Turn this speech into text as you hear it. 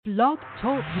Blog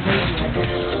Talk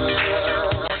Radio.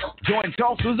 Join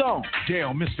Tulsa's own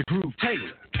Dale Mr. Groove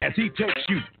Taylor as he takes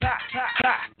you back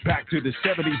to the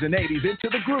 70s and 80s into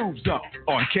the groove zone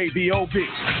on KBOB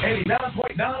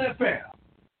 89.9 FM.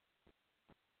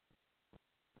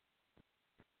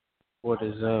 What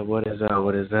is up? What is up?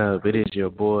 What is up? It is your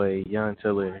boy, Young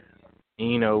Tiller.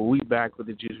 And, we back with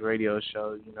the Juice Radio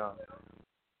Show.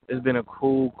 It's been a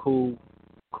cool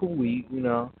week,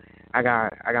 I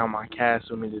got my cast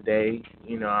with me today.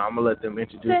 I'm going to let them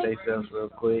introduce themselves real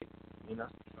quick,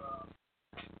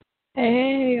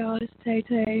 Hey, y'all, it's Tay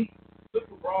Tay.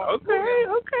 Okay.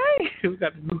 We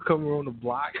got the newcomer on the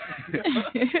block.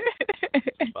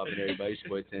 Poppin' everybody, it's your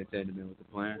boy Tan the man with the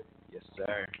plan. Yes,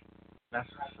 sir. That's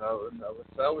what's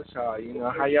up with y'all.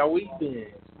 How y'all week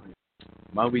been?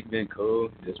 My week been cool.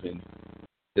 Just been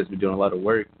doing a lot of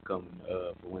work coming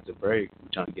for winter break. We're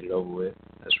trying to get it over with.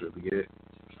 That's really good.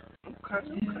 Okay.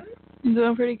 I'm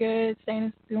doing pretty good,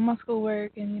 doing my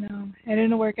schoolwork and, heading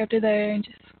to work after that and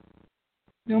just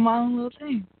doing my own little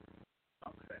thing.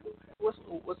 Okay.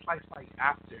 What's life like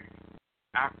after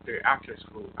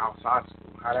school, outside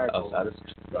school? How that go? Outside of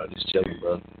school, bro, just chilling,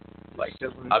 bro. Like,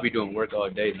 I'll be doing work all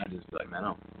day and I just be like, man,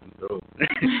 I'm through.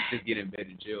 Just get in bed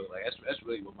and chill. Like, that's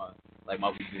really what my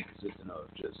week been consistent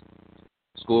of. Just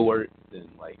schoolwork, then,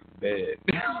 bed.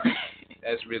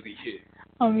 That's really it.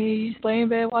 I mean, you just lay in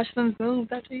bed, watch some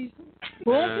Zooms after you.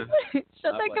 Shut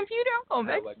that computer, I'm going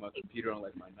back. I have, my computer on,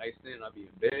 my nightstand. I'll be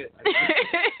in bed.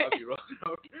 I'll be rolling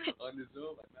over on the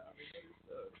Zoom.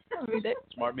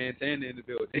 Smart man Tan in the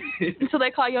building. So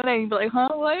they call your name, you be like, huh,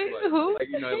 what? Who?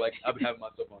 I've been having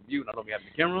myself on mute, and I don't be having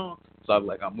the camera on. So I'll be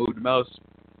I moved the mouse.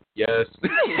 Yes.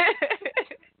 Did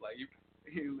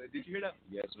you hear that?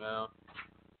 Yes, ma'am.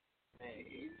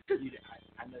 Hey,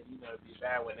 I know it'd be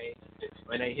bad when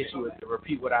they hit you with to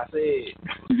repeat what I said.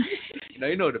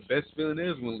 The best feeling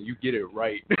is when you get it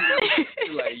right.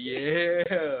 You're like, yeah.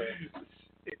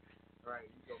 Right.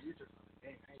 You just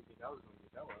dang, I didn't think I was gonna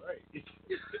get that one right.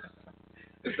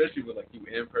 Especially with you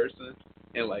in person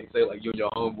and say you and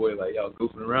your homeboy y'all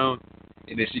goofing around,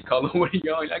 and then she calling one of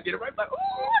y'all and I get it right. Like, oh,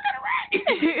 I got it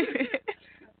right.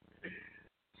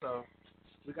 So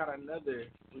we got another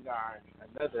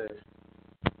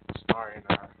star in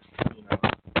our, on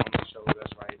the show with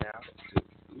us right now.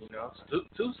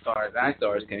 Two stars. Two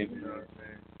stars came. You know what I'm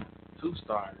saying? 2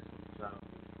 stars. So,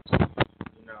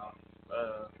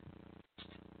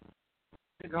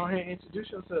 go ahead and introduce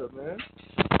yourself, man.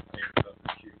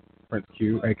 Prince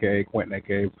Q, a.k.a. Quentin,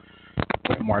 a.k.a.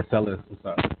 Quentin Marcellus. What's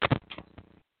up?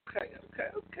 Okay.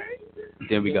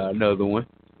 Then we got another one.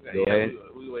 Go ahead.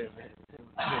 We wait a minute.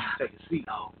 Take a seat.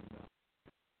 Oh,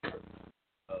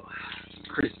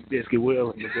 Crispy Biscuit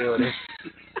Will in the building.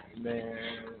 Man.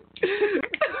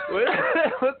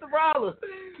 What's the problem?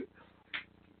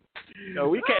 No,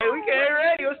 we can't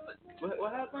ready.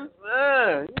 What happened?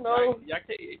 Y'all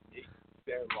can't.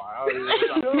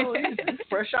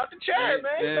 Fresh out the chair,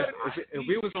 man. Yeah. If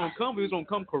we was gonna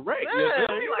come correct. Yeah,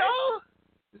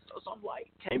 so I'm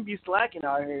can't be slacking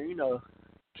out here.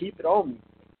 Keep it on me.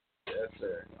 Yes,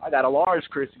 sir. I got a large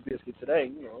Crispy Biscuit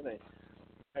today. It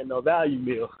ain't no value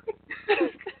meal.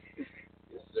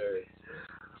 Yes, sir.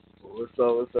 What's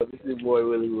up? This is your boy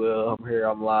Willie Will. I'm here.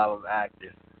 I'm live. I'm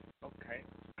active. Okay.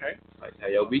 How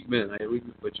your week been?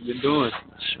 What you been doing?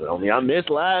 I missed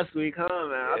last week, huh,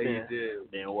 man? Yeah, you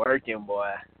did. Been working,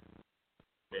 boy.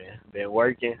 Been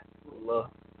working. A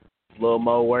little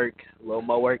more work.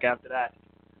 After that.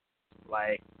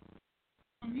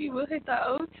 You will hit the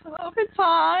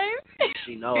overtime.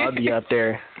 I'll be up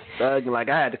there thugging.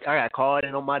 I got called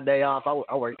in on my day off.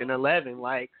 I worked in 11.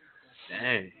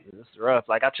 Dang. It's rough.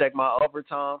 I checked my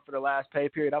overtime for the last pay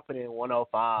period. I put in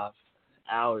 105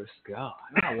 hours. God,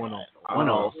 not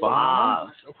 105.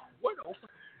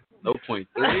 No 0.3.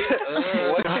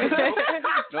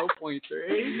 No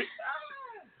 0.3.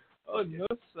 Oh, no,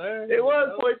 sir. It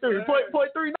was 0.3.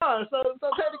 0.39. So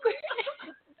technically.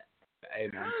 Hey,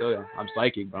 man, I'm telling you, I'm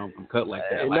psychic, bro. I'm cut like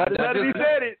that. Not that he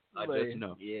said it. I just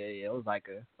know. Yeah, it was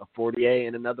a 48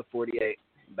 and another 48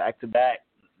 back to back.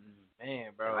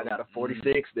 Man, bro, I got a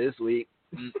 46 this week,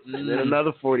 and then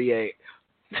another 48.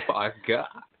 My God.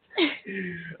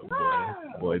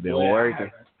 Boy, been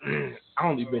working. I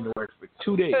only been to work for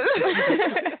 2 days.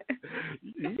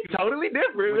 Totally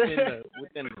different.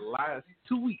 Within the last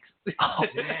 2 weeks. Oh,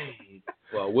 dang.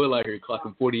 Well, Will out here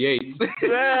clocking 48.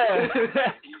 Yeah.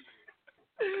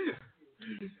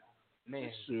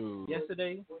 Man,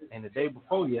 yesterday and the day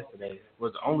before yesterday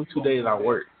was the only 2 days I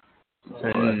worked.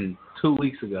 2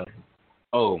 weeks ago.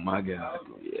 Oh, my God.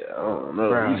 Yeah, I don't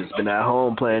know. You just been at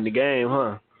home playing the game,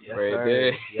 huh? Yes,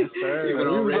 sir. Yes, sir. I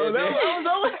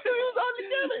was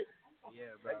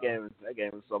that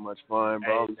game was so much fun,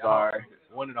 bro. Hey, I'm sorry.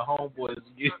 One of the homeboys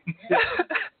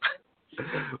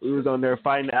We was on there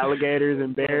fighting alligators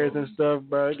and bears and stuff,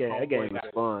 bro. That game was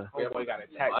fun. homeboy got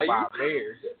attacked by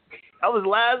bears. That was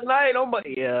last night. Oh my,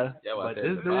 yeah. But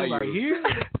this dude right here,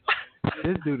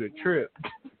 this dude a trip.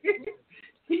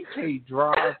 He can't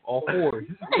drive a horse.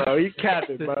 Bro, he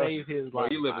captain, to bro. save his Bro,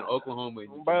 life. you live in Oklahoma.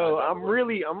 And Bro, I'm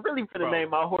really gonna name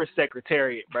my horse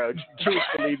Secretariat, bro.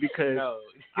 Truthfully, because No,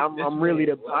 I'm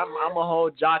a whole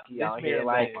jockey out here.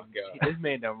 Like, this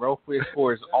man done rode his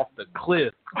horse off the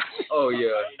cliff. Oh yeah,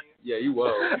 yeah, you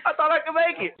wild. I thought I could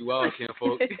make it. You wild, Ken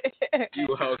folk. You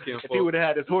wild, Ken If he folk. would have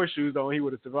had his horseshoes on, he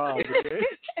would have survived.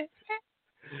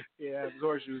 Yeah, his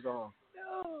horseshoes on.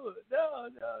 No.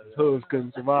 His hooves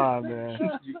couldn't survive, man.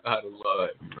 You out of luck.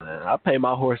 Man, I pay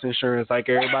my horse insurance like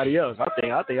everybody else. I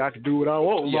think I can do what I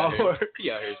want with my horse. He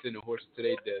out here sending horses to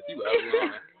their death. You out of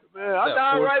line. Man, I That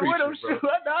died poor right with him. creature, Shoot,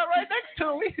 I died right next to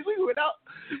him.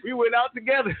 We went out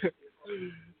together.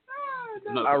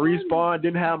 No. I respawned,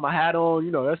 didn't have my hat on.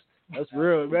 You know, that's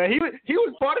real, man. He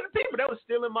was part of the people that was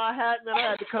stealing my hat, man.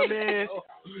 I had to come in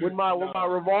with my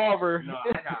revolver, No,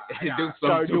 I got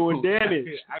start doing damage.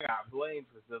 I got blamed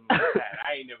for something like that.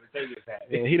 I ain't never taken that.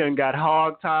 And he done got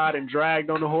hog-tied and dragged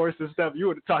on the horse and stuff. You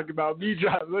would have talked about me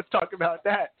driving. Let's talk about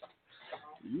that.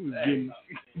 You was getting.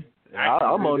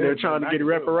 I'm on there trying to get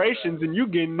reparations, and you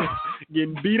getting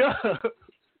beat up.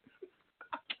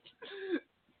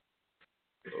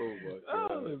 Oh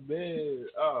my god.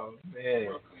 Oh man.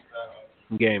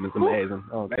 Game is amazing.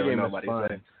 Oh, That game is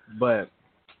fun. But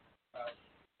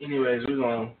anyways, we're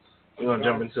gonna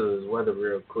jump into this weather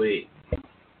real quick.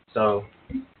 So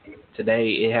today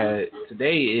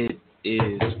it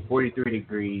is 43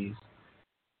 degrees.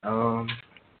 Oh my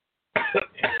god.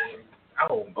 I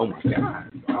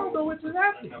don't know what just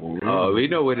happened. Oh, we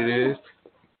know what it is.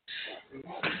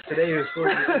 Today is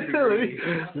 43 degrees.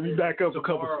 Let me back up a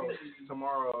couple.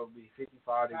 Tomorrow will be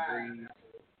 55 degrees.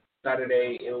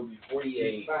 Saturday it will be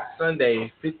 48.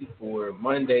 Sunday 54.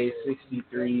 Monday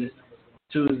 63.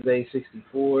 Tuesday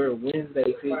 64.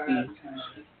 Wednesday 50.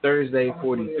 Thursday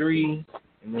 43.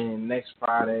 And then next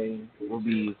Friday will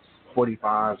be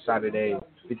 45. Saturday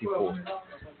 54.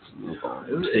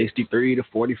 63 to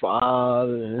 45.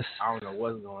 And I don't know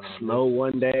what's going on. snow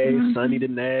one day, sunny the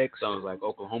next. Sounds like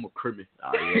Oklahoma criminal.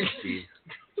 Oh, yeah, see.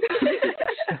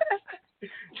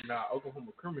 Nah,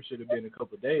 Oklahoma Criminal should have been a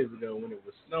couple of days ago when it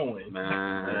was snowing.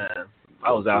 Man.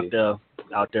 I was out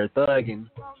there thugging.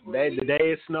 The day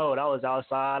it snowed, I was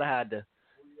outside. I had to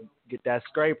get that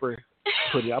scraper.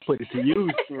 I put it to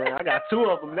use. Man, I got two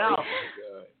of them now.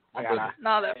 I got.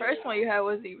 No, that first one you had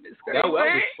wasn't even a That scraper.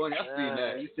 was funny. I seen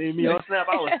that. You see me on Snap?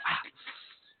 I was.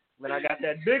 When I got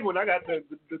that big one, I got the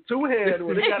two-hand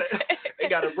one. They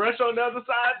got a brush on the other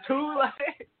side too,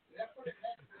 like.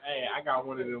 Hey, I got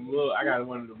one of them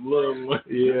little ones.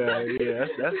 Yeah.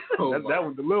 That's that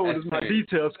one. The little one is my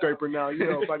detail scraper now. You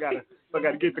know, if I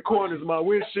gotta get the corners of my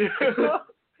windshield.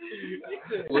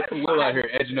 Will out here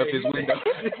edging up his window.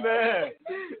 Man.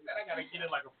 I gotta get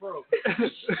it like a pro.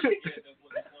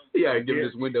 Yeah, giving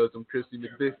his window some crispy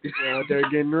McBiscuits. Out there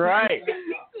getting right.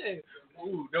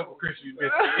 Ooh, double crispy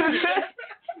biscuit.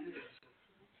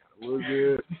 Look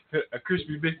good. A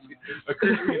crispy biscuit. A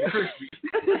crispy and a crispy.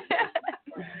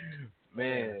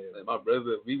 Man, Like my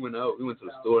brother, we went to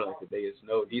the store like the day it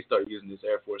snowed. He started using this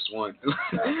Air Force One to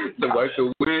wipe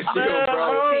the windshield,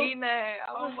 bro. I seen that.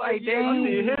 I was like, I dang.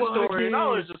 see his story, and I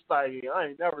was just like, I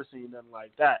ain't never seen nothing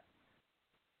like that.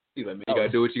 He's like, man, you gotta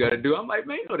do what you gotta do. I'm like,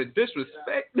 man, you know the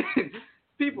disrespect.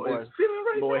 People is feeling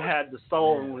right Boy now. had the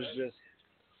soul and was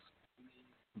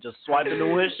just swiping the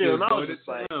windshield, and I was just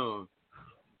like,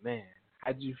 man,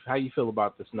 how you feel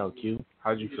about the snow, Q?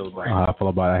 How'd you feel about it? How I feel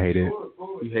about it, I hate it.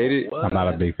 You hate it? I'm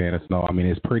not a big fan of snow. I mean,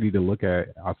 it's pretty to look at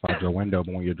outside your window,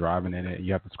 but when you're driving in it,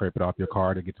 you have to scrape it off your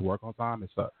car to get to work on time. It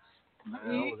sucks. man,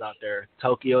 I was out there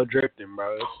Tokyo drifting,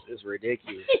 bro. It's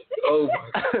ridiculous. Oh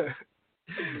my god.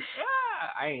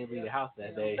 I ain't leave the house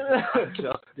that day. I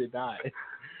just did not.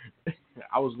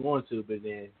 I was going to, but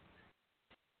then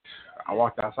I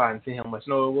walked outside and see how much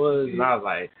snow it was, and I was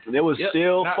like, And it was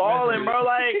still Not falling, bro.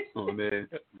 Like, Oh man.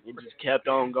 it just kept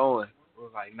on going. I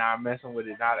was like, not messing with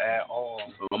it, not at all.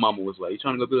 My mama was like, you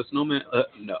trying to go build a snowman?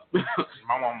 No.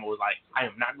 My mama was like, I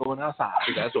am not going outside.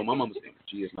 That's what my mama was saying.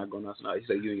 She is not going outside. He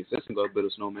said, you and your sister go build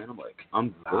a snowman. I'm like, I'm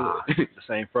good. Nah, this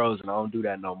ain't frozen. I don't do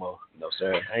that no more. No,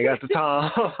 sir. I ain't got the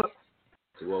time.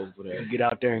 Too old for that. Get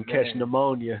out there and catch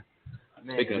pneumonia.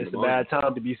 Speaking of It's a pneumonia, bad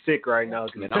time to be sick right now.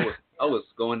 man, I was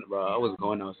going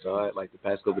outside like the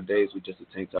past couple of days with just a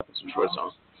tank top and some shorts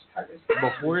on.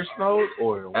 Before it snowed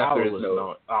or while After it it was snowed.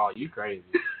 snowing? Oh, you crazy.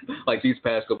 Like these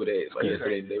past couple days, like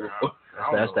yesterday and the day before.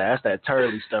 That's that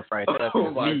Turley stuff right there.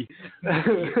 Oh my. Me.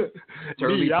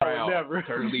 Turley Me, I proud. would never.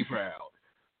 Turley proud.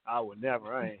 I would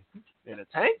never. I ain't. In a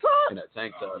tank top? In a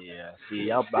tank top. Yeah.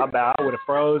 See, I would have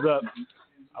froze up.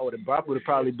 I would have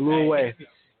probably blew away.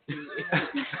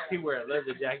 He wear a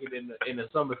leather jacket in the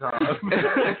summertime.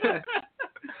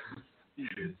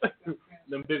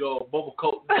 Them big old bubble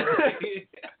coats.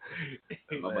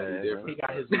 He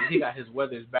got his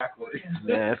weathers backwards.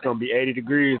 Man, it's gonna be 80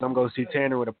 degrees. I'm gonna see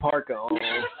Tanner with a parka on.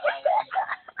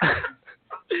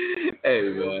 Hey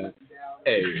man.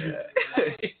 It's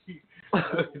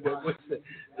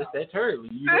that Turley.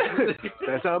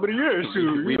 That time of the year,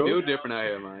 shoot. We feel different out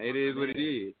here, man. It is what it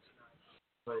is.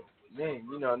 But man,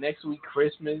 next week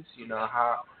Christmas.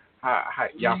 How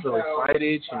y'all feel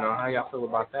excited? How y'all feel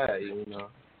about that?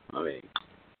 I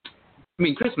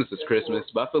mean, Christmas is Christmas,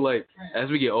 but I feel like as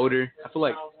we get older, I feel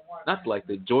like not like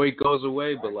the joy goes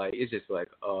away, but like it's just like,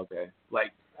 oh, okay.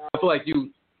 Like I feel like I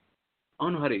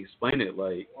don't know how to explain it.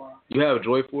 Like you have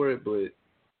joy for it, but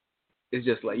it's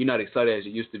just like you're not excited as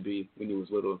you used to be when you was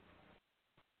little.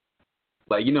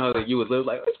 Like you know how like, you was little,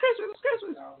 like it's Christmas.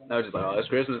 Now it's just like, oh, it's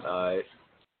Christmas. All right.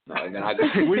 No, then I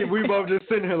we both just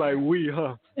sitting here like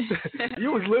huh?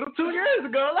 You was little 2 years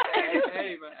ago. Like.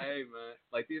 Hey man.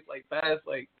 Like these past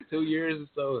 2 years or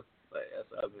so. Like that's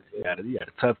what I've been saying. You had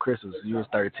a tough Christmas. You was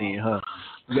 13, huh?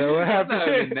 No, what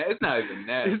happened? It's not even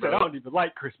that. He said I don't even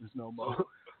like Christmas no more.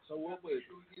 So what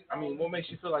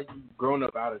makes you feel like you've grown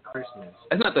up out of Christmas?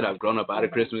 It's not that I've grown up out of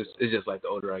Christmas. It's just like the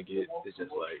older I get, it's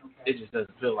just like it just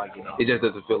doesn't feel like It just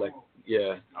doesn't feel like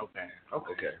Okay.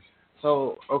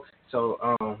 So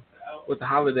with the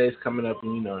holidays coming up,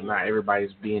 and not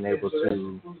everybody's being able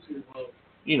to,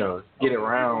 get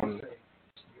around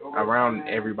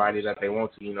everybody that they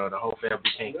want to. The whole family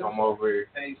can't come over,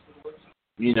 Right.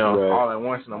 all at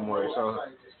once no more. So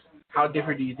how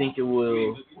different do you think it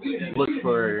will look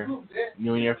for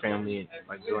you and your family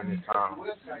during this time?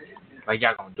 Like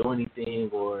y'all gonna do anything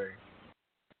or?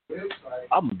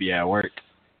 I'm gonna be at work.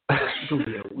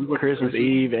 Christmas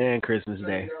Eve and Christmas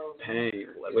Day. Hey,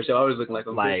 what y'all always looking like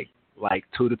on like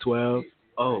 2 to 12.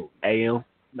 Oh, a.m.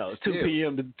 No, 2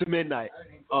 p.m. to midnight.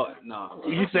 Oh no.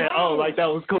 You said like that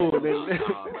was cool. Then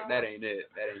that ain't it,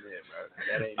 bro.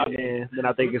 That ain't it. Then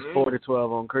I think it's 4 to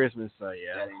 12 on Christmas. So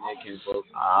yeah. That ain't it, folks.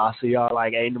 I'll see y'all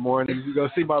 8 in the morning. You go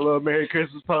see my little Merry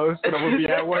Christmas post, and I'm gonna be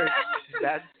at work.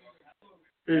 That's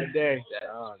the day.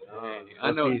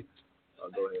 I know.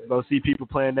 Go ahead. Go see people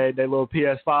playing their little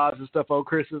PS5s and stuff on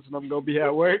Christmas, and I'm gonna be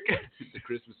at work. The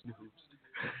Christmas news.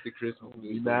 The Christmas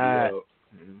news. You mad?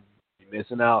 You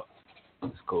missing out.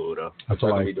 It's cool though. I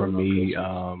feel like for me,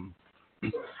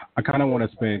 I kind of want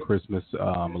to spend Christmas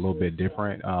a little bit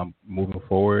different moving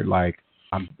forward. Like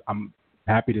I'm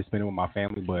happy to spend it with my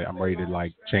family, but I'm ready to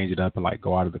change it up and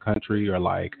go out of the country or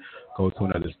go to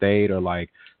another state or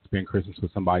spend Christmas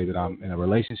with somebody that I'm in a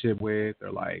relationship with,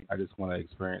 or I just want to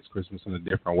experience Christmas in a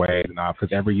different way.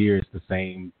 Because every year it's the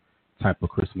same type of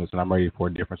Christmas, and I'm ready for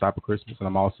a different type of Christmas. And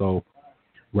I'm also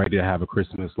ready to have a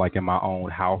Christmas in my own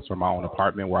house or my own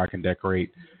apartment where I can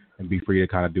decorate and be free to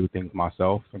kind of do things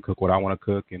myself and cook what I want to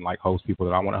cook and host people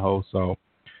that I want to host. So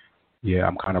yeah,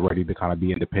 I'm kind of ready to kind of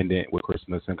be independent with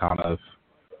Christmas and kind of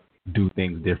do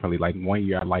things differently. Like one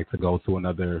year I'd like to go to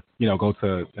another, go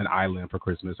to an island for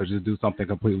Christmas or just do something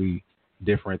completely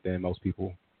different than most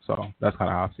people. So that's kind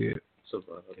of how I see it. So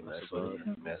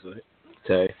fun. Mess with it.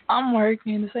 Tay. I'm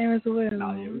working the same as Will.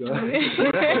 Oh, yeah, we go.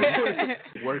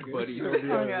 Work buddy. You have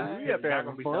to have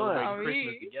gonna be fun. celebrating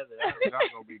Christmas together. That's what y'all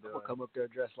gonna be doing. We'll come up there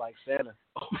dressed like Santa.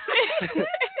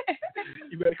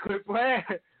 You better quit playing.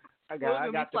 I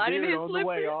got the beard on the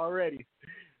way already.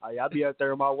 I'll be out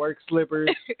there in my work slippers.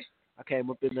 I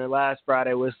came up in there last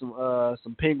Friday with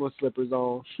some penguin slippers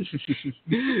on.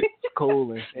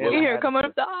 Cool. And You here coming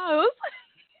up the aisles.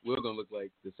 We're gonna look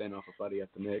like the Santa off of Friday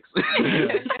After Next.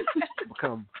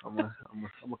 I'm gonna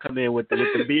come in with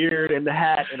the beard and the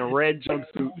hat and a red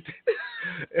jumpsuit.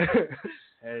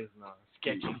 Hey, no,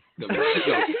 sketchy.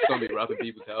 Gonna be robbing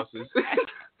people's houses.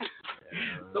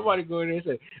 Somebody go in there and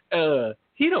say,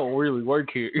 he don't really work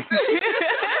here.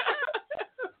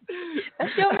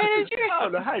 That's your manager. I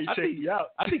don't know how you check you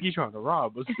out. I think he's trying to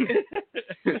rob us.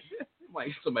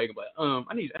 Like somebody gonna be like,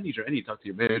 I need to talk to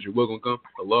your manager. We're gonna come.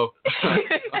 Hello. I'm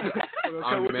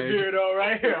the manager. Beard on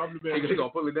right here. I'm the manager. Niggas gonna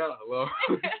pull it down. Hello.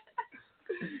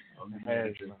 I'm the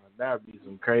manager. That'd be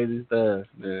some crazy stuff.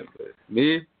 Yeah, but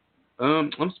me,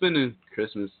 I'm spending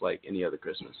Christmas like any other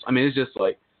Christmas. I mean, it's just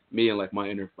me and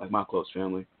my close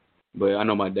family. But I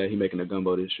know my dad, he making a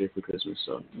gumbo this year for Christmas,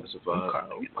 so that's a vibe.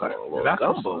 That's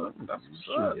gumbo. That's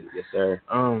what's up. Yes, sir.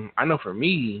 I know for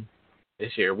me,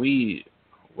 this year we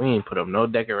ain't put up no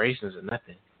decorations or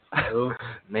nothing.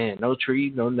 Man, no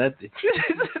tree, no nothing.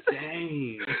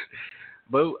 Dang.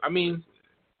 But I mean,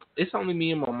 it's only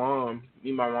me and my mom,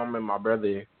 and my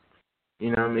brother. You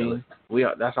know what I mean?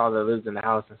 That's all that lives in the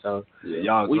house, and so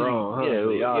y'all grown, huh?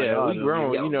 We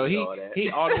grown. You know, he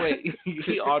all the way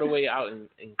he all the way out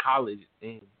in college,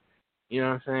 and you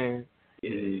know what I'm saying?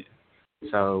 Yeah.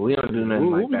 So we don't do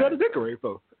nothing like what we that. got to decorate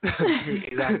for?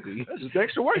 Exactly. That's just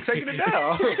extra work taking it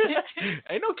down.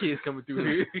 Ain't no kids coming through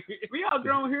here. We all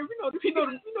grown here. We know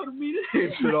the meeting.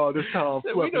 Spent all this time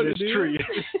fluffing this deal. tree,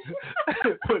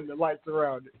 putting the lights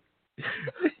around it.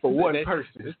 For one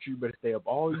person, this tree better stay up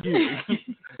all year.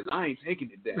 Cause I ain't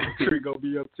taking it down. The tree gonna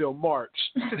be up till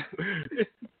March.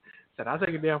 Said I'll take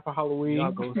it down for Halloween.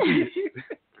 Y'all go see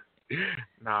it.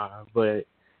 Nah, but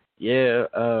yeah.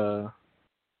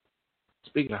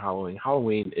 Speaking of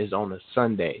Halloween is on a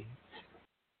Sunday.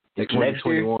 In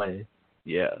 2021.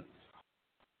 Yeah.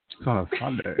 It's on a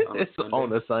Sunday. It's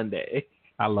on a Sunday.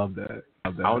 I love that.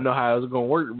 I don't know how it's gonna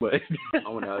work, but I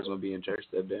wonder how it's gonna be in church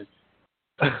that day.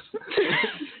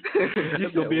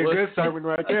 It's gonna be a good sermon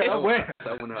right there. I wonder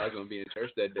how it's gonna be in church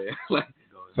that day.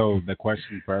 So the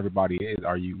question for everybody is: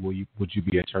 would you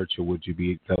be at church or would you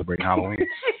be celebrating Halloween?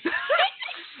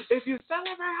 If you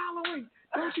celebrate Halloween,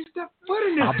 don't you step foot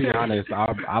in this. I'll be honest.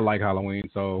 I like Halloween,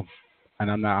 so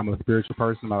and I'm a spiritual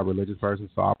person, not a religious person,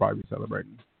 so I'll probably be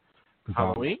celebrating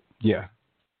Halloween. Yeah,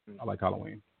 I like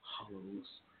Halloween.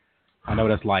 I know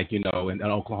that's like, in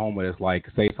Oklahoma, it's like,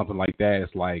 say something like that,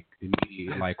 it's like,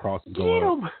 immediate, like, crosses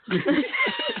go up.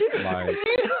 Like,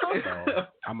 so,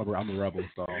 I'm a rebel,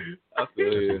 so. I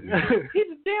feel you. He's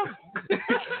a devil.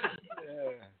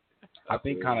 I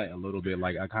think kind of a little bit,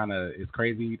 like, it's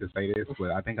crazy to say this, but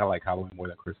I think I like Halloween more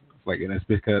than Christmas. Like, and it's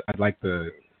because I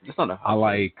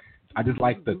just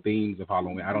like the themes of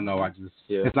Halloween. I don't know,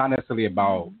 it's not necessarily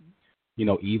about,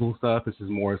 evil stuff. It's just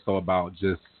more so about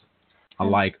just, I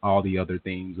like all the other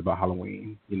things about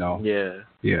Halloween, Yeah.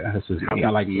 Yeah, that's just me. I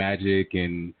like magic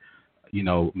and,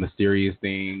 mysterious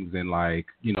things and, like,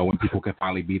 when people can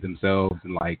finally be themselves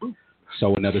and, like,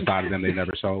 show another side of them they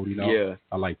never showed, Yeah.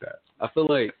 I like that. I feel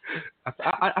like,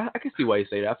 I can see why you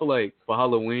say that. I feel like for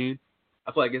Halloween,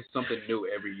 it's something new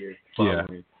every year for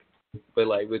Halloween. But,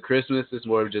 like, with Christmas, it's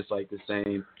more of just, like, the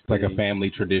same. It's like a family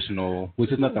traditional,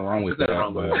 which is nothing wrong with that.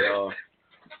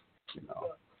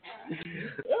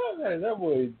 That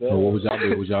boy does. So what would y'all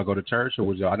do? Would y'all go to church or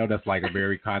would y'all? I know that's like a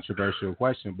very controversial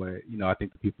question, but I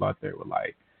think the people out there would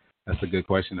like. That's a good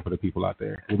question for the people out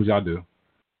there. What would y'all do?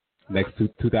 Next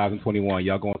 2021,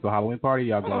 y'all going to a Halloween party?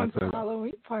 Y'all going to a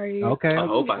Halloween party? Okay. I'm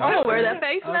gonna wear that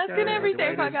face mask and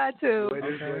everything if I got to.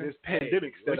 This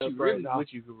pandemic set up right now.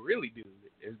 What you could really do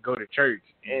is go to church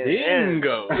and then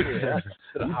go.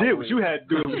 You did what you had to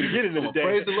do at the beginning of the day.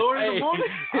 Praise the Lord in the morning.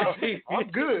 I'm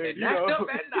good.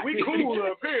 We cool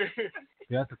up here.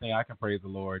 Yeah, that's the thing. I can praise the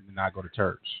Lord and not go to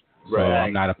church. So Right.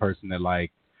 I'm not a person that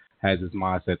like has this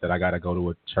mindset that I got to go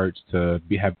to a church to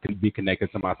be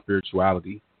connected to my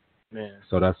spirituality. Man.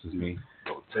 So that's just me.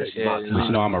 But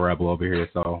I'm a rebel over here,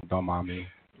 so don't mind me.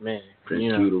 Man,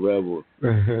 you the rebel.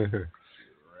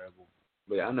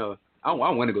 But I know I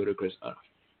want to go to Christmas.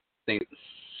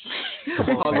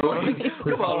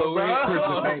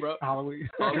 Halloween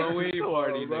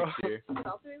party next year.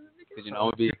 Because I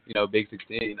want to be big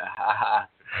 16.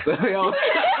 So I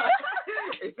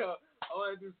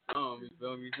want to do something. You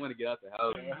feel me? I want to get out the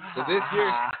house. So this year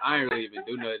I ain't really even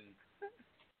do nothing.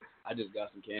 I just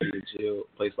got some candy and chill,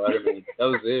 play Spider-Man. That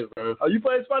was it, bro. Oh, you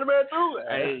playing Spider-Man too?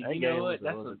 Hey, you know what?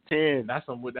 That's a 10. That's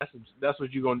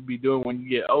what you're gonna be doing when you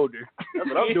get older. That's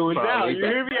what I'm doing now. You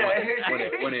hear me?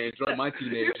 Want to enjoy my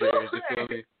teenage years? You feel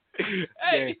me?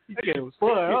 Hey, that game was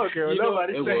fun. I don't care what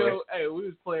nobody says. Hey,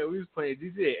 we was playing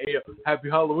GTA. Hey,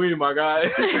 happy Halloween, my guy.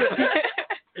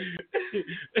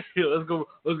 Let's go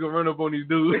run up on these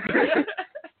dudes.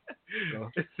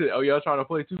 Oh, y'all trying to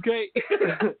play 2K?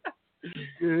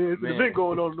 It's an event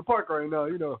going on in the park right now,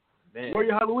 Man. Wear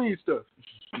your Halloween stuff.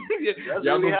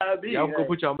 Y'all go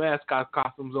put your mascot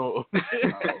costumes on.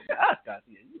 Mascot?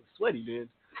 Yeah, you sweaty, man.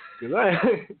 Cause I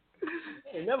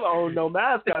ain't never owned no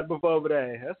mascot before, but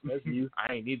that's you.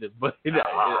 I ain't either, but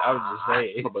I was just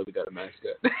saying. My brother got a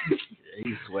mascot. Yeah,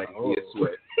 he's sweaty. Oh.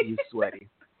 He's sweaty.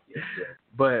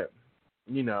 But,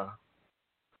 next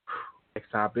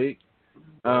topic.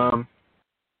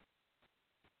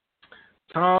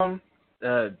 Tommy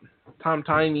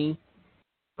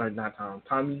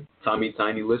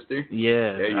Tiny Lister.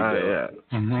 Yeah. There you go.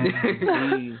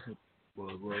 Yeah. Well,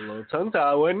 a little tongue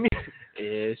tie, wasn't he?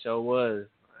 it sure was.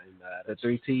 I'm mad The at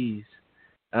 3 T's.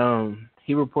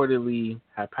 He reportedly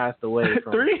had passed away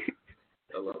from 3?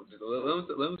 Let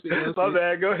me speak. My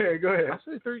bad. Go ahead. I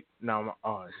said 3. No,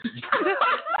 I'm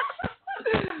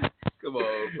Come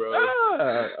on,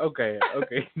 bro. okay.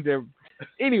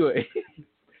 Anyway,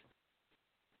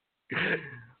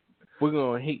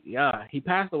 he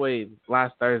passed away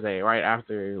last Thursday, right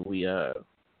after we got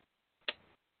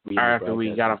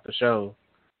off the show,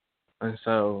 and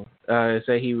so it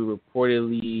said he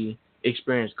reportedly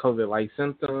experienced COVID-like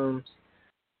symptoms.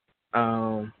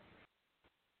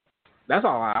 That's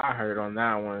all I heard on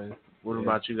that one. What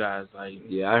about you guys? Like,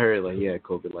 yeah, I heard like he had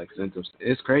COVID-like symptoms.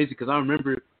 It's crazy because I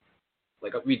remember,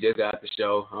 like, we just got at the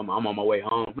show. I'm on my way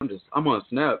home. I'm on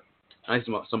Snap. I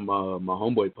see some my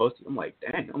homeboy posted. I'm like,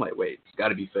 dang. I'm like, wait, it's got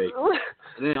to be fake.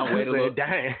 And then I wait a little.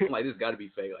 Dang. I'm like, this got to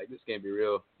be fake. Like, this can't be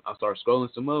real. I start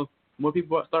scrolling some more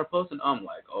people start posting. I'm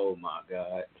like, oh my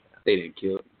god, they didn't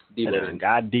kill Debo.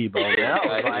 Got Debo. Man. I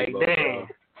was like, Debo, dang. bro.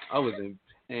 I was in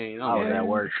pain. I was at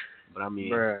work, but I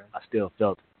mean, bruh. I still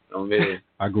felt it. Oh, man.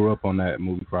 I grew up on that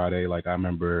movie Friday. Like I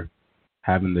remember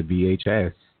having the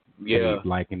VHS. Yeah.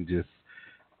 Like and just,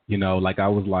 like I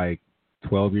was like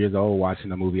 12 years old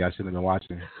watching a movie I shouldn't have been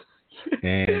watching.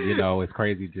 And it's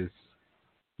crazy. Just,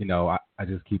 I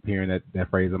just keep hearing that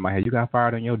phrase in my head. You got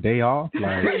fired on your day off.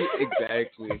 Like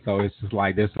exactly. So it's just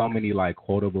like there's so many like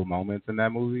quotable moments in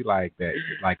that movie, like that,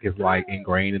 like it's like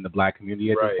ingrained in the black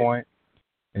community at this point.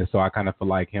 And so I kind of feel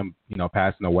like him,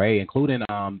 passing away, including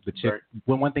the chick.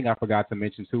 One thing I forgot to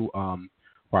mention too,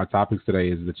 for our topics today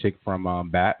is the chick from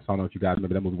Bats. I don't know if you guys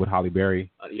remember that movie with Halle Berry.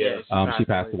 Yes. She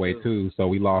passed away too. So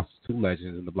we lost 2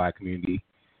 legends in the black community.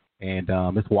 And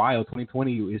it's wild.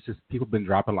 2020, it's just people been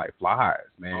dropping like flies,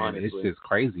 man. Honestly. It's just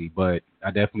crazy. But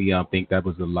I definitely think that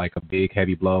was a big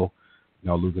heavy blow,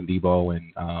 losing Debo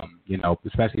and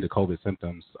especially the COVID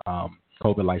symptoms,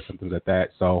 COVID-like symptoms at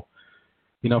that. So.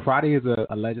 Friday is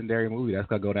a legendary movie that's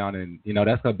gonna go down and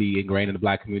that's gonna be ingrained in the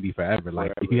black community forever.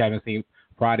 Like if you haven't seen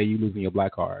Friday, you losing your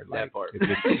black card. Like, that part. It's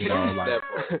just, like, that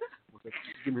part.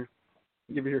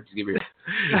 Give me here. Just give me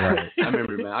here. Right. I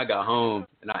remember, man. I got home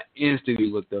and I instantly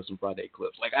looked up some Friday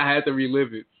clips. Like I had to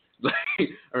relive it. Like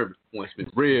I remember once spent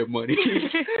red money.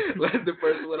 That's the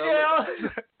first one I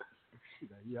looked.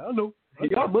 Yeah, I know. He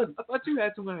got money. I thought you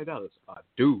had $200. I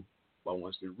do. But I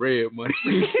want to spend red money.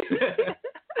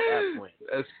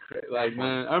 That's crazy. Like,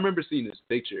 man, I remember seeing this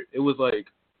picture. It was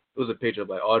a picture of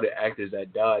like all the actors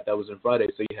that died that was in Friday.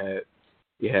 So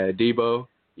you had Debo,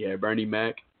 you had Bernie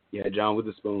Mac, you had John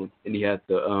Witherspoon, and you had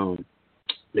the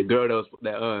girl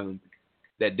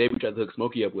that David tried to hook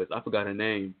Smokey up with. I forgot her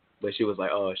name, but she was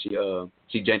like, she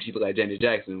looked like Janet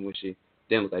Jackson when she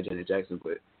didn't look like Janet Jackson,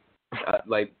 but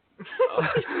I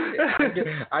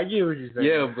get what you're saying.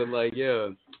 Yeah, but like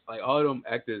all them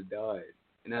actors died.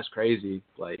 And that's crazy.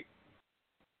 Like,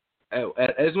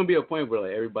 it's gonna be a point where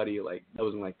like everybody like that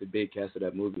was in like the big cast of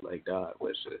that movie like died,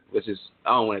 which is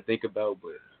I don't want to think about,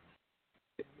 but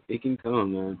it can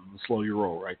come, man. Slow your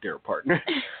roll right there, partner.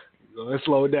 Let's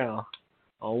slow it down.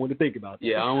 I don't want to think about that.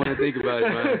 Yeah, I don't want to think about it,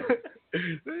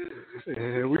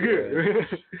 man. We good.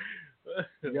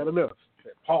 You got enough.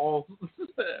 Pause.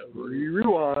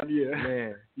 Rewind. Yeah.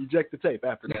 Man. Eject the tape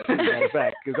after that. Matter of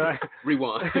fact, because I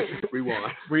rewind.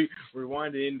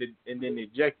 Rewind it and then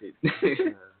eject it.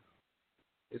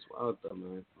 It's wild though,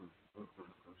 man.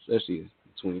 Especially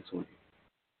 2020.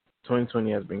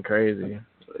 2020 has been crazy.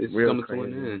 It's real coming crazy. to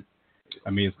an end.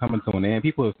 I mean, it's coming to an end.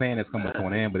 People are saying it's coming to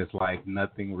an end, but it's like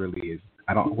nothing really is.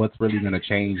 What's really going to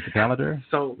change the calendar?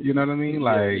 So you know what I mean?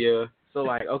 Like yeah. So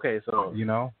like okay, so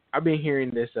I've been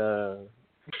hearing this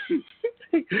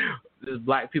this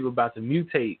black people about to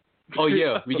mutate. Oh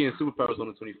yeah, we getting superpowers on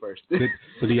the 21st.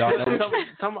 So do y'all know?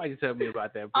 Somebody tell me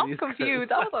about that, I'm please.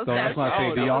 confused. I was So that's what I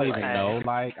say. Do y'all even that. know?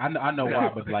 Like I know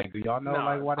why, but like, do y'all know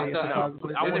like why they? I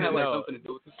want to have like something to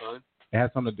do with the sun. It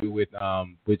has something to do with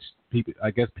which people.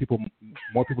 I guess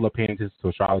more people are paying attention to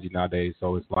astrology nowadays.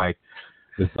 So it's like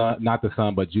the sun, not the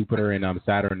sun, but Jupiter and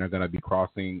Saturn are going to be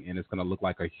crossing, and it's going to look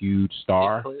like a huge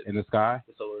star in the sky.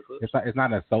 The solar eclipse. It's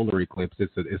not a solar eclipse.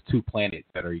 It's 2 planets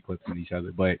that are eclipsing each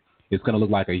other, but it's going to look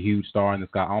like a huge star in the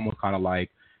sky, almost kind of like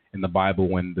in the Bible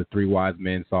when the 3 wise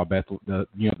men saw the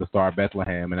star of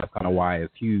Bethlehem, and that's kind of why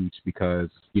it's huge because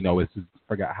it's just, I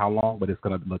forgot how long, but it's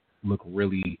going to look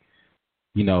really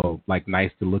like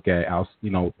nice to look at out,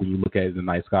 when you look at it in the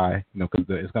night sky, because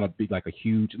it's going to be like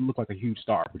look like a huge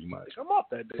star pretty much. I'm off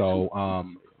that day. So,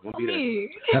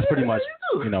 that's pretty much,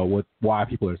 why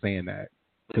people are saying that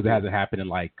because it hasn't happened in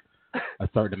like a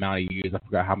certain amount of years. I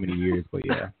forgot how many years, but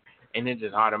yeah. and it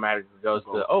just automatically goes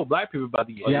to, oh, black people about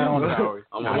to get Yeah, I don't powers.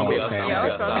 I'm I don't gonna be understand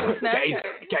outside.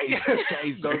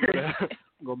 that.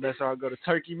 I'm gonna mess around, go to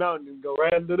Turkey Mountain and go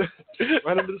right under the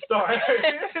star.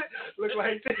 Look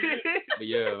like this. But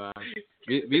yeah, man.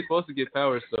 We supposed to get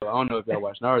powers, so I don't know if y'all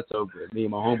watch Naruto, but me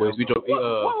and my homeboys, we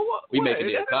making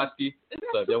it a Akatsuki.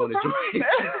 So if y'all want to join,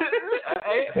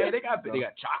 hey, they got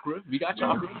chakra. We got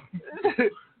chakra.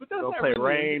 But that's Gonna not play really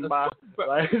Rain by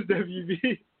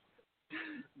SWV.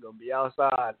 Gonna be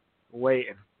outside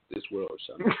waiting. this world,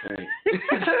 son.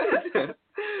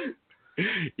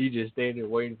 You just standing there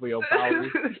waiting for your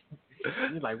powers.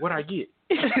 You're like, what I get?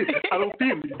 I don't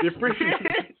feel any different.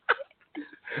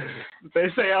 They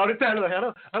say all the time, like,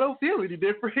 I don't feel any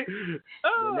different.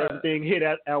 And everything hit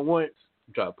at once.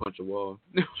 Try to punch a wall.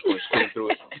 Scream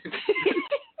through it.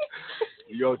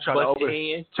 You go try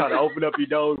to open up your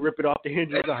door, rip it off the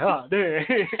hinges. Like,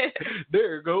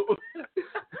 there you go.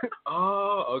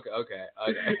 Oh, okay.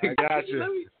 I got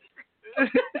you.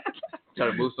 Try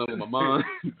to move something with my mom.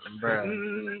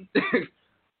 Bruh.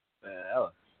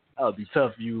 That would be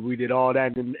tough. We did all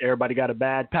that, and then everybody got a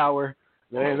bad power.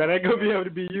 Man, that ain't gonna be able to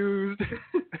be used.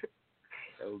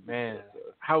 Man,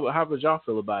 how would y'all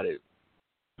feel about it?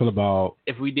 Feel about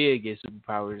If we did get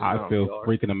superpowers? I feel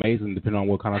freaking amazing depending on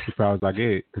what kind of superpowers I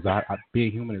get, because I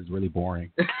being human is really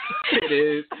boring. It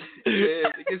is.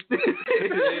 It is.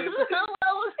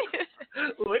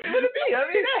 What would it be? I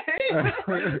mean,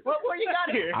 what you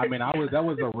got here? I mean, that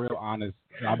was a real honest.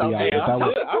 I'll be honest.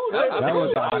 That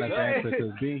was an honest answer,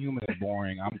 because being human is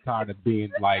boring. I'm tired of being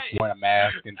like wearing a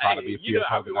mask and trying to be a few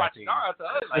I've been watching COVID-19. Naruto.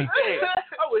 I was like, man,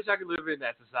 I wish I could live in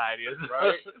that society.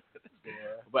 Right?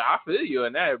 But I feel you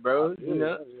on that, bro. You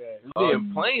know,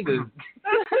 being plain is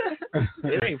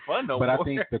it ain't fun no But more. I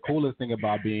think the coolest thing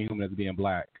about being human is being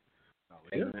black.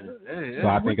 Yeah. So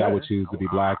I think I would choose to be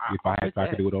black if I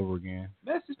could do it over again.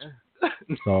 Message.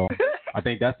 So I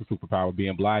think that's the superpower,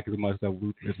 being black, as much as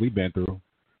we've been through.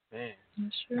 Man.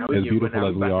 Sure. As beautiful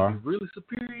as we are. Really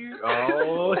superior.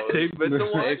 Oh, they finna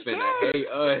hate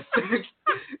us.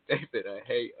 They finna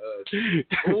hate us.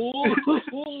 Ooh,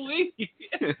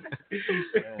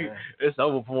 it's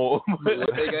over for them.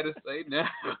 What they gotta say now?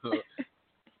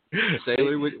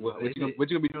 Shaylee, what you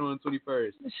gonna be doing on the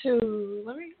 21st? Shoot,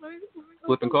 let me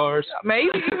Flipping cars? maybe.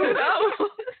 Who knows?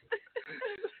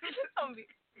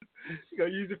 You gonna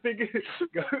use your finger?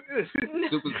 Go.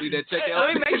 Super see that checkout?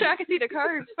 Let me make sure I can see the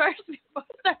curves first before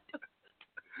I start.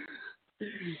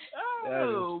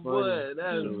 Oh, boy.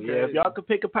 Yeah, if y'all could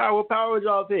pick a power, what power would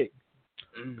y'all pick?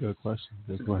 Good question.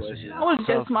 I want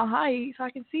to adjust my height so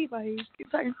I can see like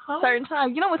certain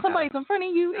times. You know when somebody's in front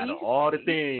of you. Out of all the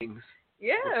things.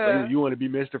 Yeah. You want to be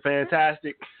Mr.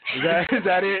 Fantastic? Is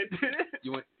that it?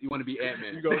 You want to be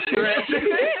Ant-Man? You go stretch.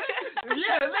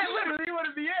 Yeah, literally, you want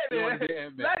to be You want Ant-Man. to be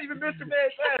Ant-Man? Not even Mr.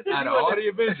 Fantastic. Out of all the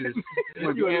Avengers, you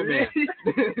want to be Ant-Man.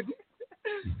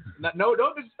 No,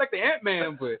 don't disrespect the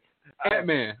Ant-Man, but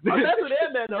Ant-Man. That's what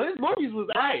Ant-Man though. His movies was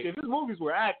active. His movies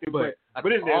were active, but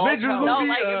in the all Avengers time- movie, No,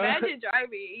 like imagine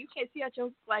driving. You can't see out your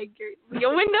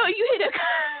your window. You hit a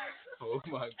car. Oh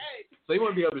my God. So you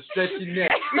want to be able to stretch your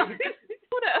neck?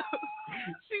 What up?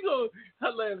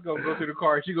 Her legs gonna go through the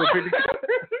car. She gonna pick the car.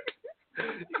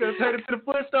 you gonna turn it to the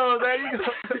Flintstones, man. You go.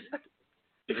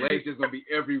 Legs just gonna be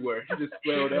everywhere. Just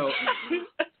swelled out.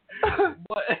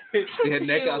 What? Their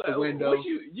neck out the window.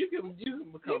 You can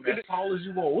become as tall as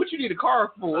you want. What you need a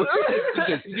car for? You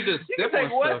just You step can on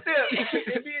take one stuff. step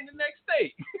and be in the next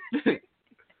state.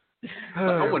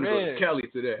 I want to go to man. Cali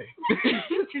today.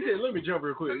 She said, "Let me jump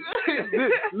real quick."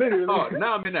 Literally. Oh,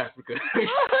 now I'm in Africa.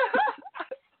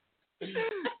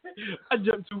 I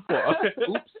jumped too far.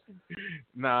 Oops.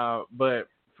 Nah, but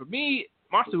for me,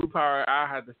 my superpower, I'll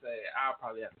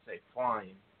probably have to say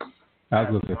flying. I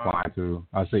was looking at flying too.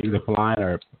 I'd say either flying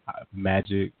or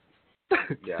magic.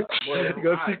 Yeah. You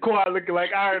go see Quad looking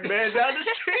like Iron Man down the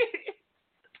street.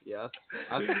 Yeah.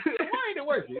 Why ain't it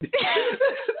working?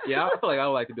 Yeah, I feel like I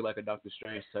would like to be like a Doctor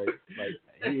Strange type.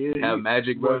 Like, Yeah, have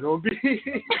magic, bro. gonna be.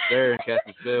 There,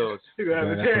 casting spells. You gonna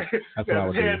have Yeah, his that's what I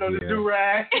would hand do, on the yeah.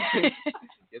 do-rag.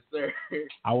 Yes, sir.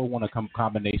 I would want a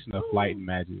combination of flight and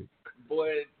magic.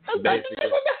 Boy, Basically.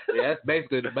 Yeah, that's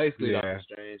basically Yeah. Doctor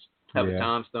Strange. Have a Yeah.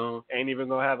 time stone. Ain't even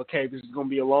gonna have a cape. This is gonna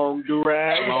be a long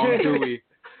do-rag. Long Dewey.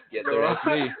 Yes, sir. That's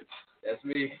me. That's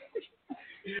me.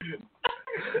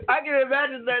 I can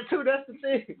imagine that too. That's the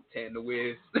thing. Tan the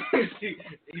whiz.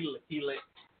 he like,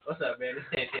 what's up, man?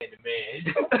 It's Tan the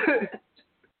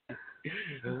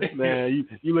man. Man,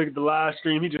 you look at the live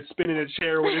stream. He just spinning a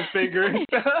chair with his finger and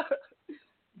stuff.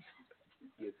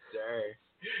 Yes, sir.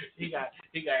 He got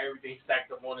everything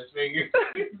stacked up on his finger.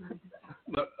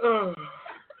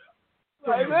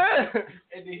 Like, Hey man.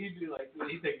 And then he'd be like,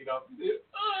 he take it off.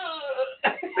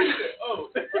 Oh,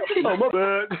 my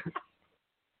bad.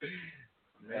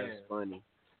 Man. That's funny.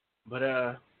 But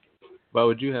What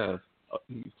would you have?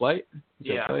 Flight?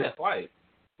 yeah, I had flight.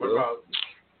 What Will? about?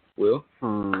 Will?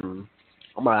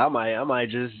 I might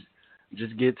just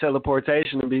get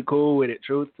teleportation and be cool with it.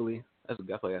 Truthfully, That's a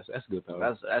good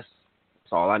power. that's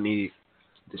all I need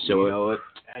To show it. know it.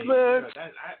 Hey, Man.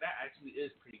 that actually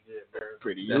is pretty good, bro.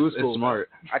 Pretty That's useful. smart.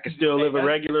 I can still live a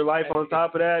regular life on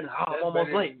top of that. Oh, I'm almost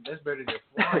better, late. That's better than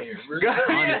flying.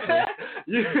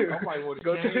 Yeah. I might want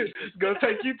to It's gonna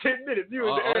take you 10 minutes. You in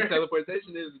All the air.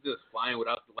 teleportation is just flying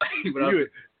without the light. Without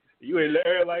You in the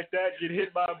air like that, get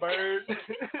hit by a bird,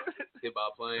 hit by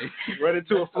a plane. run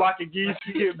into a flock of geese,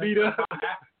 you get beat up,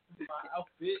 my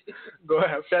outfit. go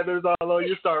have feathers all over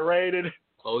you, start raining.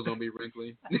 Clothes gonna be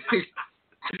wrinkly.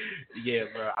 Yeah,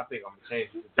 bro. I think I'm gonna change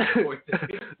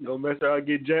it. Don't mess around,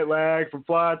 get jet lag from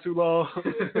flying too long.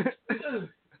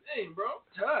 Hey, bro.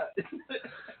 Tired.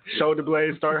 Shoulder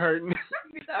blades start hurting.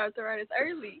 Arthritis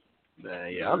early.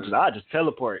 Yeah, I just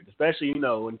teleport. Especially,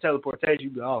 when teleportation, you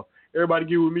be, oh, everybody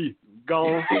get with me.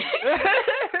 Gone.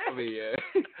 I mean,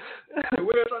 yeah.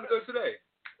 Where else trying to go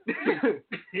today?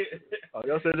 Oh,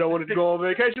 y'all said y'all wanted to go on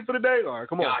vacation for the day? All right,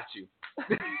 come on. Got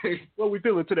you. What we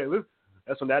feeling today?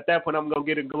 That's when at that point I'm gonna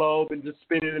get a globe and just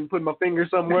spin it and put my finger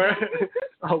somewhere.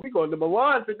 Oh, we going to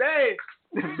Milan today.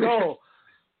 Go.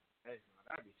 Hey,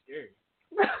 that'd be scary.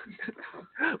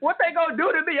 What they gonna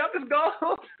do to me? I'm just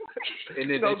going. And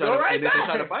then Gonna they go try right to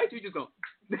back. fight you. Just go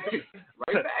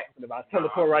right back. And if I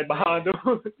teleport right behind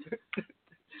them.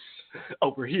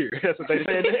 Over here. That's what they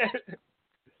said.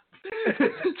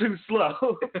 Too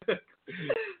slow.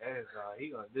 He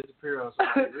gonna disappear on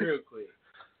something real quick.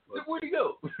 Where'd he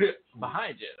go?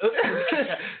 Behind you.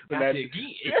 When Got that, you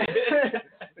again.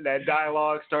 when that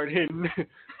dialogue start hitting,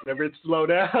 whenever it slow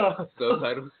down,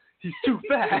 Subtitles. he's too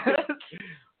fast.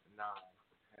 Nah,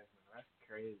 that's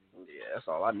crazy. Yeah, that's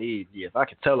all I need. Yeah, if I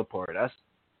could teleport, that's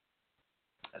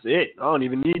it. I don't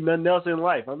even need nothing else in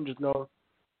life.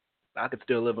 I could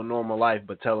still live a normal life,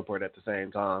 but teleport at the same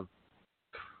time.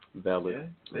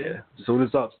 Valid. Yeah. As soon as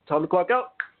it's time to clock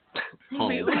out.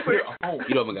 Home. You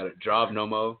don't even got to drive no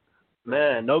more.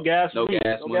 Man, no gas No for me.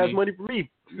 gas No money. gas money for me.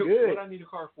 What Good. I need a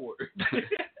car for?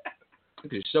 You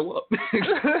can show up.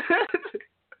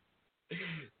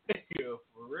 Yeah,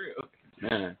 for real.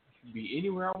 Man. Be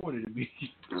anywhere I wanted to be.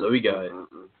 So we got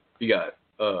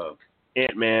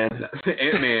Ant-Man.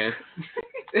 Ant-Man.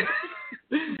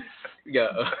 We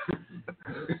got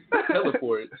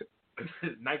teleport.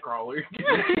 Nightcrawler.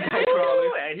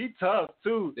 Hey, he tough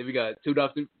too. Then we got two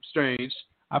Doctor Strange.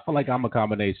 I feel like I'm a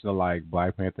combination of like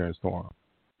Black Panther and Storm.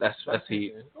 That's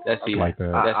he. That's he. Like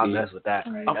that. I'll That's mess with that.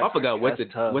 I forgot what's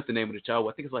that's tough. the name of the child.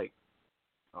 I think it's like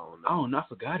Oh no. I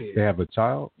forgot it. They have a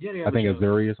child. Yeah, I think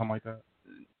Missouri or something like that.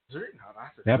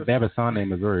 They have a son named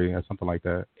Missouri or something like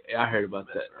that. Yeah, I heard about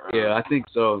that. Yeah, I think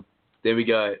so. Then we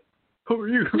got Who are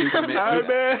you? Superman, Iron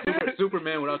Man.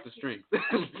 Superman without the strength.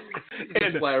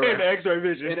 and the X-ray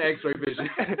vision. And the X-ray vision.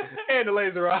 And the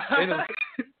laser eye. And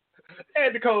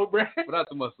And the cold breath. without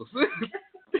the muscles.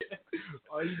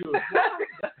 All you do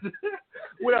is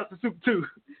Without the soup too.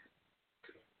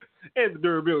 And the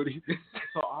durability.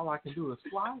 so all I can do is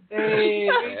fly. Hey,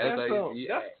 Yeah, that's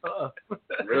tough.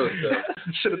 Real stuff.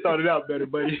 Should have thought it out better,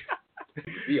 buddy.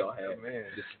 We all have Man.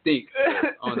 the stink.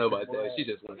 I don't know about that. She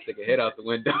just wants to stick her head out the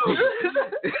window.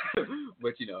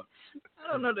 But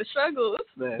I don't know the struggles.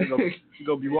 Man, she's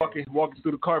gonna be walking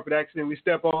through the carpet, accidentally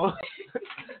step on.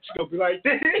 She's gonna be like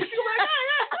this.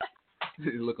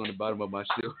 Look on the bottom of my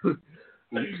shoe.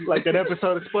 Like that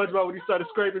episode of SpongeBob when he started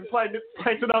scraping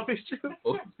plankton off his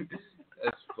shoe.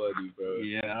 That's funny, bro.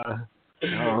 Yeah. I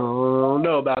don't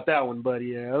know about that one, buddy.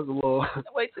 Yeah, that was a little.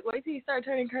 Wait till you start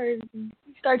turning curves. You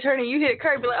start turning, you hit a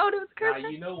curve, be like, oh, there was a curve. Nah,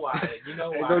 you know why?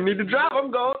 I don't need to drive.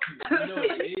 I'm going. You know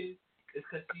what it is? It's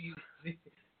because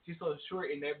she's so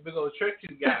short and that big old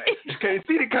treacherous guy. You can't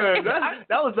see the curves.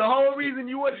 That was the whole reason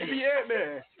you wanted to be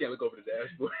Ant-Man. Can't look over the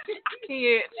dashboard. I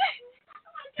can't.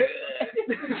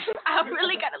 I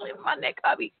really gotta lift my neck,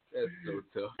 Bobby. That's so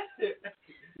tough.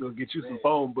 Gonna get you some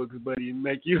phone books, buddy, and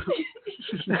make you.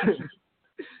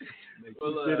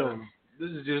 Well, sit on. this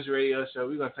is just radio show.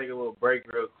 We're gonna take a little break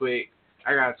real quick.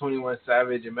 I got 21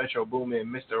 Savage and Metro Boomin and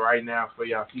Mr. Right Now for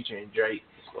y'all featuring Drake.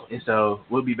 And so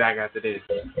we'll be back after this.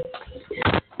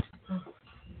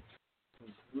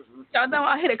 Y'all know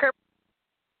I hit a curve.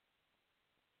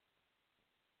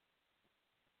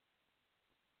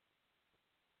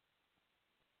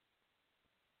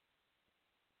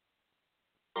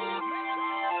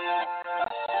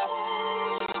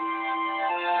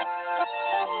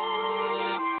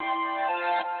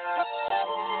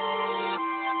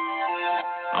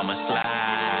 I'ma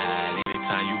slide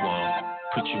anytime you want.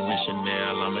 Put you in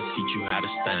Chanel, I'ma teach you how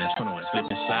to stand. Slip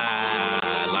and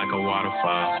slide like a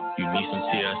waterfall. You need some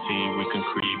TLC, we can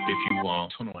creep if you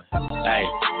want. Hey,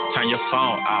 turn your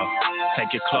phone off, take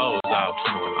your clothes off.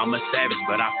 I'm a savage,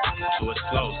 but I to a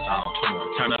slow song.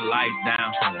 Turn the lights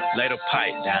down, lay the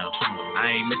pipe down.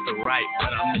 I ain't Mr. Right,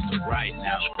 but I'm Mr. Right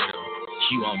now.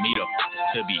 She want me to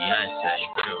Beyonce,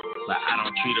 but I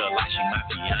don't treat her like she my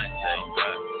fiance.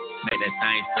 Make that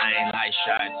thing sing like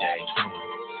Sade.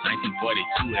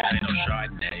 1942, it ain't no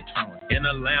Chardonnay. In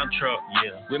a lamb truck,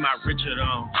 yeah, with my Richard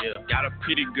on, yeah. Got a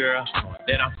pretty girl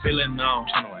that I'm feeling on.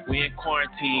 We in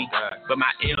quarantine, but my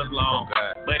ears long.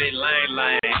 But it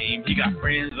lame, he got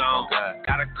friends on.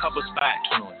 Got a couple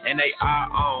spots, and they are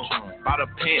on. Bought a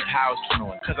penthouse,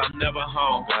 cause I'm never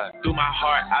home. Threw my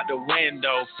heart out the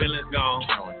window, feelings gone.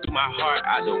 Threw my heart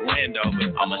out the window, but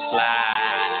I'ma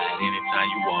slide anytime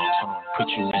you want. Put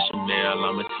you in Chanel,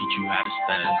 I'ma teach you how to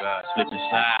stand. Slip and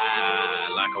slide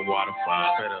like a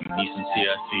waterfall. You need some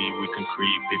TLC, we can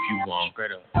creep if you want.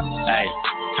 Hey,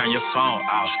 turn your phone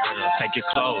off, take your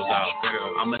clothes off.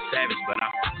 I'm a savage, but I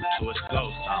to a slow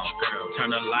song. Turn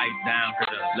the lights down,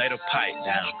 lay the pipe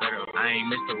down. I ain't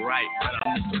Mr. Right, but I'm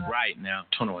Mr. Right now.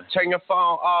 Turn your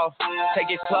phone off, take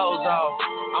your clothes off.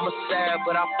 I'm a sad,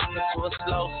 but I to a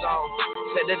slow song.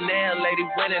 Said the nail lady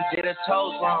went and did her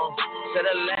toes wrong. Said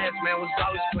the last man was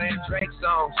always playing Drake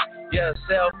songs. Yeah,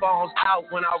 cell phones out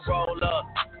when I roll up.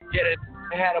 Yeah,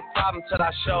 they had a problem till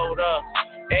I showed up.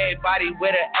 Everybody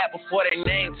with an app before they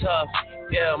name tough.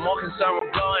 Yeah, more concerned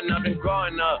with blowing up than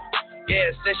growing up.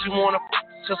 Yeah, said she wanna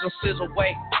till some sizzle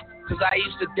wait. Cause I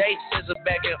used to date Scissor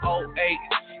back in 08.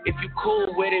 If you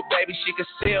cool with it, baby, she can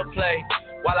still play.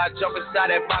 While I jump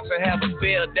inside that box and have a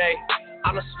field day.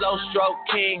 I'm a slow stroke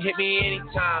king, hit me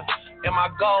anytime. And my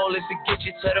goal is to get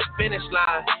you to the finish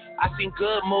line. I seen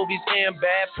good movies and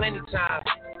bad plenty times.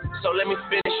 So let me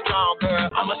finish strong, girl.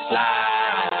 I'ma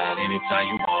slide anytime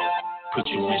you want. Put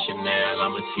you in Chanel,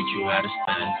 I'ma teach you how to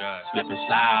stand. Slip and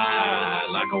slide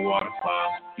like a waterfall.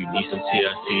 You need some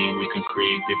TLC, we can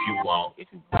creep if you want.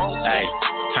 Hey,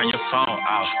 turn your phone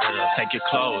off, take your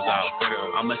clothes off.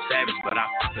 I'm a savage, but I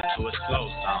to a slow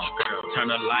song.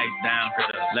 Turn the lights down,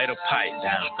 lay the pipe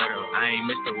down. I ain't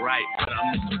Mr. Right, but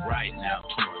I'm Mr. Right now.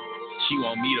 She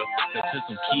want me to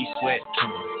some key sweat,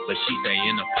 but she stay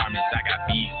in apartments I got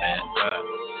beef at.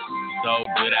 So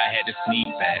good I had to sneak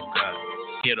back.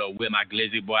 Hit her with my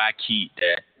glizzy, boy, I keep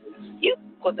that. You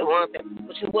put the one that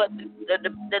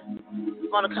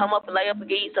gonna come up and lay up and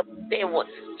give you some then 12,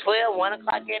 1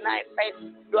 o'clock at night,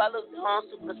 baby. Do I look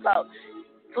super slow?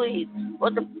 Please,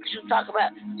 what the you talk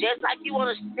about? Just like you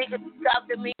wanna stick a drop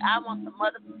to me, I want some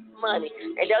mother money.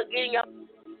 And they'll get in your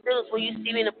feelings when you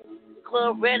see me in the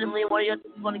club randomly where you're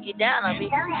gonna get down on me.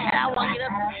 And I wanna get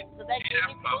up so they can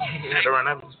get me. Had to run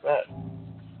up his back.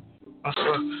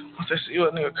 Once they see where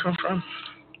a nigga come from,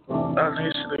 that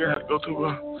nigga shit they gotta go through,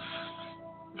 bro.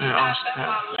 Man, I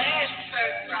understand.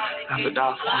 I have to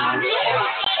die for him.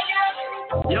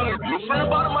 Young from the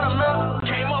bottom of the mountain,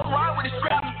 came up right with his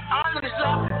scrap. I'm in the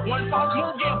south, one false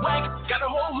move, get whacked. Got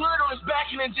a whole hood on his back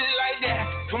and then just like that.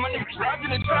 From my niggas trapped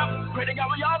in the trap, pray to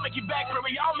God we all make it back, pray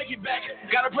we all make it back.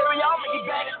 Gotta pray we all make it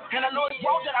back. And I know it's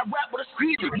wrong that I rap with a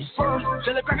street first.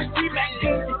 Till the crackers see back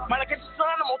easy. Might catch the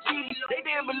sun, I'm on TV. They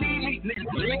didn't believe me.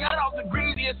 Niggas got off the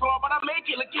greasiest fall, but I make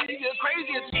it look easy, the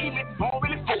crazy achievement. Don't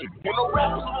really fool with no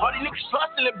rappers. All these niggas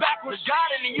trusting it backwards, God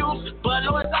in the use. But I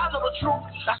know it's all know the truth.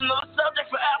 That's another subject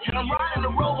for Apple. And I'm riding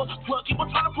the rover. Well, people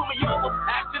trying to put me over.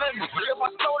 Accident. If I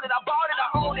stole it, I bought it, I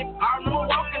own it. I remember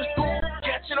walking to school,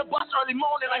 catching a bus early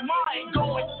morning, like Ma ain't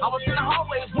going. I was in the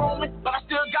hallways roaming, but I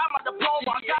still got my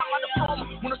diploma. I got my diploma.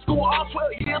 Went to school all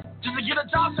 12 years just to get a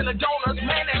job in the donuts.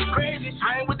 Man, that's crazy.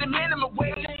 I ain't with the minimum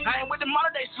wage. I ain't with the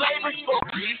modern day slavery. Fuck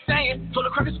you saying? So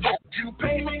the crackers fuck you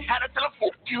pay me. Had to tell them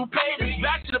fuck you pay me.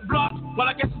 Back to the block. Well,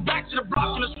 I guess it's back to the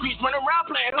block in the streets, running around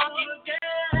playing hockey.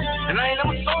 And I ain't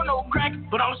never saw no crack,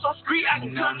 but I'm so street I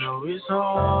can cut. I know it's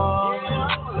hard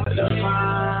to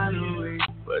find a way,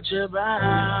 but you're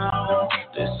bound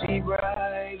to see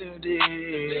brighter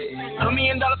days. $1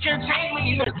 million can't change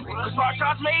me, nigga. Cause hard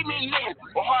shots made me, nigga.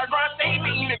 Or hard runs saved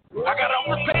me, nigga. I got it off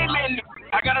the pavement, nigga.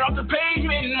 I got it off the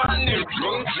pavement, my nigga.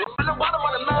 From the bottom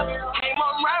of the mountain, came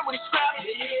up right with his scrap.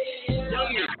 Young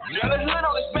nigga, got a hood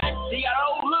on his back. He got an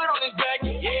old hood on his back,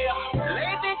 yeah.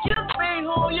 They think you be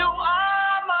who you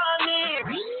are, my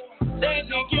nigga. They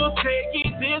think you take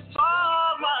it this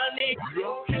far, my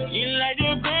nigga. You like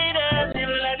the greatest, you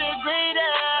like the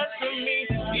greatest to me.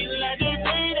 You like the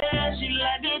greatest, you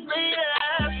like the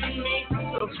greatest to me.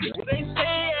 They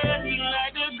say you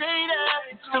like the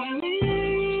greatest to me.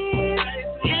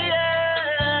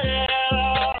 Yeah.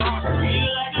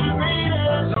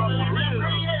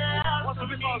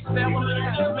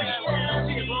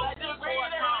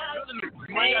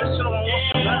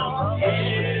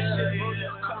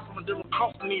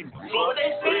 need what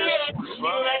they say.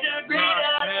 Like a great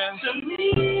to me.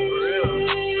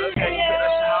 Okay,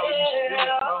 that's how we used to do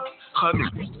it, bro. Cause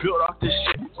niggas built off this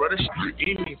shit, bro. This shit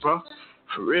in me, bro.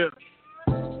 For real.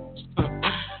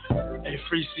 Hey,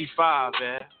 free C5,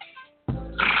 man.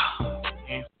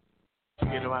 And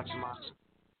forget about your mom.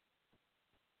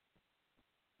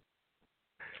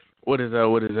 What is up?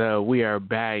 What is up? We are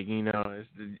back. You know,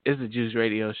 it's the Juice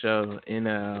Radio Show,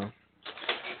 and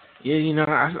yeah, you know,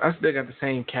 I still got the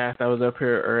same cast that was up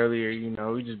here earlier. You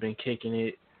know, we just been kicking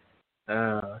it,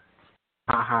 and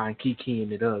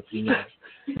kikiing it up. You know.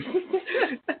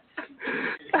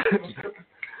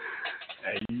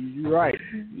 Hey, you right.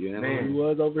 Yeah, man, he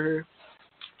was over here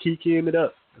kikiing it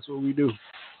up. That's what we do.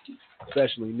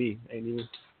 Especially me, ain't you?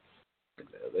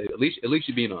 At least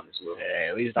you're being honest, Will. Yeah,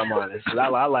 at least I'm honest.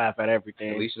 I laugh at everything.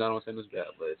 At least you're not on Sanders bad,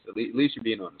 but at least you're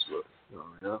being honest, Will. Oh,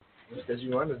 yeah. Just because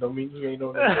you're honest don't mean you ain't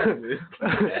on that.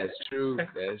 That's true.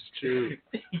 That's true.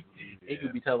 He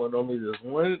could be telling only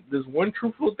this one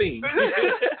truthful thing.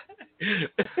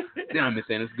 Now I'm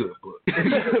saying it's good, but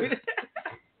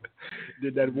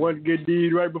did that one good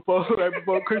deed right before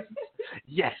Christmas?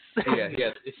 Yes. Yeah, he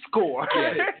had score.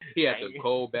 He had the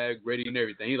cold bag ready and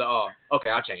everything. He's like, oh, okay,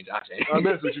 I'll change. I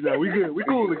mess with you now. We good. We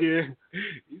cool again.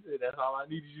 He said that's all I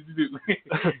needed you to do.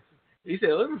 He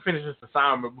said, let me finish this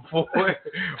assignment before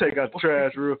take out the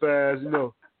trash real fast, you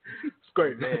know.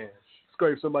 Scrape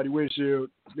somebody's windshield,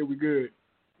 then we good.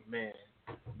 Man.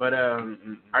 But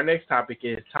our next topic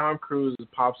is Tom Cruise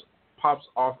pops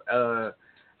off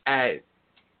at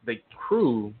the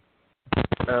crew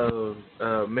of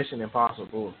Mission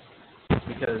Impossible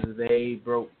because they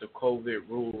broke the COVID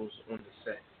rules on the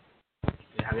set.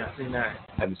 Have y'all seen that?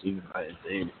 I haven't seen it. I haven't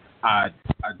seen it. I've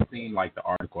seen like the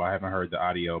article. I haven't heard the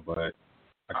audio, but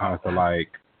I kind of feel like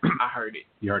I heard it.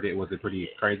 You heard it? Was it pretty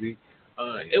crazy?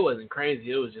 It wasn't crazy.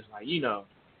 It was just like, you know,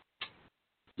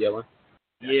 yelling.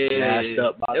 Yeah, Mashed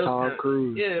up by Tom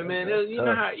Cruise. Yeah, man. You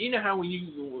know how when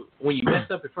you mess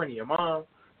up in front of your mom.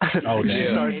 Oh, damn. She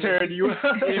started tearing you up.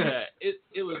 Yeah,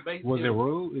 it was basically. Was it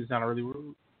rude? It's not really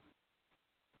rude.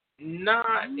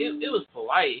 Nah, it was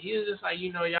polite. He was just like,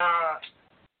 you know, y'all.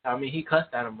 I mean, he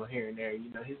cussed at him here and there. You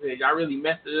know, he said y'all really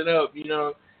messed it up. You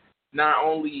know,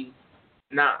 he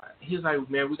was like,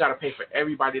 man, we gotta pay for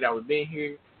everybody that was been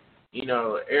here. You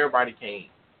know, everybody can't.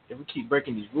 If we keep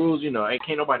breaking these rules, you know,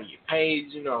 can't nobody get paid.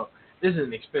 You know, this is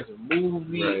an expensive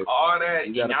movie, right. All that.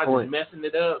 And y'all just messing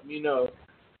it up. You know,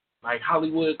 like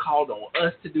Hollywood called on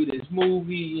us to do this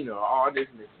movie. You know, all this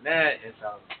and this and that. And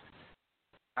so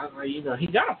I was like, you know, he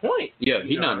got a point. Yeah,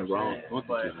 he's not in the wrong.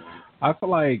 But I feel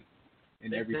like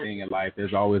in everything in life,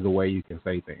 there's always a way you can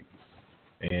say things.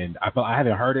 And I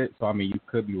haven't heard it, so I mean, you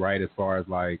could be right as far as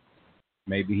like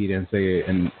maybe he didn't say it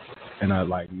in a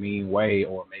like mean way,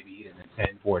 or maybe he didn't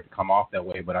intend for it to come off that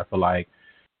way. But I feel like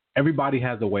everybody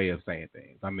has a way of saying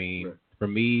things. I mean, right. For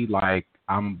me, like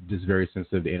I'm just very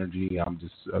sensitive to energy. I'm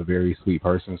just a very sweet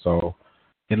person. So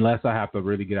unless I have to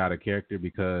really get out of character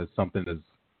because something has,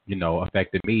 you know,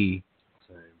 affected me,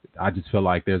 I just feel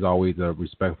like there's always a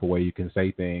respectful way you can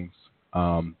say things.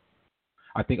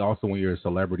 I think also when you're a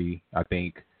celebrity, I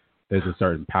think there's a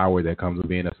certain power that comes with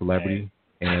being a celebrity,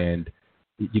 and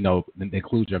you know,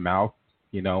 include your mouth,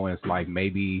 you know, and it's like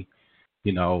maybe,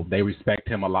 you know, they respect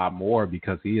him a lot more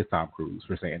because he is Tom Cruise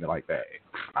for saying it like that.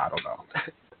 I don't know.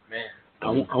 Man,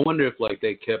 I wonder if like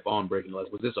they kept on breaking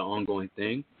laws. Was this an ongoing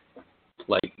thing?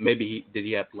 Like maybe did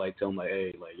he have to like tell him like,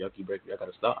 hey, like y'all keep breaking, y'all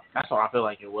gotta stop. That's what I feel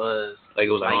like it was. Like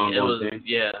it was like an ongoing thing.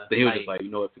 Yeah. Then he was just like,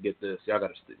 you know what, forget this. Y'all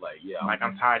gotta like, yeah. Like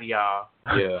I'm tired of y'all.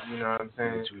 Yeah. You know what I'm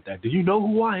saying? With that. Do you know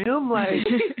who I am? Like,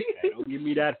 hey, don't give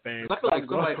me that fan. I feel like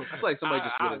somebody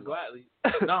just would gladly.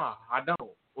 Nah, I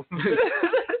don't. I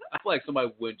feel like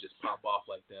somebody would just pop off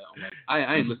like that. I'm like,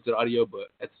 I ain't listened to the audio,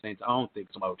 but at the same time, I don't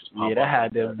think somebody would just pop off. Yeah, that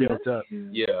had them built up.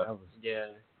 Yeah.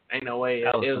 Ain't no way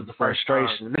it was the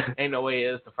frustration. First time. Ain't no way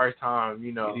it was the first time,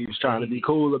 you know. He was trying to be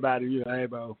cool about it. You know, hey,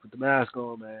 bro, put the mask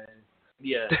on, man.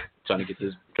 Yeah. trying to get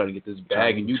this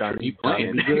bag and you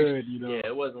playing. Be good, you know. Yeah,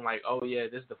 it wasn't like, oh, yeah,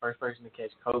 this is the first person to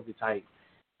catch COVID type.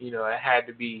 You know, it had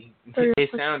to be, it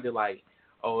sounded like,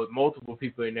 oh, multiple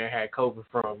people in there had COVID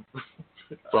from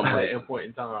that point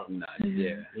in time. Nah,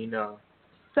 yeah. You know.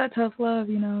 It's that tough love,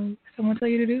 you know. Someone tell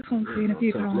you to do something a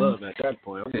few times. Love at that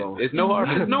point. It's no hard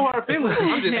feelings.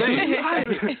 I'm just saying.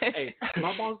 Hey,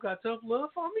 my boss got tough love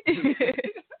for me.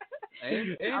 I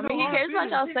mean, he cares about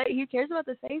y'all. He cares about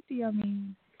the safety. I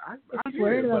mean, I'm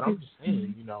worried about. I'm just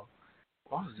saying, you know,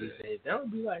 bosses say they don't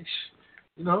be like,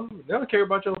 you know, they don't care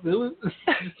about your feelings.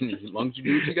 As long as you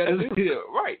do what you gotta do. Yeah,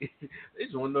 right. They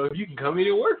just want to know if you can come in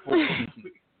and work for them.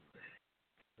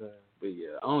 But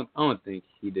yeah, I don't think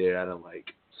he did it out of like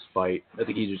fight. I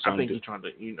think he's just trying he's trying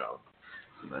to,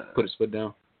 put his foot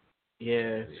down.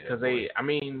 Yeah, because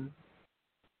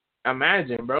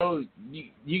imagine, bro,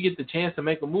 you get the chance to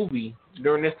make a movie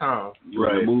during this time.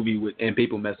 Right. A movie and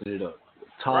people messing it up.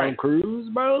 Tom Cruise,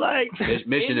 bro, like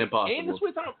Mission Impossible. And it's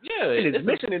with Tom. Yeah, it's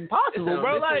Mission Impossible,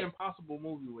 bro. Mission Impossible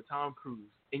movie with Tom Cruise,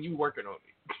 and you working on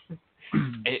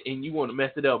it, and you want to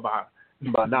mess it up by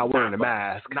not wearing a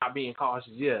mask, not being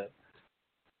cautious. Yeah,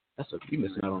 that's what you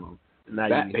missing out on.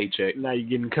 That paycheck. Now you're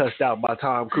getting cussed out by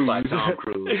Tom Cruise. By Tom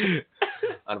Cruise.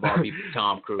 Out of all people,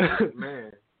 Tom Cruise.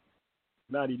 Man.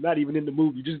 Not even in the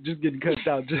movie. Just getting cussed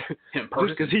out just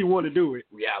because he want to do it.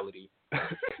 Reality.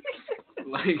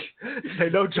 Like, say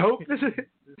no joke. It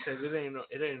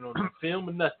ain't no film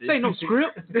or nothing. It ain't no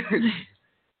script. Man,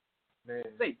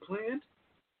 it ain't planned.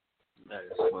 That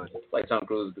is funny. Like Tom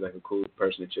Cruise would be like a cool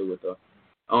person to chill with, though.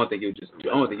 I don't think he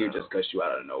would just cuss you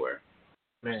out of nowhere.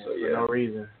 Man, so, for no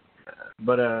reason.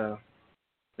 But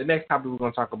the next topic we're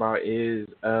gonna talk about is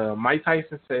Mike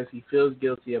Tyson says he feels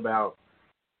guilty about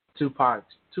Tupac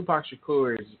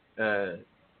Shakur's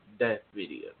death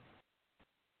video,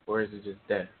 or is it just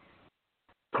death?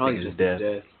 Probably just death.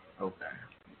 Okay.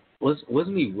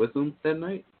 Wasn't he with him that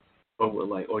night,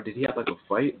 or did he have like a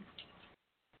fight?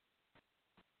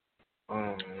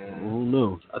 Oh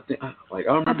no. I think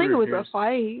it was a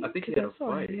fight. I think he had a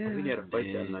fight. Yeah. I think he had a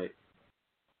fight that night,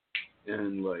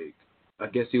 and I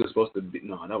guess he was supposed to be.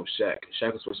 No, that was Shaq.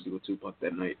 Shaq was supposed to be with Tupac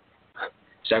that night.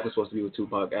 Shaq was supposed to be with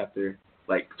Tupac after.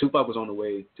 Tupac was on the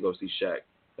way to go see Shaq.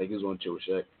 He was going to chill with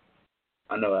Shaq.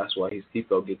 I know that's why he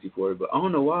felt guilty for it, but I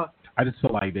don't know why. I just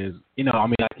feel like there's, I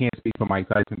can't speak for Mike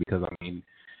Tyson because,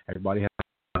 everybody has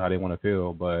how they want to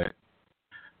feel, but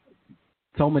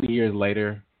so many years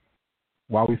later,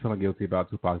 why are we feeling guilty about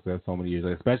Tupac's death so many years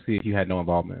later, especially if you had no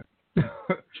involvement?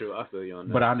 True, I feel you on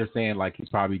that. But I understand, he's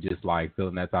probably just,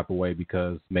 feeling that type of way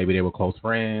because maybe they were close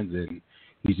friends and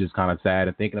he's just kind of sad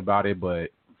and thinking about it, but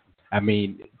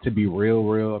to be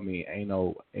real, ain't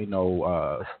no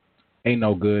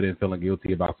good in feeling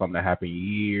guilty about something that happened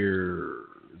years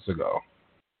ago.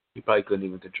 He probably couldn't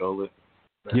even control it.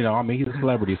 He's a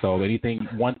celebrity, so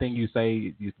one thing you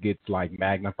say gets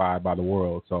magnified by the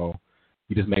world. So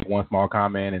you just make one small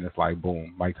comment and it's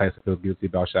boom. Mike Tyson feels guilty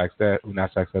about Shaq's death,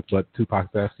 not Shaq's death, but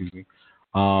Tupac's death, excuse me.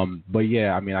 But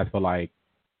yeah, I feel like,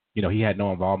 he had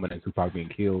no involvement in Tupac being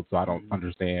killed, so I don't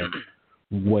understand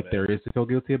what there is to feel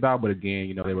guilty about, but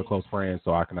again, they were close friends,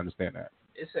 so I can understand that.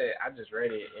 It said, I just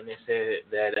read it, and it said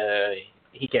that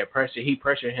he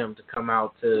pressured him to come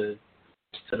out to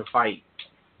the fight,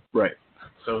 right?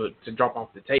 So to drop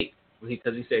off the tape,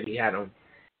 because he said he had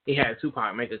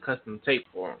Tupac make a custom tape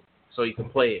for him so he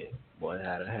could play it. Boy,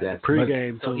 had a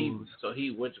pregame. So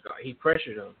he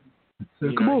pressured him.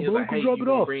 Said, come on, bro, drop it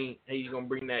off. You gonna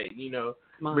bring that,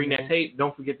 bring that tape.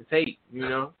 Don't forget the tape,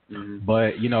 Mm-hmm.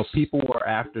 But people were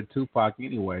after Tupac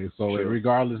anyway, so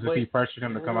regardless if he pressured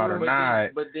him to come out or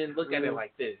not. But then look at it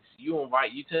like this: you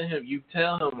tell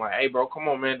him like, hey, bro, come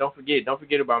on, man, don't forget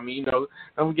about me, don't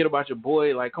forget about your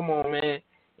boy, come on, man.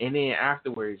 And then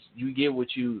afterwards, you get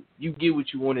what you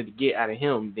wanted to get out of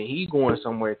him. Then he going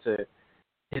somewhere to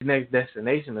his next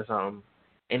destination or something,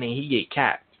 and then he get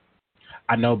capped.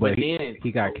 I know, but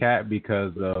he got capped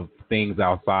because of things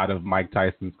outside of Mike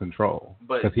Tyson's control.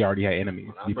 Because he already had enemies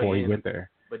before he went there.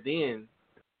 But then,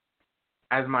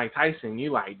 as Mike Tyson,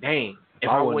 you like, dang, if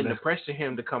I wouldn't have pressured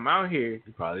him to come out here,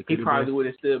 he probably would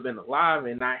have still been alive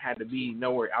and not had to be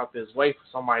nowhere out this way for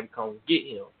somebody to come get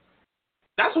him.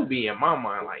 That's what be in my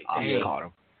mind. Like, dang.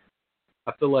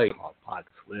 I feel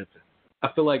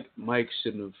like Mike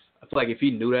shouldn't have. I feel like if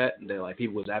he knew that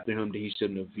people was after him, then he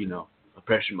shouldn't have,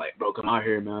 pressure him, bro, come out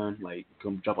here, man,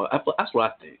 come drop out. That's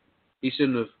what I think. He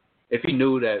shouldn't have, if he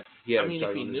knew that he had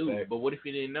if he knew, but what if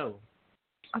he didn't know?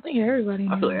 I think everybody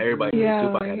knew. I feel like everybody knew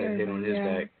Tupac had that hit on his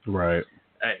back. Right.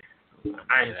 Hey,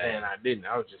 I ain't saying I didn't.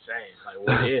 I was just saying,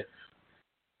 what if?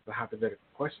 It's a hypothetical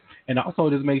question. And also,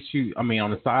 it just makes you,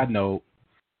 on a side note,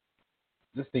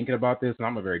 just thinking about this, and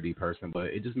I'm a very deep person, but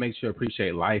it just makes you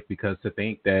appreciate life, because to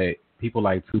think that people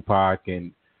like Tupac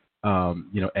and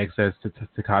Excess to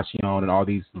Tekashi and all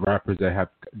these rappers that have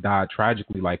died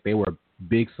tragically, they were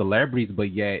big celebrities,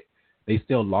 but yet they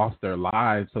still lost their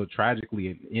lives so tragically.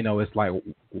 And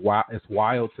it's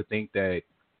wild to think that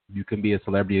you can be a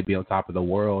celebrity and be on top of the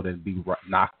world and be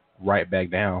knocked right back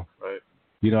down. Right.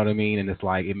 You know what I mean? And it's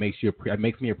it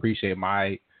makes me appreciate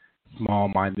my small,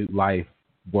 minute life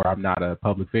where I'm not a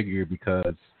public figure,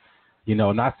 because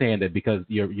not saying that because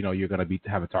you're going to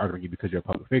have a target on you because you're a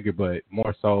public figure, but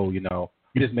more so,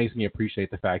 it just makes me appreciate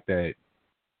the fact that,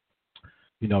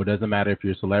 it doesn't matter if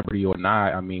you're a celebrity or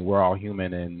not. We're all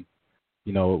human, and,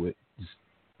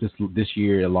 just this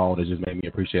year alone has just made me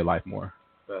appreciate life more.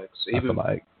 Facts. I feel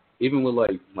like Even with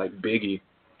like Biggie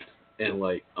and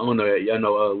like I don't know, y'all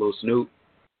know Lil Snoop.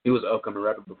 He was an upcoming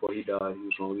rapper before he died. He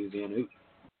was from Louisiana.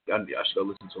 I should go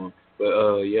listen to him.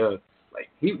 But yeah, like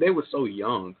they were so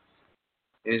young.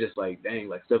 And it's just like dang,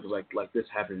 like stuff is like this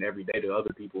happening every day to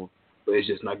other people, but it's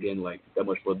just not getting like that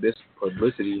much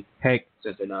publicity. Heck,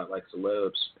 since they're not like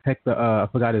celebs. Heck, I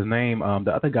forgot his name.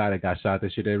 The other guy that got shot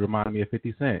this year, they reminded me of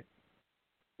 50 Cent.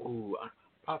 Ooh,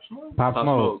 Pop Smoke. Pop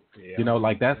Smoke. Yeah. You know,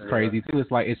 like that's crazy too.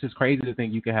 It's just crazy to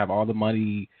think you can have all the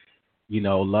money, you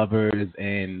know, lovers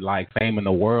and like fame in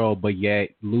the world, but yet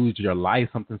lose your life,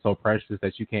 something so precious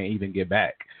that you can't even get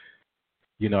back.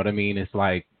 You know what I mean? It's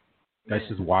like that's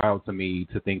just wild to me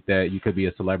to think that you could be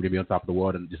a celebrity, be on top of the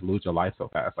world, and just lose your life so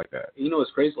fast like that. You know,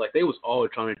 it's crazy. Like they was all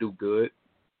trying to do good,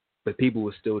 but people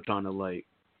were still trying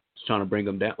to bring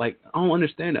them down. Like I don't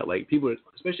understand that. Like people,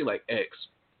 especially like X,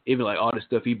 even like all the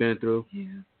stuff he been through. Yeah.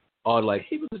 All like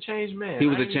He was a changed man. he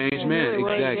was a changed man,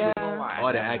 exactly. Yeah.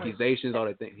 All the accusations, all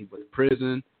the things. He was in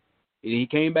prison. And he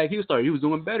came back. He was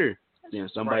doing better. You know,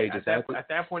 somebody right. just at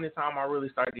that point in time, I really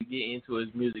started to get into his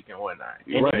music and whatnot.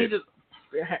 And right. he just,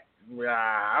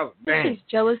 I was bang. It's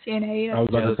jealousy and hate. I was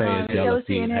about to say it's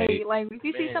jealousy and hate. Like if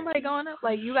you see somebody going up,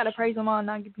 like you gotta praise them on,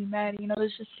 not be mad. You know,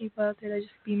 let's just keep up there. Let's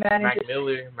just be mad and Mac just.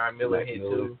 Miller hit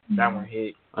too. That one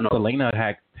hit. I know.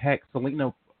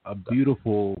 Selena, a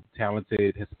beautiful,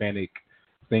 talented Hispanic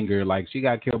singer. Like she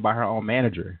got killed by her own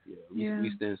manager. Yeah.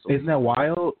 We stand so. Isn't that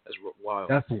wild? That's wild.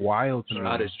 That's wild to me.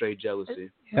 Out of straight jealousy.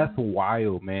 Yeah. That's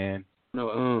wild, man.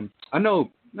 No, I know,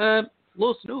 man.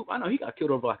 Lil Snoop, I know he got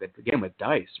killed over like a game of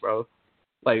dice, bro.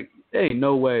 Like, there ain't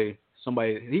no way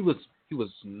somebody. He was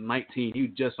 19. He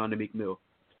was just on the Meek Mill.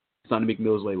 It's on the Meek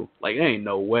Mill's label. Like, there ain't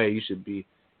no way you should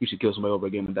kill somebody over a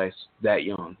game of dice that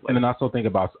young. Like, And then also think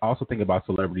about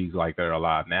celebrities like that are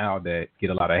alive now that get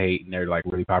a lot of hate and they're like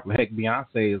really popular. Heck,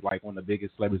 Beyonce is like one of the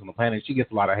biggest celebrities on the planet. She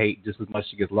gets a lot of hate just as much as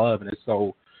she gets love, and it's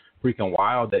so freaking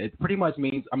wild that it pretty much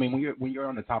means. I mean, when you're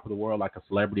on the top of the world like a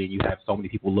celebrity and you have so many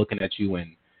people looking at you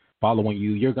and following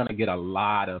you, you're gonna get a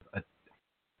lot of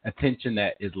attention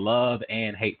that is love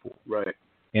and hateful. right.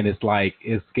 And it's like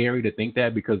it's scary to think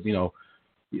that because you know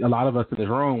a lot of us in this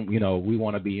room, you know, we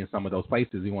want to be in some of those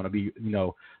places. We want to be,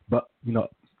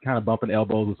 kind of bumping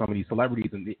elbows with some of these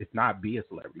celebrities, and it's not be a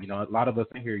celebrity. You know, a lot of us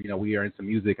in here, you know, we are into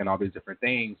music and all these different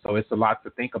things, so it's a lot to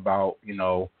think about. You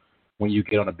know, when you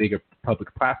get on a bigger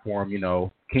public platform, you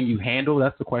know, can you handle?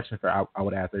 That's the question I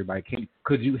would ask everybody.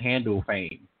 Could you handle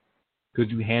fame? Could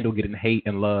you handle getting hate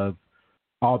and love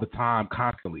all the time,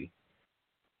 constantly?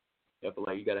 Yeah, but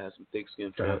like you gotta have some thick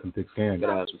skin for Gotta that. have some thick skin. You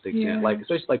gotta have some thick Yeah. skin. Like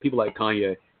especially like people like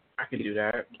Kanye. I could do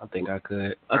that. I think I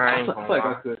could. I ain't feel gonna like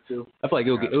I lie. could too. I feel like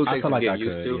it would I take feel some like I getting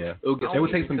used could, to. yeah. It would get It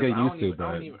would take some Because getting used to, but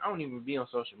I don't even be on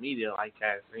social media like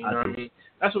that. So, you know what I mean?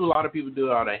 That's what a lot of people do.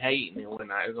 All the hating and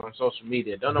whatnot is on social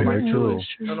media. Don't nobody Very do true.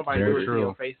 it. Don't nobody Very do it to true.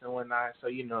 your face and whatnot. So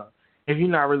you know, if you're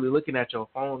not really looking at your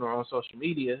phone or on social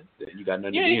media, Then you got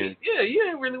nothing to yeah, gain. you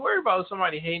ain't really worried about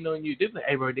somebody hating on you. They're like,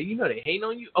 hey, bro, do you know they hating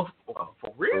on you? Oh,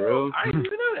 for real? For real? I didn't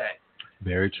even know that.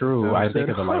 very true. So I I think said,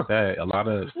 of it like that. A lot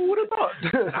of Well, what about?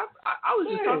 I was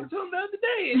just talking to him the other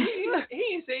day, and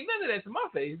he ain't saying none of that to my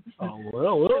face. Oh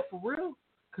well. For real?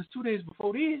 Because 2 days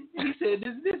before then, he said this,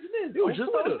 and this. It was just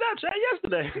on Snapchat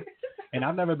yesterday. And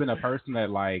I've never been a person that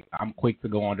like I'm quick to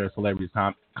go under celebrities'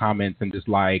 comments and just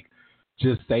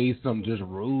say some just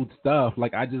rude stuff.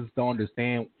 Like I just don't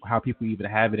understand how people even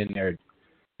have it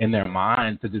in their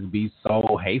mind to just be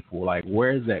so hateful. Like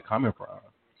where is that coming from?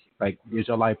 Like is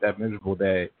your life that miserable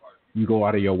that you go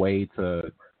out of your way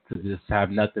to just have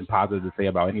nothing positive to say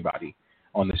about anybody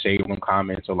on the Shade Room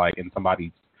comments or like in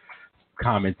somebody's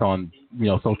comments on, you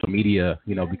know, social media,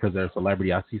 you know, because they're a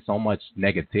celebrity. I see so much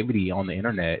negativity on the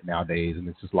internet nowadays, and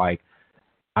it's just like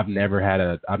I've never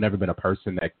been a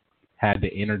person that had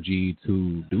the energy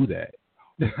to do that.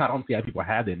 I don't see how people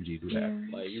have the energy to do that.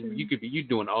 Like you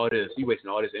doing all this, you wasting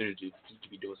all this energy. You could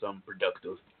be doing something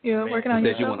productive. Yeah, working on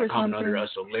Instead you yourself want or to comment something. under a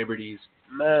celebrity's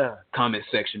Man. comment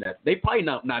section that they probably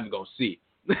not even gonna see.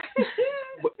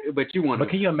 but you want But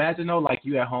to. can you imagine though, like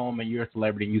you at home and you're a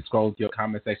celebrity and you scroll through your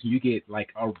comment section, you get like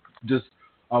just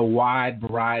a wide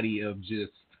variety of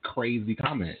just crazy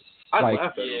comments. I'd like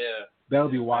laugh at them. Yeah. that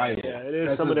would be wild. Yeah, it is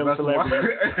That's some of them that's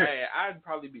celebrities. wild. Hey, I'd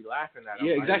probably be laughing at him.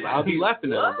 Yeah, exactly. I'll be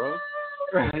laughing at him, bro.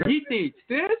 He thinks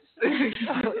this. You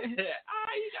got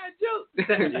jokes.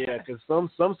 Yeah, because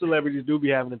some celebrities do be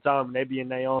having the time and they be in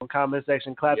their own comment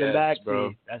section clapping Yes, back. bro.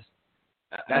 See, that's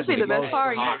That'd be the best most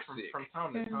part. toxic. From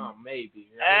time to time, maybe.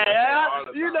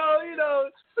 you know.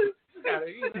 You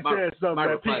He said something my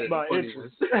that reply piqued to my the funny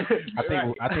interest.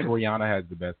 I think Rihanna has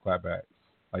the best clapback.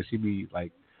 Like she be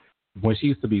like when she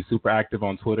used to be super active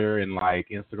on Twitter and like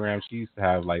Instagram, she used to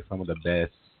have like some of the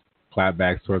best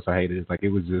clapbacks towards her haters. Like it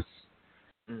was just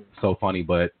so funny.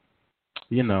 But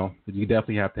you know, you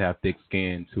definitely have to have thick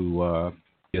skin to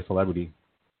be a celebrity.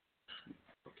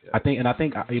 I think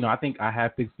I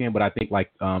have thick skin, but I think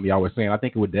like y'all were saying, I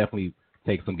think it would definitely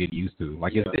take some getting used to.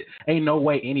 Like it ain't no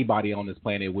way anybody on this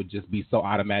planet would just be so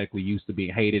automatically used to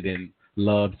being hated and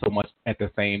loved so much at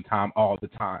the same time all the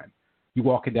time. You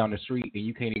walking down the street and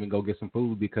you can't even go get some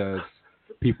food because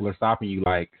people are stopping you.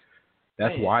 Like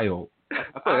that's wild. I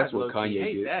feel like that's what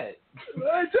Kanye did. That.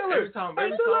 Every time.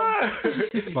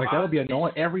 Like that would be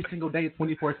annoying every single day,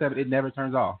 24/7. It never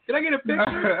turns off. Can I get a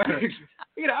picture?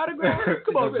 Get an autograph?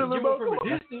 Come on, Tiller, from a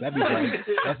distance. That'd be great.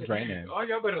 That's draining. Oh,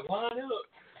 y'all better line up.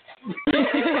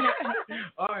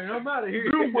 All right, I'm out of here.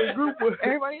 Group.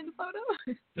 Everybody in the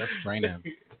photo. That's draining.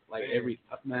 Like every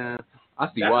man, I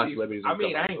see why celebrities. I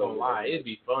mean, I ain't gonna lie, it'd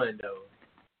be fun though.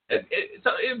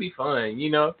 It'd be fun, you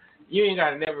know. You ain't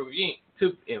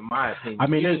in my opinion. I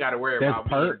mean, you ain't gotta worry about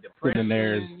being depressed. And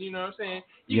there's, you know what I'm saying?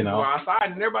 You can go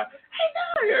outside and everybody,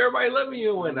 hey, everybody loving you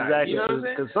and whatnot. Exactly. You know what I'm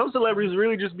saying? Because some celebrities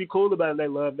really just be cool about it. They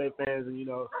love their fans, and you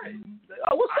know,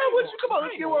 oh, what's up with you? Come on,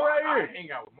 let's get one right here. I hang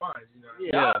out with mine,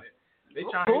 you know. Yeah. They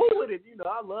I'm cool with it, you know.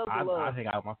 I love the love. I hang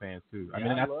out with my fans too. I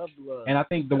love the love. And I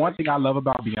think the one thing I love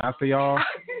about Beyonce, y'all,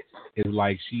 is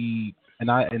like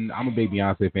I'm a big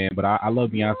Beyonce fan, but I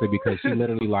love Beyonce because she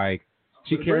literally like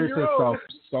she carries herself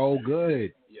so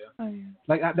good. Oh, yeah.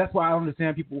 Like that's why I don't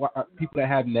understand people that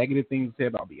have negative things to say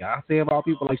about Beyonce about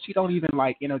people. Like she don't even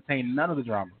like entertain none of the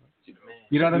drama.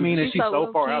 You know what I mean? And she's so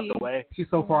far out the way. She's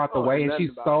so far out the way, and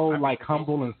she's so like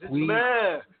humble and sweet.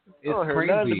 Man. It's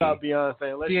crazy. Nothing about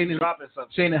Beyonce unless she's dropping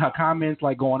something. She ain't in her comments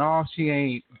like going off. She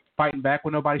ain't fighting back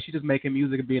with nobody. She just making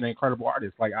music and being an incredible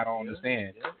artist. Like I don't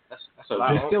understand. That's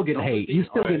You're still getting hate. You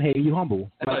still getting hate. You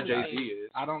humble. That's how Jay-Z is.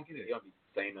 I don't get it. He don't be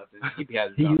saying nothing.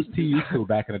 He used to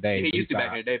back in the day. He used to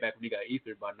back in the day, back when he got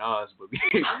ethered by Nas, but we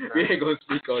ain't gonna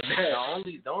speak on that.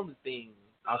 The only thing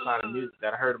outside of music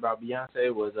that I heard about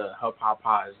Beyonce was her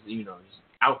Popeye's, you know,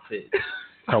 outfit.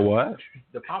 Her what?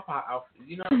 The Popeye outfit,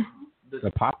 you know. The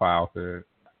Popeye outfit.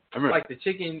 I remember, like the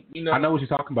chicken, you know. I know what you're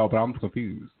talking about, but I'm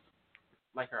confused.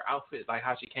 Like her outfit, like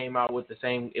how she came out with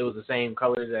it was the same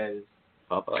colors as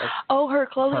Popeye. Oh, her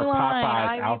clothing line, Popeye's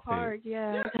Ivy outfit. Park,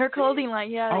 yeah. Her clothing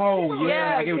line, yeah. Oh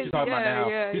yeah, I get what you're talking about now.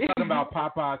 Yeah. You're talking about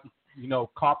Popeye's, you know,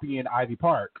 copying Ivy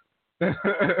Park. That's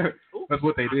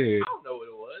what they did. I don't know what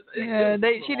it was. Yeah,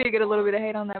 she did get a little bit of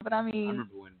hate on that, but I mean, I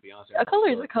remember when Beyonce. a color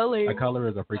is a color. A color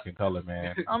is a freaking color,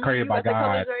 man. I Created by God.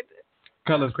 Right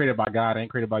Colors created by God,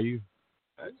 ain't created by you.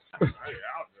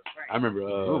 I remember.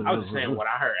 I was just saying what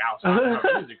I heard outside of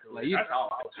her music career. That's all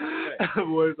I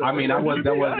was saying. I mean, that wasn't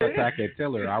an attack at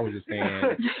Tiller. I was just saying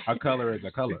a color is a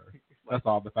color. That's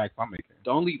all the facts I'm making. The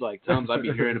only like times I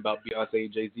be hearing about Beyonce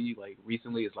and Jay-Z like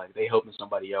recently is like they helping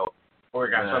somebody out. Or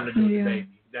it got something to do with the baby.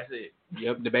 That's it.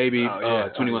 Yep, the baby,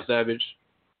 21 Savage.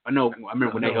 I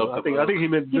remember when they helped. I think he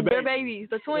meant the Their babies,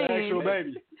 the twins. The actual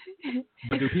baby.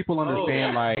 But do people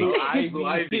understand like? Blue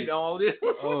Ivy, all this.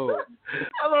 Oh,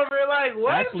 I'm over here like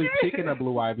what? Actually, speaking of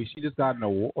Blue Ivy, she just got an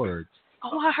award.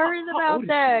 Oh, I heard about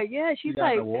that. Yeah, she's got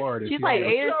like an award. she's like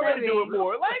 8 or 7. Doing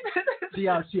more.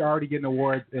 Like She already getting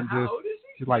awards and just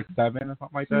she's like 7 or something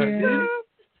like that. Yeah.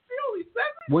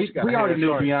 We already knew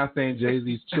Beyonce and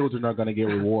Jay-Z's children are gonna get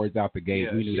rewards out the gate.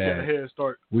 Yeah, we knew she got a that. head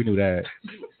start. We knew that.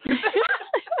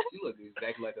 she looked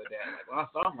exactly like her dad. Like when I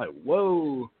saw her, I'm like,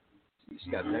 whoa, she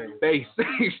got that face.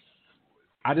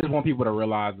 I just want people to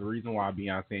realize the reason why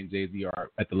Beyonce and Jay-Z are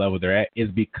at the level they're at is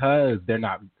because they're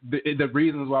not. The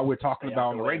reasons why we're talking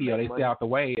about on the radio, they stay out the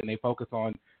way and they focus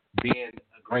on being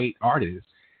a great artist.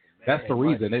 That's the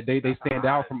reason. They stand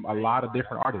out from a lot of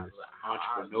different artists.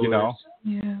 Entrepreneurs. You know?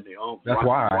 Yeah. They own That's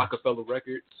why. Rockefeller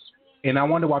Records. And I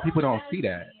wonder why people don't see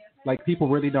that. Like, people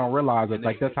really don't realize that,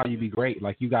 like, that's how you be great.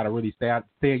 Like, you got to really stay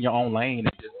in your own lane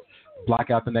and just block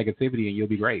out the negativity and you'll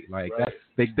be great. Like, that's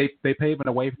they paving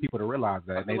the way for people to realize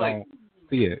that, and they don't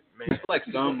see it. Man, I feel like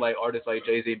some, like, artists like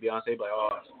Jay-Z and Beyonce, like,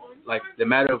 oh, like, the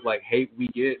matter of, like, hate we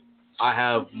get, I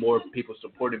have more people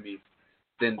supporting me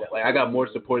than, like, I got more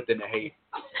support than the hate.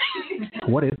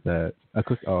 What is that? A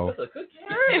cookie? Oh. a cookie.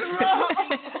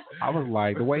 I was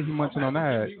like, the way he munching on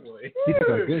that, he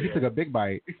took a big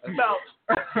bite. Now,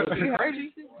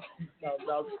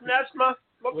 snatch my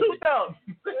tooth out.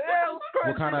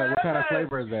 What kind of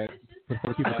flavor is that? For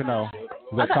the people to know.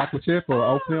 Is that chocolate chip or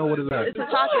oatmeal? What is that? It's a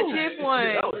chocolate chip one.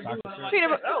 That was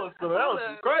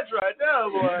some crunch right there,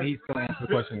 boy. He's gonna answer the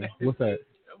question. What's that?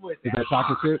 Is that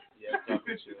chocolate chip? Yeah,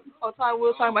 chocolate chip. Oh, Ty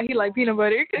Will talking about he like peanut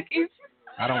butter cookies.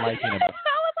 I don't like peanut butter.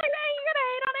 I was like, hey, you gonna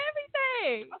hate on everything.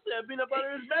 say? I said peanut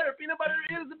butter is better. Peanut butter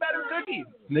is the better cookie.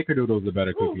 Snickerdoodle's a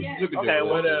better cookie. Okay,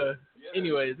 well,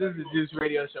 anyways, this is the Juice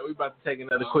Radio Show. We about to take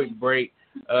another quick break.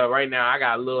 Right now, I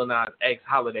got Lil Nas X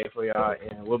Holiday for y'all,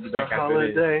 and we'll be back after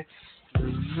this. Holiday.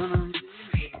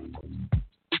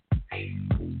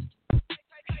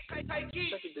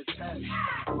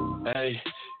 Hey,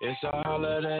 it's a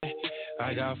holiday.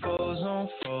 I got foes on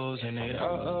foes and they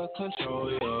out of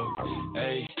control, yo.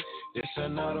 Hey, it's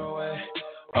another way.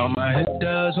 All my head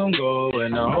doesn't go,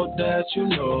 and I hope that you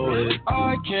know it.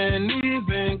 I can't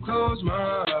even close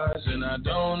my eyes, and I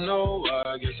don't know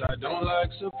why. I guess I don't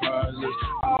like surprises.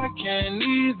 I can't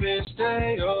even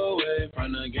stay away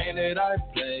from the game that I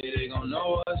play. They gon'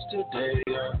 know us today,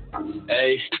 yeah.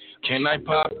 Hey, can I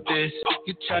pop this?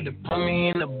 You tried to put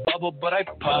me in the bubble, but I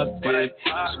popped it.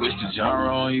 Switch the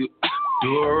genre on you.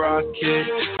 Do a rocket.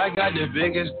 I got the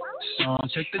biggest song.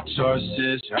 Check the charts,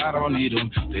 sis. I don't need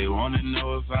them. They wanna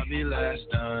know if I be last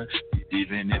done.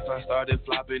 Even if I started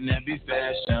flopping, that be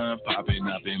fashion. Popping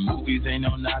up in movies, ain't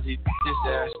no Nazi.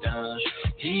 This ass done.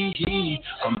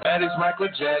 I'm bad as Michael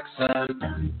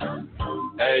Jackson.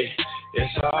 Hey,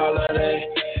 it's a holiday.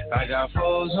 I got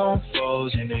foes on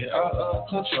foes and they out of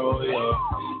control, yo.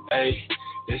 Hey,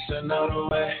 it's another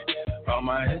way. All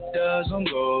my hit doesn't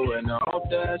go, and I hope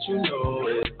that you know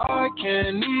it. I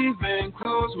can't even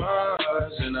close my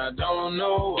eyes, and I don't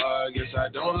know why. I guess I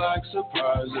don't like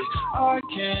surprises. I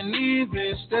can't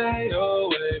even stay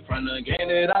away from the game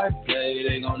that I play.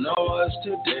 They gon' know us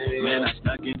today. Man, I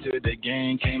snuck into the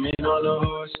game, came in on a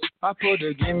horse. I pulled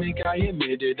the gimmick, I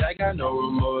admitted I got no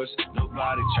remorse.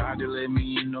 Nobody tried to let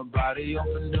me in, nobody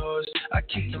opened doors. I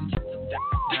kicked them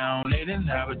down, they didn't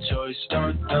have a choice.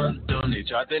 Dun, dun, dun, they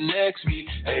tried to next me.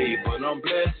 Hey, but I'm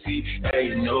blessed,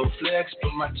 hey, no flex,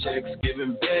 but my checks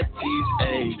giving Betty's.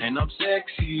 Hey, and I'm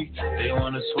sexy, they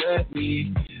wanna sweat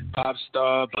me. Pop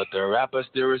star, but the rappers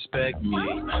still respect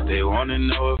me. They wanna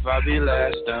know if I be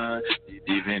last done.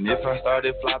 Even if I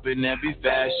started flopping, that be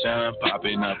fashion.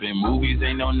 Popping up in movies,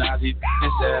 ain't no Nazi,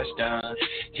 it's Ashton.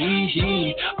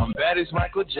 I'm bad as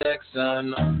Michael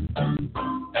Jackson.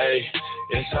 Hey,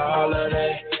 it's a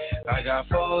holiday. I got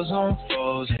foes on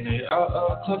foes and they out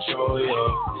of control,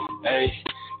 yo. Hey,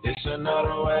 it's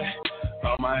another way.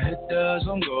 All my hit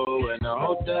doesn't go, and I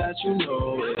hope that you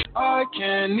know it. I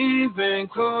can't even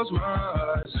close my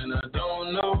eyes, and I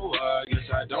don't know why. I guess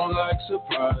I don't like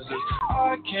surprises.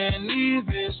 I can't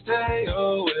even stay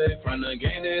away from the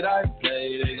game that I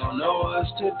play. They gon' know us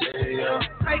today, yeah.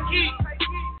 Hey, Keith.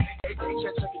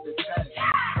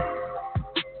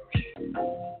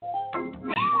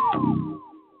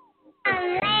 I'm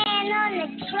laying on the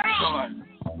track.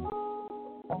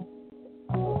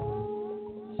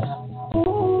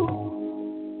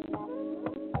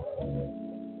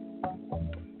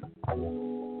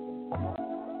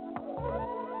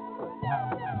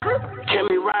 Can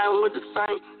we ride with the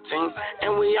same team?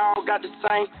 And we all got the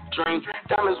same dream.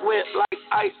 Diamonds wet like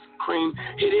ice cream.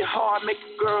 Hit it hard, make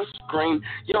a girl scream.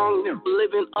 Young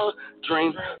living a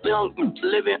dream. Young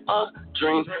living a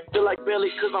dream. Feel like belly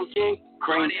cause I'm king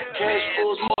cream. Cash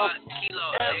flows more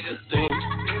everything.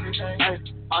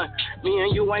 Me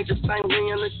and you ain't the same,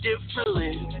 we in a different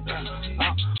league.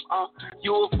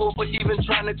 You a fool for even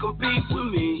trying to compete with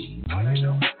me.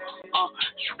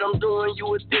 Shit I'm doing, you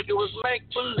would think it was make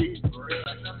believe.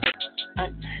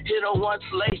 Hit her once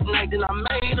late night, then I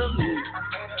made her leave.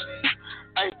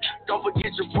 Don't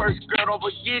forget your purse, girl, don't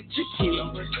forget your key.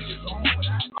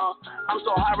 I'm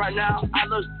so high right now, I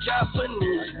look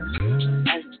Japanese.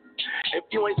 If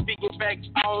you ain't speaking facts,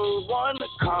 I don't wanna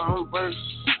converse.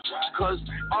 Cause,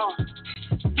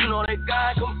 you know that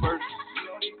guy come first.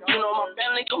 You know my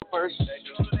family come first.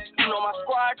 You know my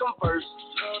squad come first.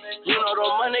 You know the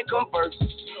money come first.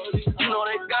 You know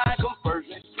that guy come first.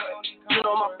 You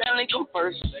know my family come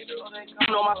first. You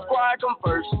know my squad come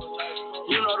first.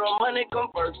 You know the money come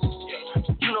first.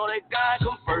 You know that guy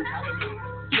come first.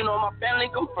 You know my family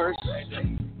come first.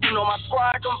 You know my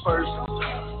squad come first.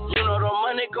 You know the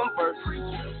money come first.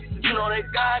 You know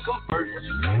that guy come first.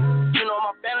 You know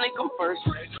my family come first.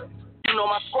 You know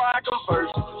my squad come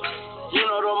first. You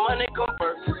know the money come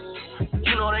first.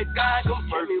 You know that guy come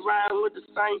first. We riding with the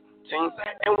same team,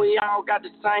 and we all got the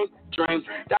same dream.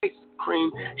 Ice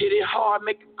cream, hit it hard,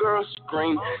 make a girl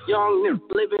scream. Young nigga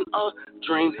living a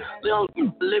dream. Young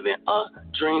nigga living a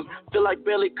dream. Feel like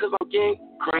belly cause I'm getting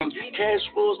cream. Cash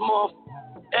rules more.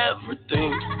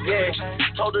 Everything, yeah.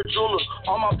 Told the jeweler,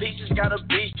 all my pieces gotta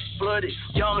be flooded.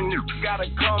 Young nigga gotta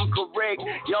come correct.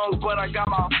 Young, but I got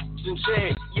my in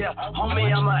check. Yeah,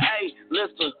 homie, I'm a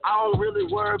A-lister. I don't really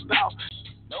worry about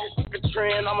A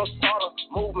trend, I'm a starter,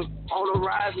 moving on the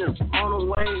rise and on the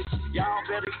way. Y'all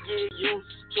better get used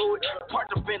to it.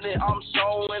 Park the Bentley, I'm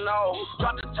showing off.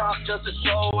 Drop the top just to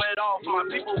show it off. My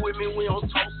people with me, we don't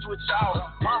toast with y'all.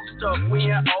 My stuff, we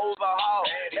ain't overhaul.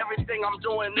 Everything I'm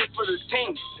doing is for the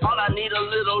team. All I need a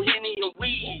little Henny and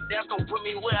weed. That's gonna put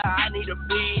me where I need to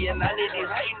be. And I need these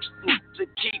haters to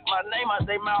keep my name out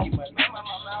their mouth.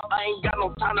 I ain't got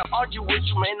no time to argue with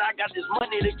you, man. I got this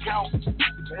money to count.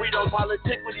 We don't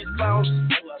politic with these clowns.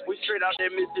 We straight out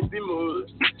that Mississippi mud.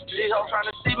 These hoes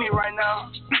trying to see me right now.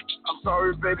 I'm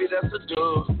sorry, baby, that's a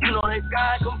dub. You know that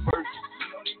guy come first.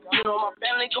 You know my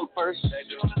family come first.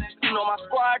 You know my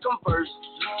squad come first.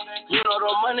 You know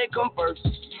the money come first.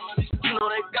 You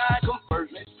know that guy come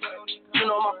first. You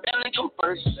know my family come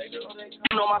first.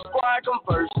 You know my squad come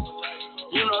first.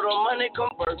 You know the money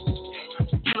come first.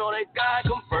 You know that guy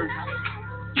come first.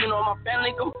 You know my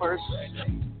family come first.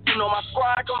 You know my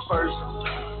squad come first.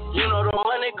 You know the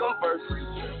money come first.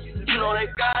 You know that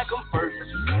guy come first.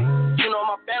 You know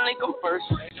my family come first.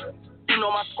 You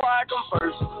know my squad come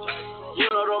first. You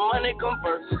know the money come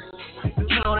first.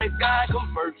 You know that guy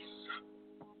come first.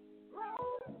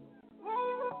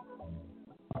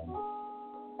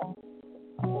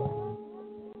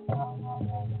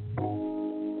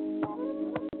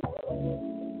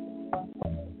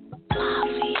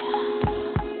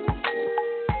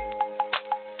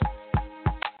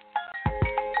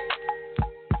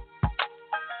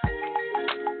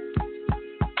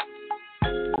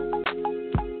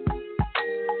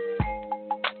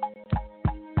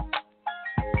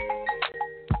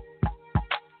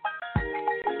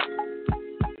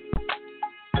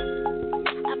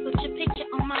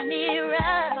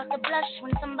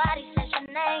 When somebody says your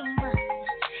name,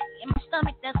 in my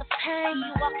stomach there's a pain.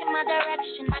 You walk in my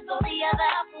direction, I go the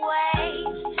other way.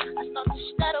 I start to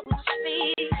stutter with the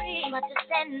speed. I'm about to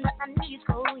send, but my knees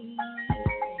go weak.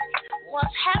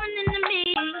 What's happening to me?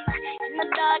 In the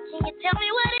dark, can you tell me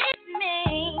what it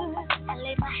means? I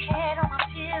lay my head on my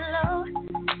pillow,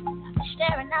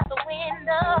 staring out the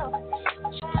window.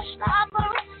 Trying to stop for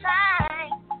a sign.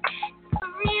 The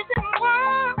reason why.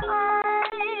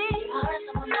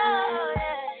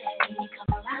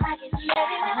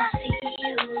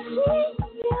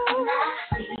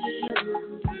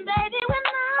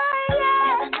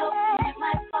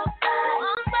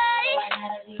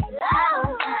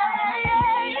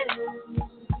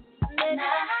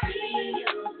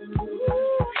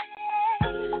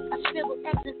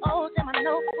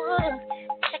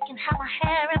 How my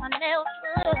hair and my nails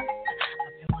look. I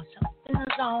feel myself in the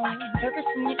zone. Nervous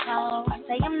when you call. I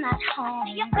say I'm not home.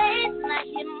 See your face and I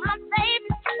hear my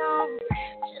favorite song.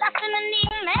 Should I send an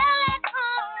email at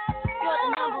home? You're the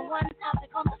number one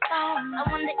topic on the phone. I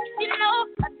wonder if you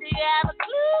know. Do you have a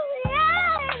clue?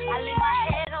 Yeah. I lay my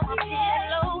head on my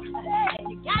pillow.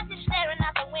 You got me staring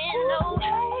out the window.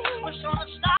 We're trying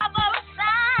to stop or a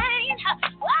sign.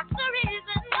 What's the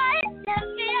reason why?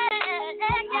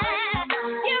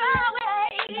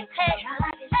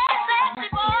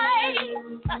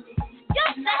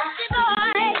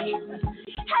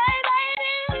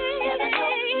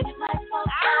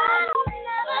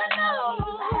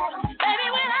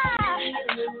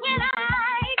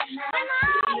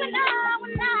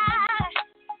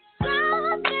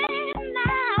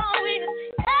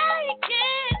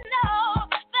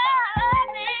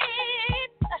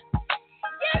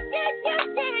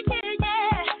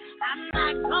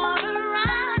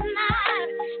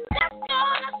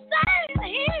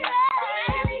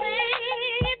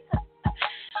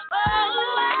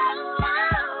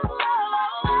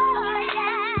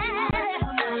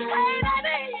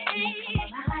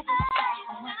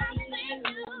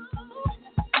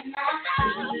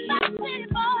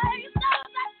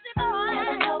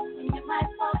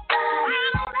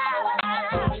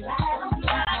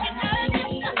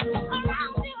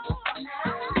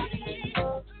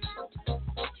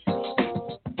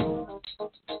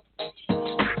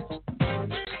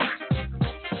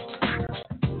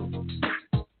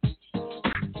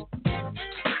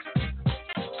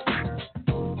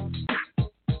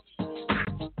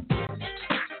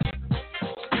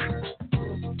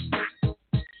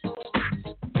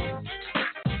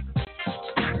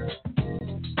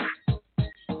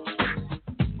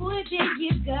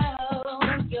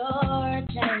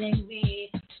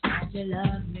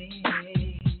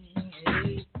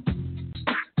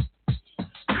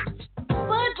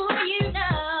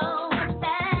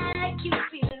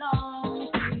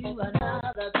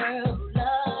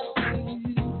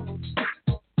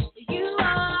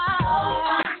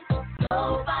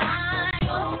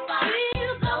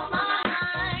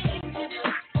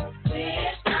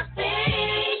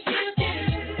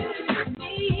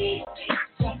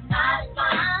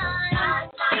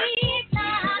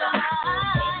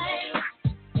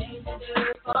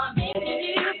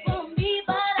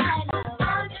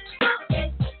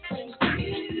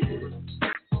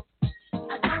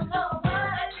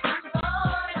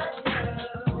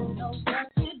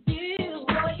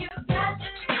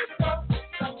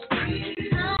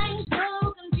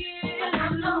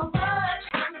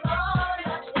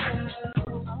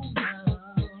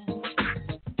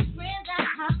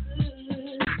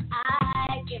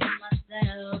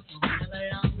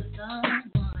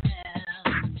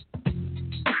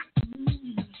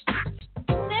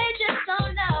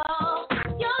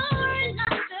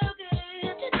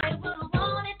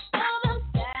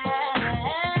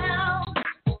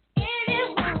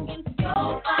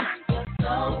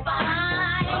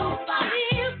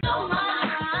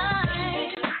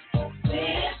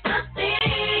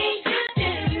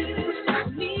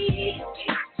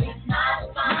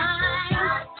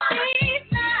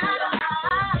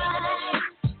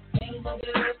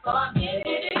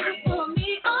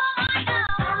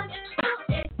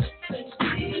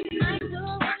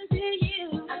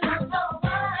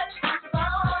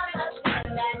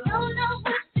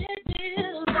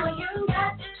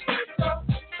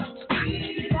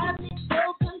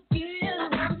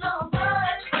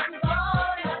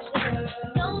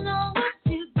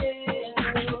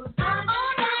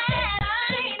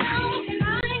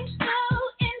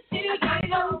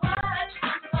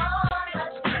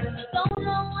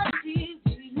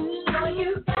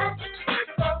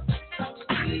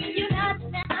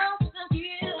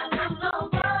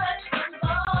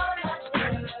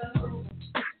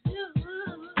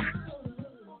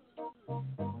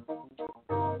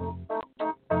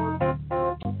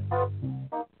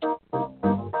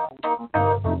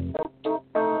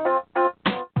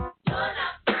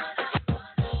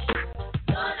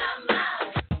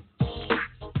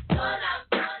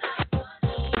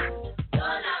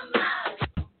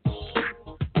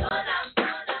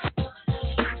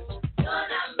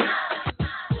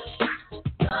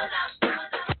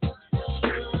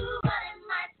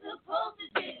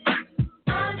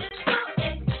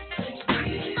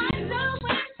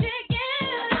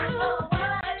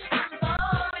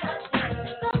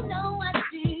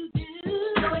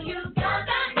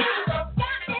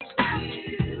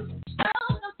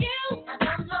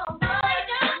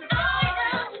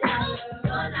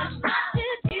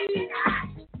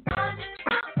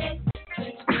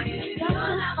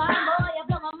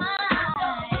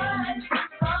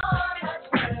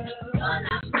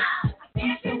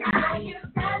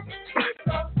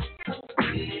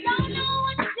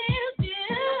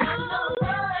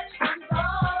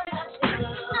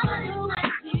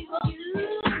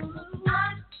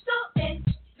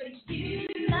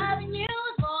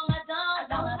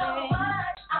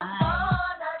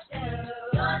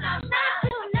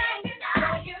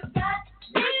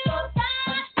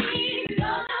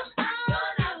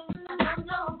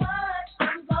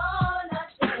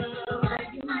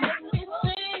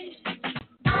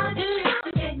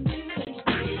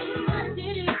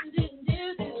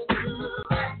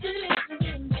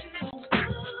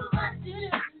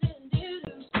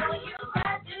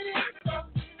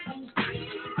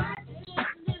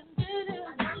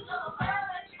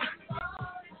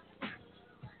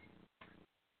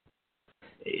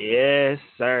 Yes,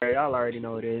 sir. Y'all already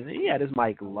know what it is. He had his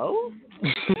mic low.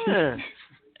 Yeah.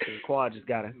 Quad just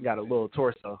got a little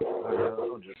torso.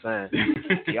 I'm just saying.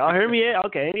 Y'all hear me?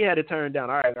 Okay, he had to turn down.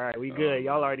 All right, we good.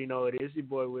 Y'all already know it is. Your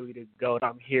boy Willie the GOAT.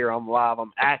 I'm here. I'm live.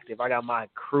 I'm active. I got my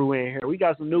crew in here. We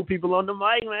got some new people on the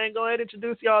mic, man. Go ahead and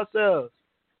introduce yourselves.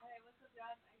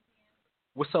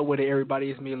 What's up with it,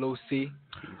 everybody? It's me, Lil C.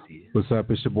 What's up?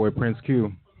 It's your boy Prince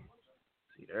Q.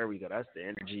 See, there we go. That's the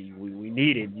energy we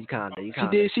needed. You kinda.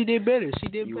 She did better.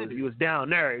 You was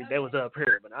down there. They was up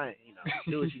here, but I ain't.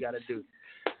 Do what you gotta do.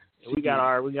 We got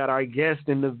our guest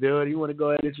in the building. You want to go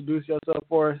ahead and introduce yourself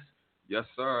for us? Yes,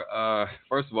 sir.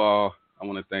 First of all, I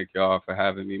want to thank y'all for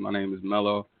having me. My name is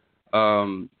Melleaux.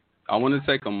 I want to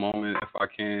take a moment, if I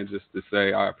can, just to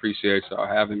say I appreciate y'all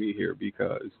having me here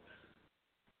because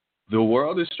the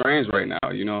world is strange right now,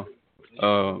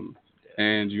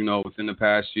 and, within the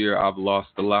past year, I've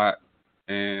lost a lot,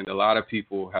 and a lot of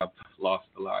people have lost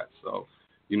a lot. So,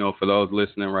 for those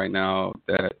listening right now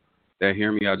that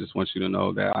hear me, I just want you to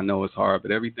know that I know it's hard,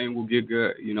 but everything will get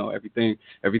good.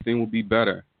 Everything will be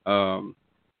better.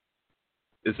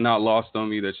 It's not lost on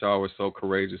me that y'all were so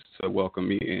courageous to welcome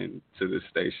me into this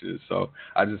station. So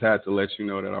I just had to let you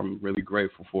know that I'm really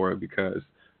grateful for it because,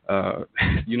 the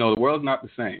world's not the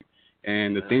same.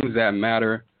 And the things that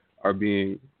matter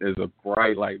there's a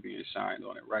bright light being shined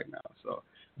on it right now. So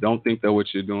don't think that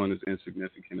what you're doing is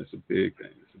insignificant. It's a big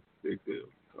thing. It's a big deal.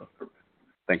 So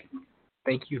thank you.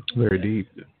 Thank you. Very deep.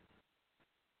 Yeah.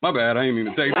 My bad. I didn't mean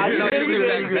to take it. I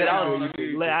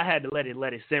had to let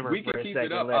it simmer we for can a keep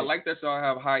second. it up. I like that y'all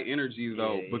have high energy,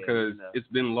 though, because it's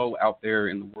been low out there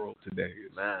in the world today.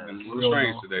 It's been a little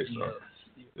strange today. So.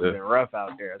 It's been rough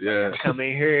out there. So come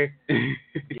in here,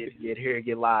 get here,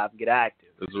 get live, get active.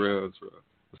 It's real. That's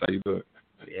how you do it.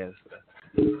 Yes.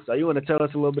 So you want to tell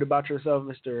us a little bit about yourself,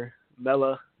 Mr.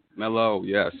 Melleaux? Melleaux,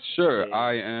 yes. Sure. Yeah.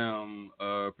 I am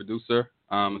a producer.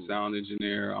 I'm a sound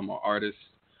engineer. I'm an artist.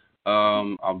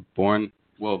 I was born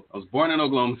in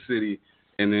Oklahoma City,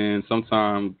 and then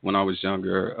sometime when I was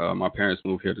younger, my parents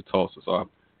moved here to Tulsa, so I'm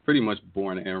pretty much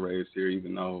born and raised here,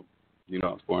 even though, I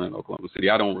was born in Oklahoma City.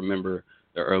 I don't remember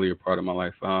the earlier part of my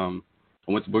life. I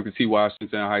went to Booker T.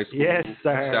 Washington High School. Yes,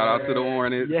 sir. Shout out to the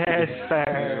Hornets. Yes, sir.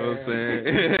 You know what I'm saying?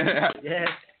 Yes,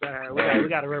 sir. We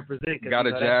got to represent. Got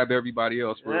to jab everybody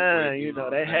else. They hate,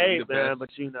 man, but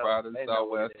Proud of the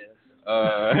Southwest. They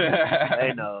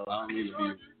know. I don't mean to be.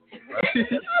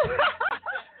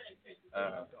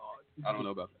 I don't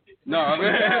know about that. No, I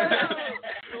mean. A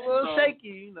little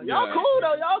shaky. Y'all cool,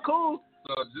 though. Y'all cool.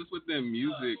 So just within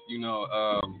music,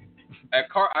 I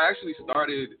actually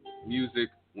started music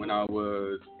when I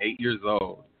was 8 years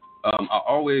old. I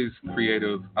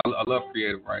love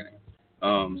creative writing.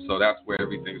 So that's where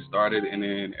everything started. And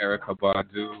then Erykah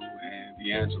Badu and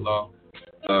D'Angelo,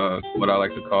 what I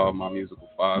like to call my musical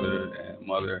father and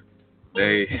mother,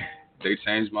 they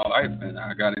changed my life. And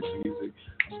I got into music.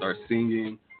 I started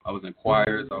singing. I was in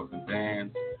choirs. I was in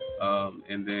bands.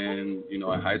 And then, in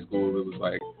high school, it was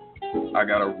like I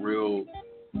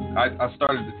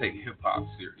started to take hip-hop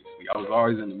seriously. I was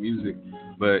always into music,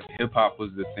 but hip-hop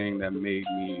was the thing that made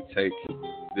me take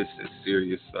this as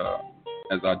serious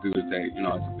as I do today, as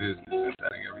a business and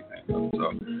setting everything up.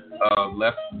 So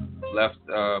left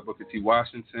Booker T.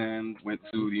 Washington, went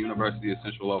to the University of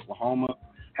Central Oklahoma,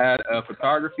 had a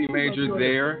photography major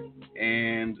there,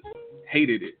 and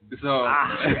hated it. So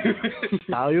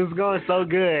it was going so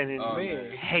good, and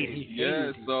hated it.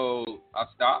 Yeah, so I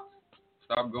stopped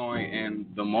going, and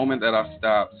the moment that I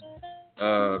stopped,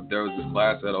 there was this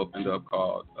class that opened up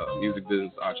called Music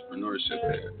Business Entrepreneurship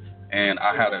there, and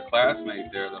I had a classmate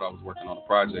there that I was working on a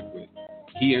project with.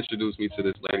 He introduced me to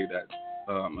this lady that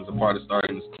was a part of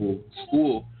starting a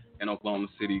school in Oklahoma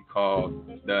City called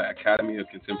the Academy of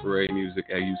Contemporary Music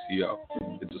at UCO.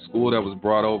 It's a school that was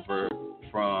brought over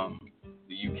from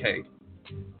the UK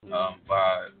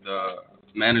by the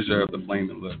manager of the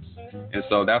Flaming Lips. And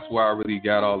so that's where I really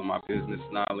got all of my business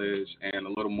knowledge and a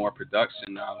little more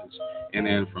production knowledge. And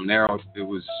then from there, it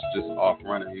was just off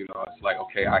running. It's like,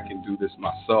 okay, I can do this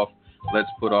myself.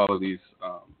 Let's put all of these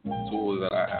tools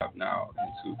that I have now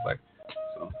into play.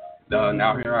 So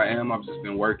now here I am. I've just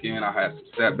been working. I had some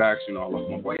setbacks. I lost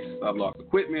my voice. I've lost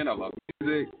equipment. I've lost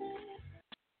music.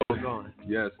 Still going.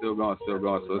 Yeah, still going. So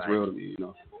it's real to me,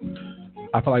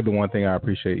 I feel like the one thing I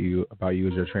appreciate about you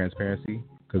is your transparency,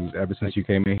 because ever since you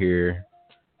came in here,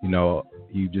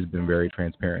 you've just been very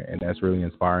transparent, and that's really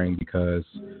inspiring because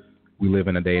we live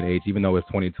in a day and age, even though it's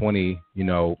 2020,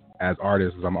 as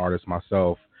artists, as I'm an artist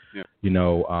myself,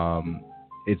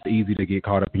 it's easy to get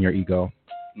caught up in your ego.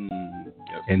 Yes.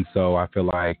 And so I feel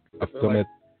like like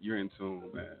you're in tune,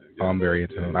 man. I'm very in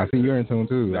tune. I see you're in tune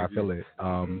too. Thank I feel you. it.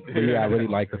 But yeah, I really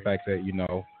like the fact that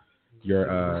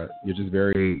you're just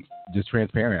very just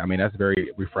transparent. I mean, that's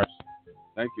very refreshing.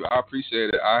 Thank you. I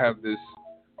appreciate it. I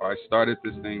started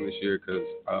this thing this year because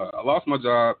I lost my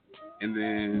job, and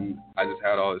then I just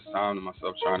had all this time to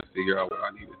myself trying to figure out what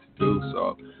I needed to do.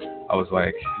 So I was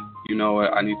like, you know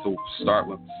what? I need to start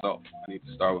with myself. And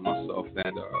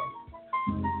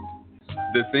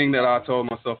the thing that I told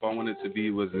myself I wanted to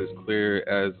be was as clear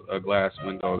as a glass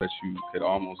window that you could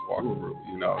almost walk through.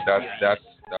 That's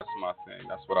my thing.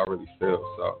 That's what I really feel.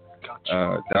 So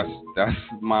that's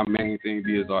my main thing.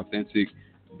 Be as authentic,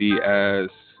 be as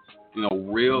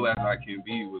real as I can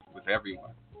be with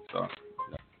everyone.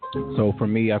 So for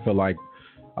me, I feel like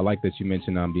I like that you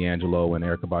mentioned D'Angelo and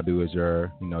Erykah Badu as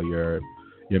your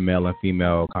male and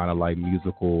female kind of like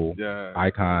musical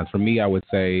icons. For me, I would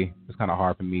say it's kind of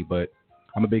hard for me, but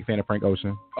I'm a big fan of Frank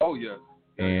Ocean. Oh yes.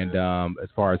 And as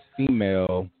far as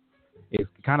female, it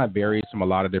kind of varies from a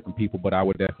lot of different people, but I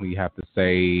would definitely have to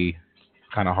say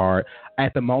kind of hard.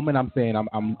 At the moment, I'm saying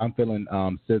I'm feeling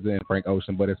SZA and Frank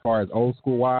Ocean, but as far as old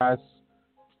school wise,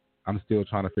 I'm still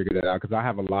trying to figure that out because I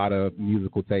have a lot of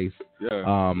musical taste.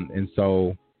 Yeah. And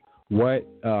so, what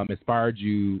inspired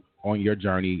you on your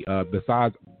journey?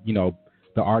 Besides, the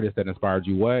artist that inspired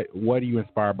you, what are you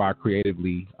inspired by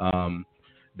creatively?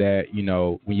 That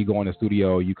when you go in the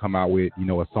studio, you come out with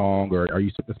a song, or are you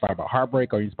inspired by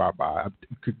heartbreak? Or are you inspired by?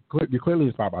 You're clearly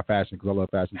inspired by fashion because I love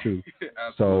fashion too.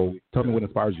 So tell me what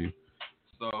inspires you.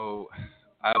 So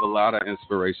I have a lot of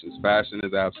inspirations. Fashion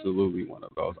is absolutely one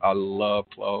of those. I love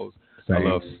clothes. Same. I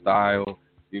love style.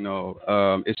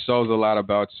 It shows a lot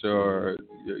about your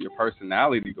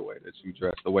personality, the way that you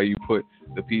dress, the way you put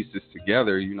the pieces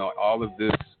together. All of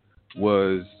this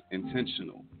was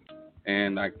intentional.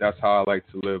 And that's how I like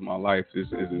to live my life is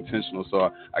intentional.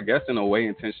 So I guess in a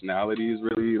way, intentionality is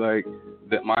really like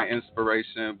my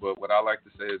inspiration. But what I like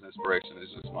to say is inspiration is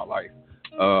just my life.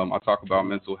 I talk about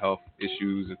mental health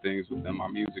issues and things within my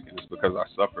music, and it's because I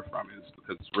suffer from it. It's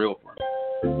because it's real for me.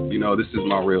 This is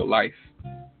my real life.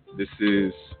 This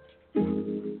is, I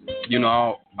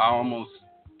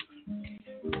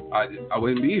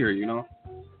wouldn't be here,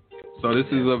 So this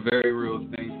is a very real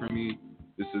thing for me.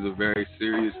 This is a very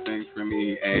serious thing for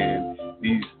me, and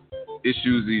these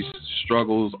issues, these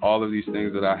struggles, all of these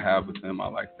things that I have within my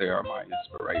life, they are my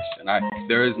inspiration.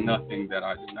 There is nothing that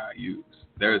I do not use.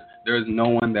 There is no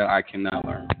one that I cannot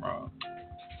learn from.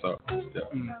 So, yeah.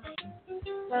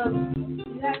 So,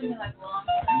 you have any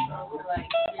long-term goals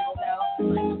for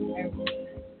yourself,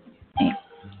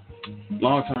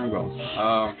 Long-term goals.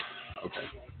 Okay.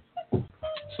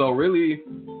 So really,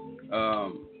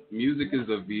 music is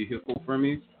a vehicle for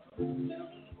me.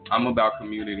 I'm about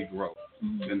community growth.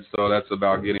 And so that's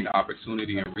about getting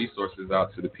opportunity and resources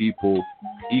out to the people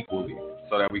equally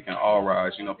so that we can all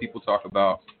rise. People talk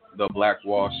about the Black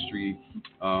Wall Street.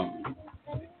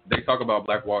 They talk about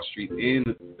Black Wall Street in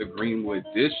the Greenwood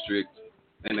District,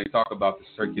 and they talk about the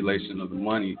circulation of the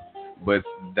money. But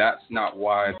that's not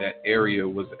why that area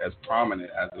was as prominent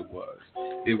as it was.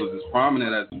 It was as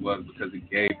prominent as it was because it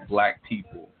gave Black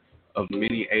people of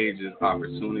many ages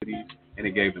opportunities, and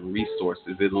it gave them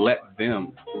resources. It let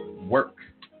them work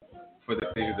for the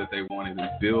things that they wanted and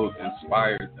build,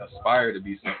 aspire to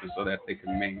be something so that they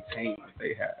can maintain what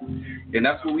they have. And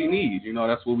that's what we need.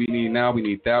 That's what we need now. We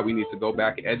need that. We need to go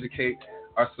back and educate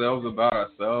ourselves about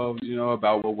ourselves,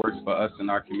 about what works for us in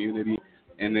our community,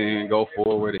 and then go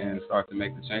forward and start to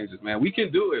make the changes. Man, we can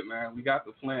do it, man. We got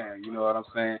the plan. You know what I'm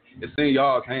saying? It's in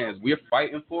y'all's hands. We're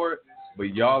fighting for it,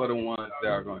 but y'all are the ones that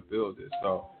are going to build it.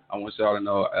 So I want y'all to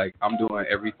know, I'm doing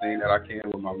everything that I can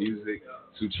with my music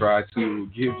to try to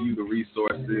give you the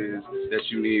resources that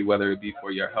you need, whether it be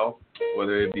for your health,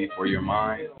 whether it be for your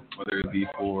mind, whether it be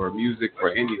for music,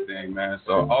 for anything, man.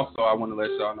 So also I want to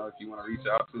let y'all know, if you want to reach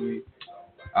out to me,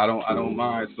 I don't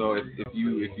mind. So if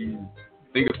you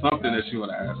think of something that you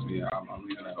want to ask me, I'm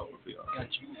leaving that open for y'all. Got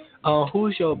you.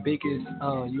 Who's your biggest,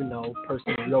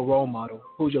 person, your role model?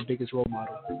 Who's your biggest role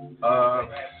model?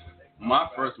 My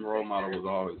first role model was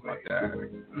always my dad.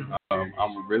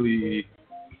 I'm really,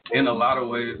 in a lot of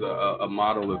ways, a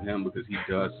model of him because he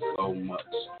does so much.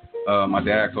 My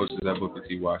dad coaches at Booker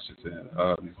T. Washington.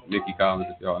 Mickey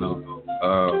Collins, if y'all know.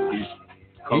 He's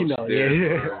coached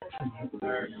there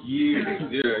for years.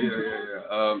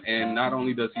 Yeah. And not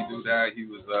only does he do that, he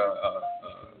was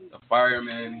a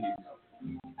fireman.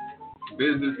 He's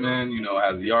businessman,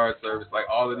 has a yard service, like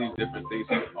all of these different things.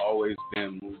 He's always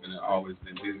been moving and always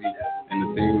been busy. And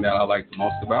the thing that I like the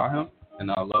most about him, and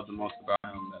I love the most about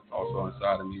him, that's also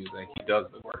inside of me, is that he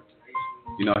does the work.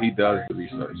 He does the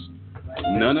research.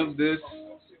 None of this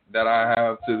that I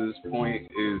have to this point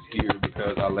is here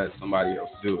because I let somebody else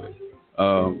do it.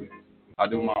 I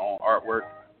do my own artwork.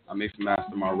 I mix and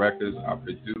master my records. I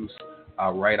produce. I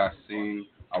write. I sing.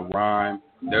 I rhyme.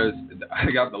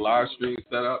 I got the live stream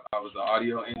set up. I was an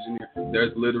audio engineer.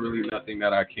 There's literally nothing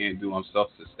that I can't do. I'm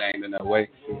self-sustained in that way,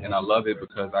 and I love it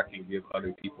because I can give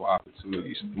other people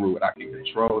opportunities through it. I can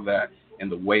control that in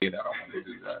the way that I want to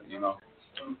do that, you know?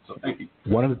 So thank you.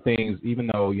 One of the things, even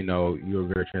though, you know, you're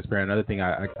very transparent, another thing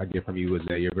I get from you is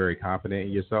that you're very confident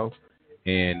in yourself.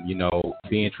 And, you know,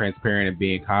 being transparent and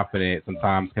being confident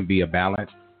sometimes can be a balance,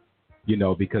 you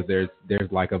know, because there's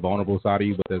like a vulnerable side of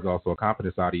you, but there's also a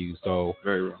confident side of you. So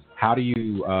very real. How do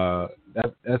you,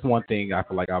 that's one thing I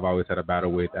feel like I've always had a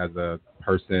battle with as a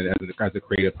person, as a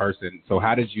creative person. So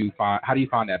how do you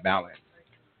find that balance?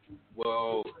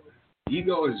 Well,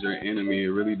 ego is your enemy. It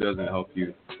really doesn't help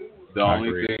you. The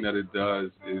only thing that it does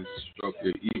is stroke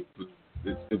your ego.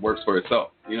 It works for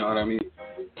itself. You know what I mean?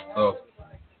 So,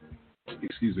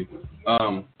 excuse me.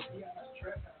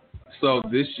 So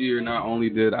this year, not only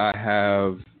did I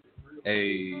have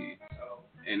an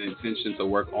intention to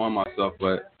work on myself,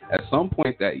 but at some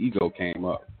point that ego came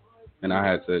up, and I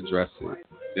had to address it.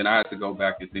 Then I had to go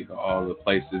back and think of all the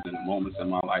places and the moments in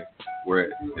my life where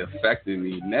it affected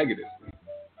me negatively.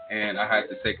 And I had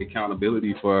to take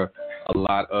accountability for a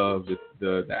lot of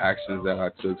the actions that I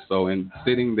took. So in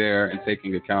sitting there and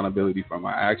taking accountability for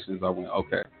my actions, I went,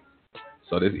 okay,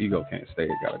 so this ego can't stay.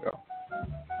 It got to go.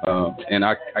 And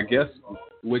I guess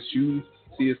what you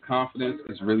see as confidence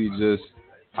is really just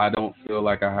I don't feel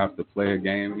like I have to play a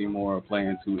game anymore or play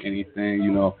into anything.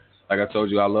 You know, like I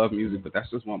told you, I love music, but that's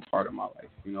just one part of my life.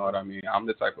 You know what I mean? I'm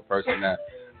the type of person that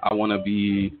I want to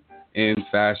be in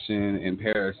fashion in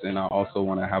Paris, and I also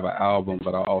want to have an album,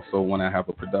 but I also want to have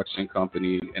a production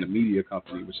company and a media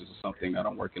company, which is something that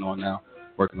I'm working on now,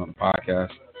 working on the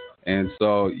podcast. And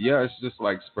so, yeah, it's just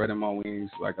like spreading my wings,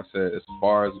 like I said, as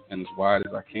far as and as wide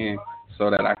as I can so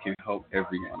that I can help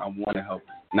everyone. I want to help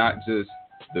not just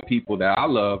the people that I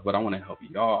love, but I want to help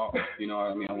y'all. You know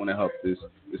what I mean? I want to help this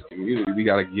community. We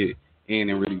got to get in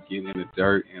and really get in the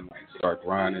dirt and like start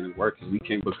grinding and working. We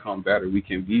can become better. We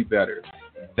can be better.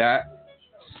 That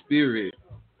spirit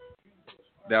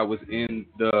that was in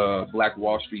the Black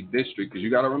Wall Street district, because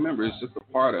you got to remember, it's just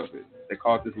a part of it. They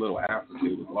call it this little Africa.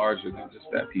 It was larger than just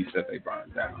that piece that they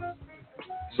burned down.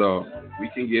 So we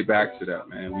can get back to that,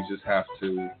 man. We just have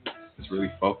to just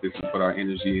really focus and put our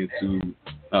energy into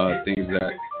things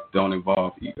that don't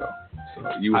involve ego. So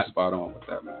you were spot on with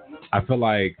that, man. I feel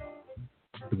like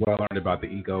what I learned about the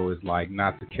ego is like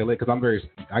not to kill it, because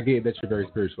I get that you're very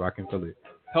spiritual. I can feel it.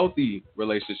 Healthy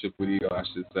relationship with ego, I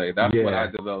should say. That's what I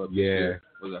developed.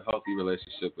 Was a healthy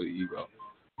relationship with ego.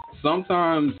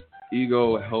 Sometimes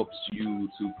ego helps you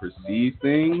to perceive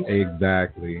things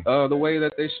exactly the way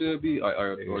that they should be,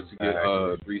 or to get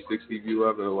a 360 view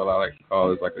of it, or what I like to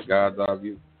call is like a God's eye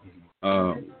view,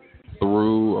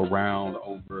 through, around,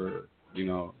 over, you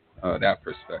know, that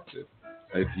perspective.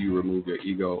 If you remove your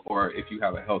ego, or if you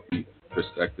have a healthy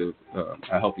perspective,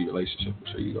 a healthy relationship with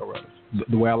your ego, rather.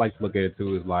 The way I like to look at it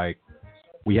too is like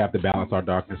we have to balance our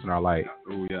darkness and our light.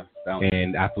 Oh yeah, balance.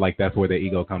 And I feel like that's where the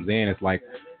ego comes in. It's like,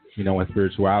 you know, in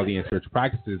spirituality and spiritual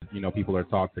practices, you know, people are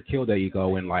taught to kill their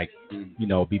ego and like, you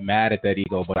know, be mad at that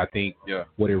ego. But I think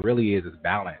what it really is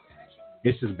balance.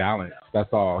 It's just balance. That's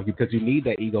all. Because you need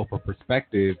that ego for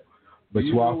perspective, but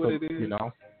you also, what it is? You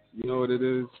know what it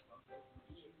is?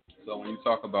 So when you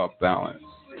talk about balance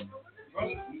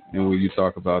and when you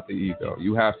talk about the ego,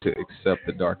 you have to accept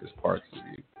the darkest parts of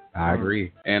you. I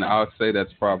agree. And I would say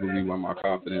that's probably where my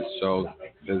confidence shows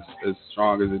as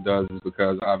strong as it does, is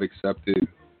because I've accepted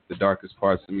the darkest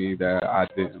parts of me that I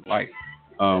didn't like.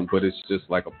 But it's just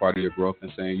like a part of your growth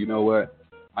and saying, you know what?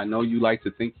 I know you like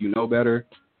to think you know better,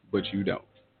 but you don't.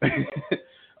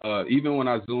 Even when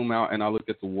I zoom out and I look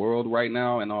at the world right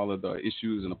now and all of the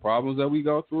issues and the problems that we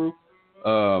go through,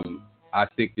 I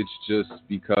think it's just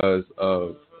because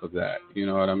of that. You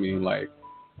know what I mean? Like,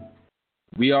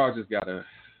 we all just got to,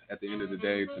 at the end of the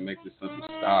day, to make this simple,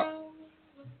 stop,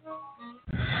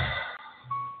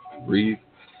 breathe,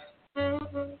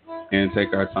 and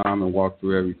take our time and walk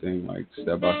through everything, like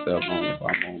step by step, moment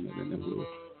by moment, and then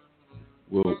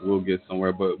we'll get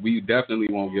somewhere. But we definitely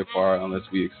won't get far unless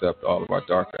we accept all of our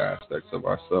darker aspects of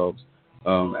ourselves.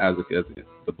 As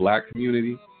the Black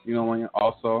community, you know what I mean?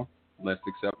 Also, let's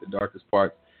accept the darkest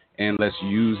parts, and let's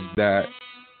use that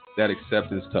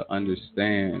acceptance to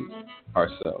understand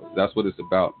ourselves. That's what it's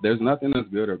about. There's nothing that's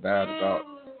good or bad about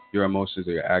your emotions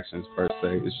or your actions per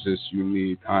se. It's just you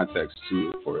need context to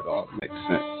it for it all to make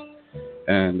sense.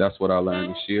 And that's what I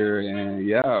learned this year. And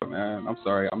yeah, man, I'm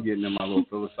sorry, I'm getting in my little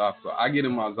philosophical. I get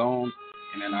in my zone,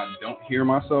 and then I don't hear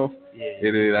myself. Yeah.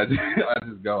 It is. I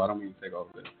just go. I don't even take over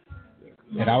it.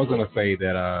 And I was gonna say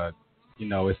that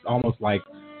it's almost like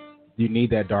you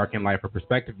need that dark and light for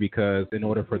perspective, because in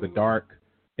order for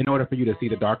you to see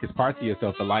the darkest parts of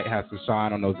yourself, the light has to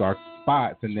shine on those dark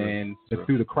spots, and then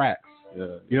through the cracks.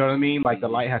 Yeah. You know what I mean? Like the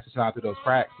light has to shine through those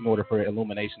cracks in order for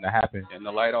illumination to happen. And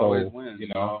the light always wins. You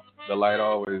know, the light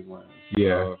always wins.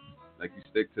 Yeah. Like you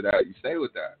stick to that. You stay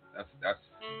with that. That's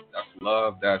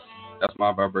love. That's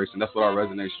my vibration. That's what I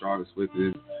resonate strongest with,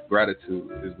 is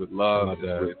gratitude, is with love,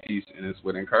 is with peace, and it's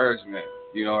with encouragement.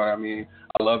 You know what I mean?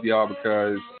 I love y'all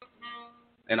because,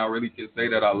 and I really can say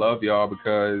that I love y'all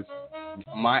because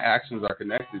my actions are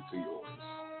connected to yours.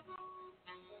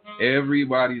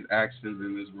 Everybody's actions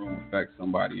in this room affect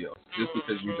somebody else. Just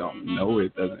because you don't know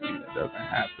it doesn't mean it doesn't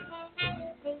happen.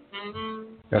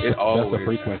 That's the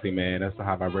frequency, man. That's the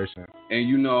high vibration.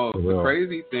 And the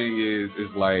crazy thing is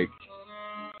like,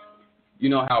 you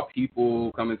know how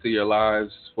people come into your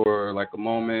lives for like a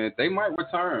moment, they might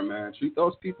return, man. Treat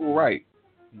those people right.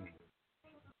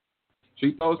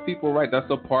 Treat those people right.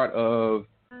 That's a part of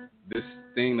this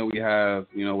thing that we have,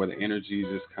 where the energy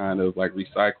just kind of like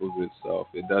recycles itself.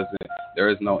 There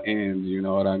is no end, you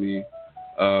know what I mean?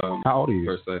 How old are you?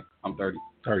 Per se. I'm 30.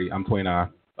 30. I'm 29.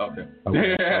 Okay.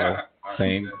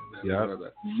 Same. Yeah.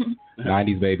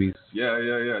 90s babies.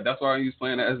 Yeah. That's why I was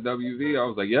playing the SWV. I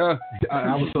was like, yeah.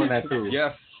 I was feeling that too.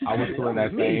 Yes. I was feeling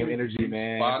that same energy,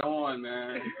 man. Spot on,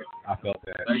 man. I felt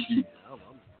that. Thank you.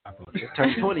 Just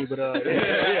turned 20, but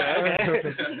yeah.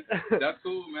 That's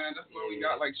cool, man. That's why we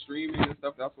got like streaming and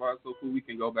stuff. That's why it's so cool. We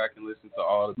can go back and listen to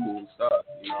all the cool stuff,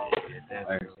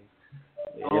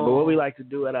 But what we like to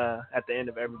do at the end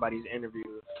of everybody's interview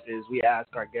is we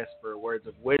ask our guests for words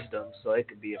of wisdom. So it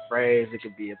could be a phrase, it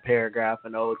could be a paragraph,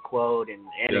 an old quote, an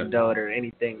anecdote, or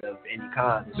anything of any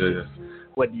kind.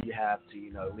 What do you have to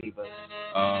leave us?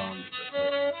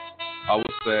 I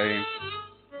would say,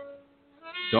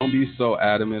 don't be so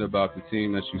adamant about the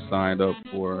team that you signed up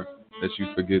for that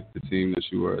you forget the team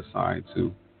that you were assigned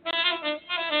to.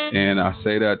 And I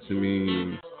say that to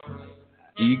mean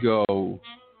ego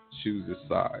chooses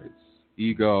sides.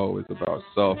 Ego is about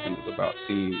self, and it's about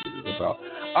team. It's about,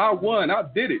 I won, I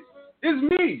did it, it's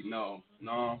me. No.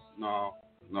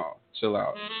 Chill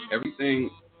out. Everything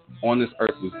on this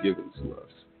earth was given to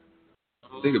us.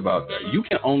 Think about that. You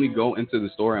can only go into the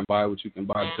store and buy what you can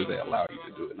buy because they allow you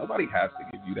to do it. Nobody has to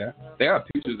give you that. They have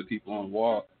pictures of people on the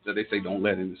wall that they say don't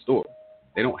let in the store.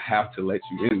 They don't have to let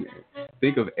you in there.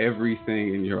 Think of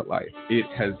everything in your life. It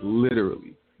has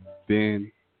literally been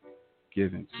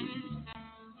given to you.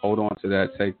 Hold on to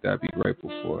that. Take that. Be grateful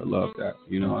for it. Love that.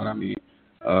 You know what I mean?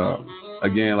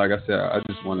 Again, like I said, I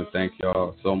just want to thank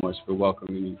y'all so much for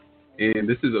welcoming me. And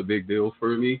this is a big deal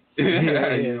for me.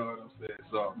 You know what I'm saying?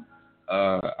 So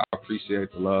I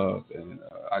appreciate the love, and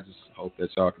I just hope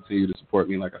that y'all continue to support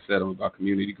me. Like I said, I'm about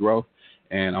community growth,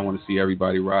 and I want to see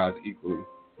everybody rise equally.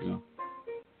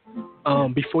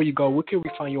 Before you go, where can we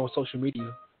find you on social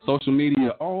media? Social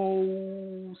media,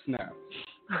 oh snap!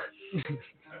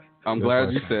 I'm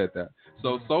glad you said that.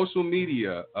 So social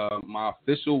media, my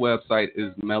official website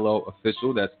is Melleaux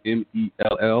Official. That's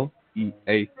MELLEAUX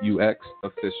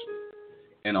Official.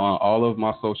 And on all of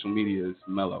my social media is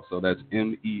Melleaux. So that's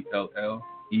MELLEAUX.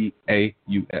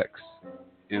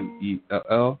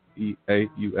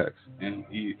 MELLEAUX.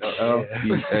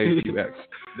 MELLEAUX.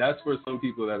 That's for some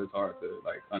people that it's hard to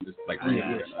read and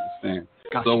understand.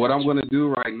 So what I'm gonna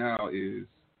do right now is,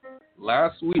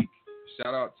 last week,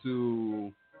 shout out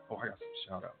to I got some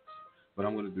shout outs. But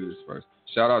I'm gonna do this first.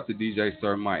 Shout out to DJ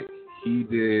Sir Mike. He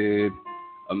did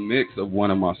a mix of one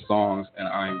of my songs, and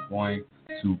I'm going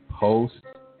to post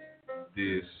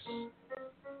this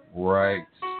right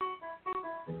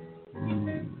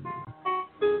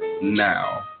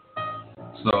now.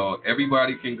 So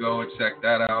everybody can go and check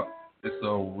that out. It's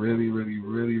a really, really,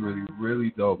 really, really,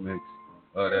 really dope mix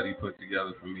that he put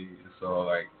together for me. And so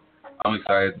I'm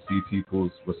excited to see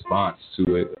people's response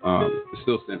to it. It's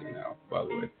still sending now, by the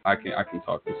way. I can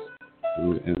talk this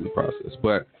through in the process.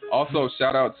 But also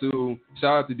shout out to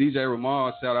DJ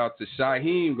Ramon, shout out to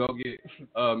Shaheem. Go get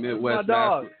Midwest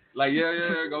Master.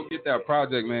 Go get that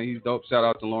project, man. He's dope. Shout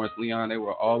out to Lawrence Leon. They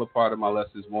were all a part of my Less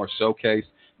Is More showcase.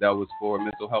 That was for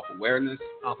mental health awareness,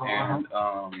 and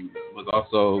was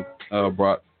also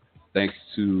brought thanks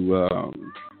to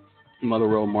Mother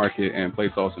Road Market and Play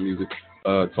Tulsa Music,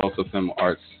 Tulsa Film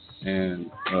Arts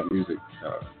and Music.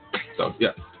 So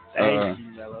yeah, Thank you,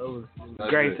 Mello. It was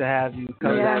great to have you.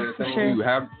 Yeah, for sure. You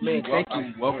have Man, thank you.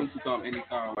 I'm welcome to come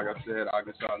anytime. Like I said, I'll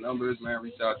get y'all numbers, man.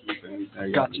 Reach out to me for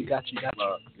anything. Got you.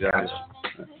 Yeah.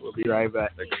 We'll be right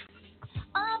back.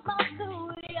 About the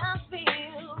way I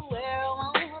feel, where I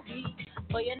wanna be,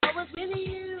 but you know it's with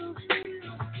you.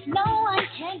 No one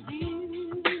can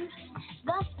do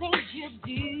the things you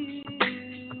do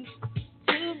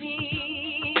to me.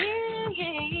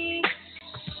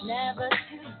 Never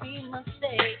to be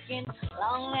mistaken,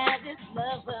 long as it's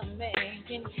love we're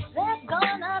making. There's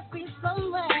gonna be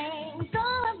some rain,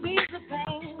 gonna be the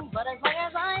pain, but as long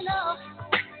as I know,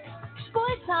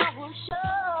 boy, time will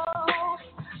show,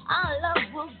 our love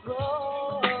will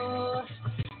grow,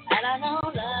 and I know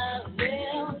love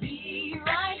will be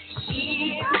right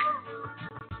here,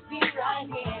 be right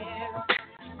here,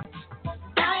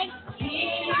 right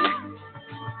here,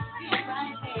 be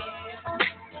right here.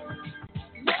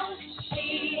 No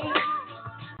fear,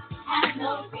 have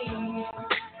no fear,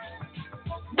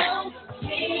 no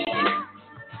fear.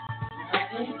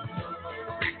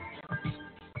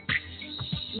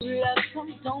 Love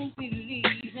some don't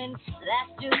believe in,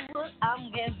 that's just what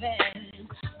I'm giving.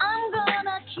 I'm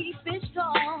gonna keep it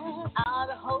strong,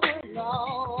 I'll hold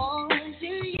on to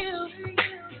you.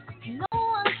 No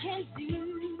one can do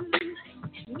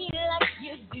me like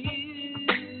you do.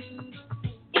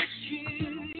 It's true.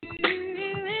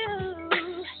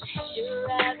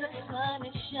 Sure as the sun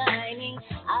is shining,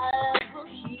 I will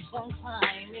keep on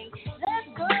climbing. There's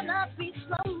gonna be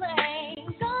some rain,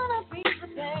 gonna be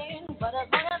some pain, but as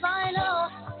long as I know,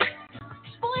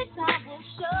 boy, time will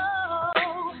show,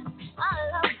 our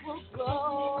love will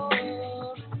grow,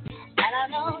 and I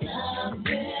know love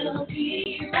will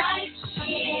be right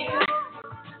here,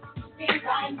 be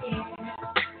right here,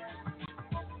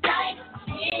 right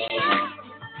here,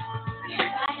 be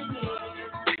right here.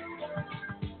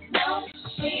 No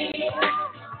fear,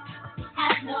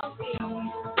 have no fear,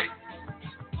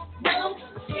 no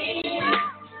fear.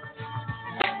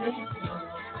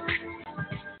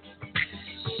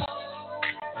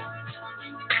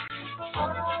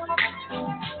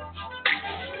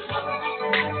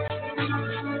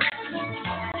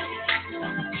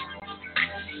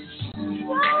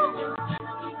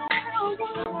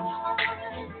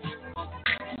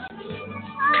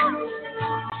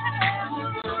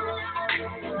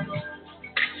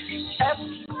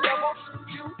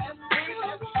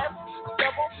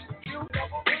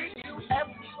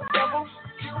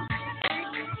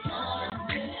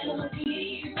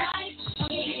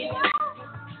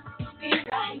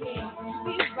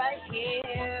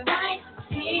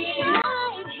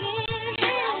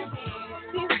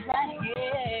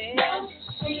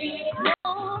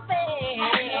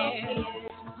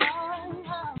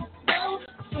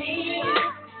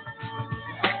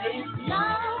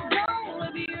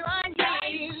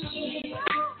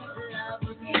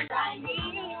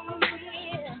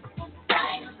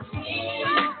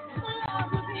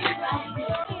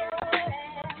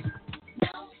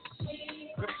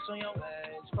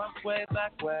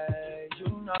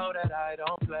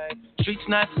 Streets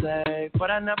not safe, but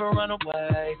I never run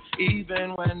away,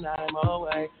 even when I'm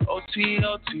away. OT,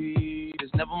 OT,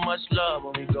 there's never much love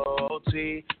when we go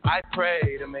OT. I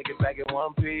pray to make it back in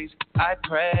one piece. I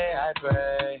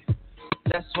pray.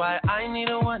 That's why I need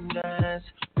a one dance.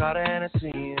 Got a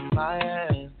Hennessy in my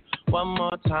hand. One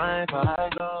more time before I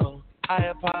go.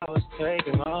 Higher powers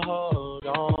taking a hold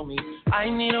on me. I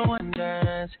need a one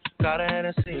dance. Got a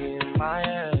Hennessy in my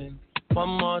hand. One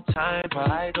more time before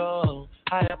I go.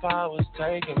 Higher powers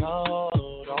taking a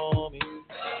hold on me.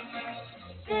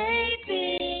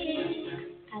 Baby,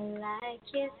 I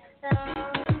like it so.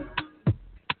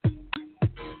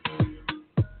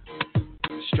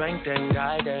 Strength and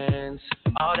guidance,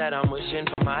 all that I'm wishing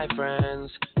for my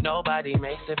friends. Nobody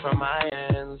makes it from my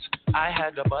ends. I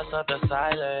had to bust up the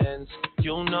silence.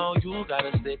 You know you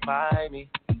gotta stick by me.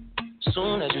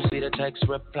 Soon as you see the text,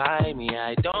 reply me.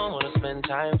 I don't wanna spend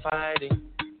time fighting.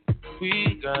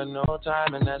 We got no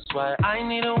time, and that's why I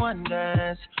need a one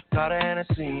dance. Got a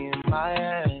Hennessy in my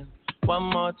hand. One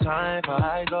more time before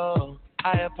I go.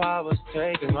 Higher powers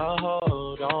taking a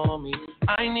hold on me.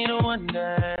 I need a one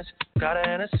dance. Got a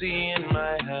Hennessy in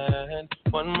my hand.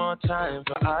 One more time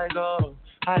before I go.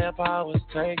 Higher powers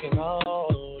taking a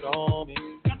hold on me.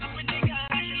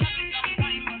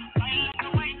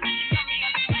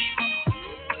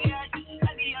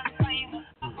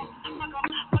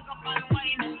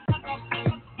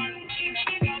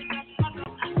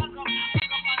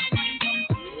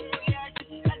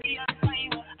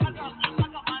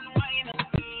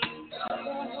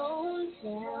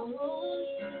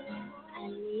 I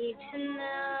need to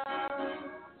know,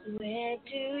 where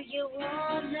do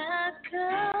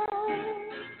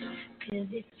 'Cause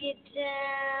if you're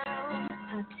down,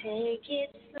 I'll take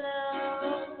it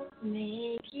slow,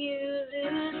 make you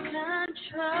lose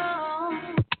control.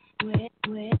 Wet,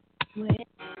 wet, wet,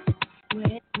 wet,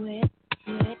 wet, wet, wet,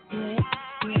 wet, wet,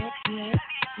 wet,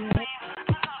 wet, wet,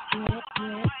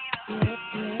 wet,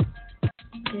 wet.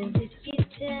 'Cause if you're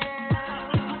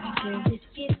down, 'cause if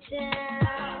you're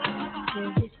down,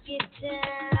 'cause if you're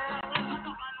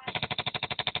down.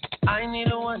 I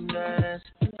need a one dance,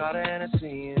 got a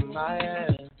Hennessy in my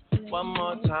hand. One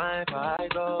more time before I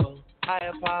go.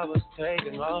 Higher powers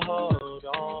taking a hold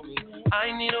on me.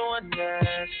 I need a one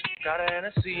dance, got a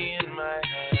Hennessy in my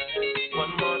hand.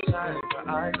 One more time before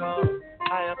I go.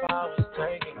 Higher powers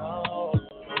taking a hold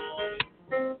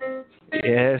on me.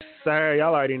 Yes, sir.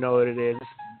 Y'all already know what it is. It's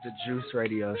the Juice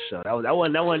Radio Show. That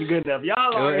wasn't good enough.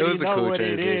 Y'all already know cool what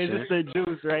it is. transition. It's the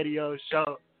Juice Radio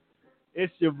Show.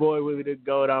 It's your boy Willie the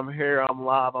Goat. I'm here. I'm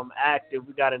live. I'm active.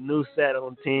 We got a new set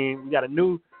on the team. We got a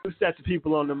new sets of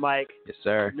people on the mic. Yes,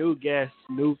 sir. New guests,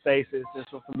 new faces, and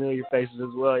some familiar faces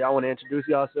as well. Y'all want to introduce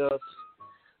yourselves?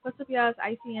 What's up, y'all? It's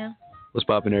ICM. What's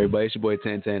poppin', everybody? It's your boy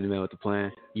Tan, the man with the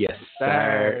plan. Yes,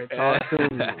 Sir. sir. Talk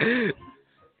to me.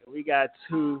 We got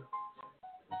two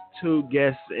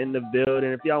guests in the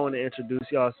building. If y'all want to introduce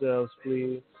yourselves,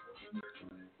 please.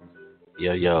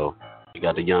 Yo, you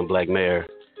got the young black mayor,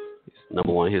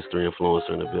 #1 history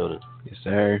influencer in the building. Yes,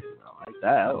 sir. I like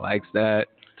that. I likes that.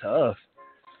 Tough.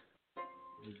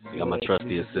 You got my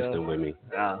trusty assistant with me,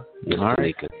 Yeah. Mr. All right.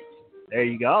 Nika. There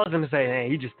you go. I was going to say, hey,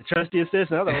 you just the trusty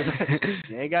assistant. I was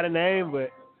you ain't got a name,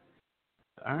 but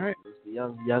All right. it's the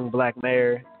young black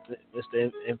mayor,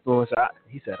 Mr. Influencer.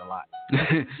 He said a lot.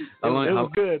 It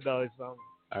was good, though. So.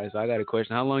 All right, so I got a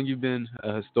question. How long you been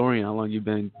a historian? How long you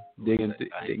been digging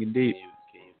deep? Can you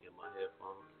get my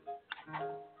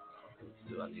headphones?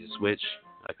 Do I need a switch?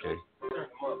 I can't.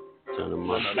 Turn them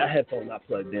No, up. that headphone not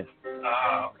plugged in.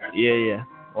 Oh, okay. Yeah.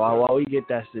 While we get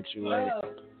that situated.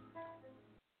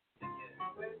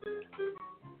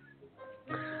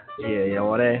 Yeah.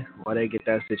 While they get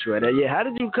that situated. Yeah. How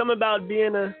did you come about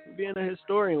being a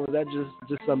historian? Was that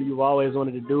just something you've always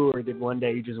wanted to do, or did one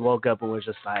day you just woke up and was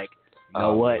just like, you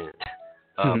know what?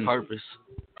 Man.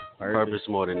 Purpose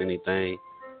more than anything.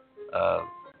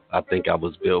 I think I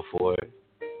was built for it,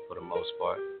 for the most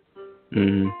part.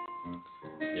 Mm-hmm.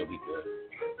 Yeah, we good.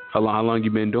 How long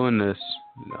you been doing this?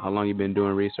 How long you been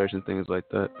doing research and things like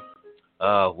that?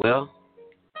 Well,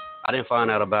 I didn't find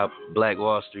out about Black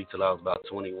Wall Street till I was about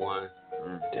 21. You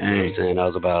know what I'm saying? That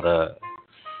was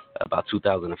about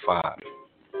 2005.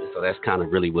 So that's kind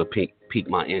of really what piqued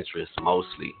my interest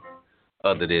mostly,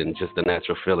 other than just the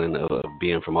natural feeling of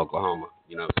being from Oklahoma.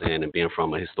 You know what I'm saying? And being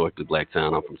from a historically black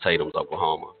town. I'm from Tatum's,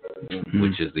 Oklahoma,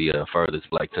 which is the furthest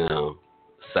black town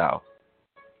south.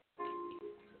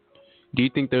 Do you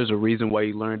think there's a reason why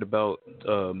you learned about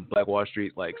Black Wall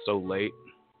Street like so late?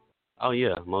 Oh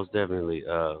yeah, most definitely.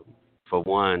 For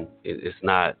one, it's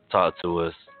not taught to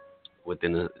us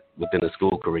within the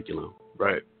school curriculum.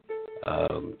 Right.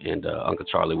 And Uncle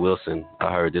Charlie Wilson,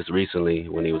 I heard this recently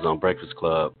when he was on Breakfast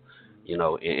Club. You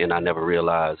know, and I never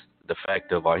realized the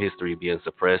fact of our history being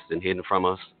suppressed and hidden from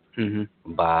us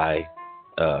by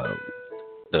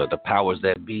the powers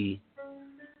that be,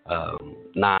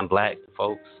 non-black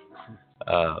folks.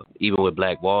 Even with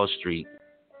Black Wall Street,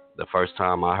 the first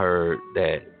time I heard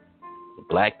that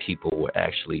black people were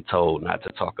actually told not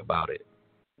to talk about it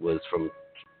was from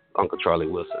Uncle Charlie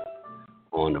Wilson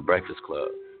on the Breakfast Club.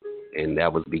 And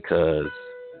that was because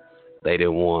they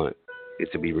didn't want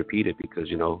it to be repeated because,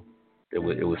 you know, it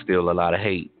was still a lot of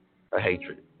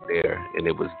hatred there, and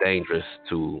it was dangerous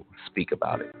to speak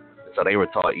about it. So they were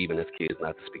taught even as kids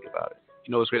not to speak about it.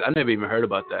 You know what's crazy? I never even heard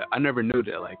about that. I never knew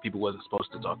that like people wasn't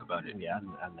supposed to talk about it. Yeah,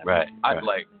 I never. Right.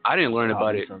 I didn't learn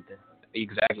about it something.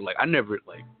 exactly. Like I never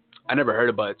heard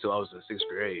about it till I was in 6th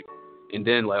grade, and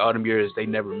then like all them years they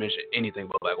never mentioned anything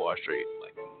about Black Wall Street.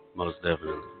 Like most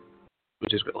definitely.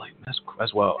 Which is like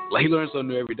that's wild. Like you learn something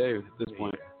new every day at this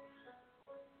point.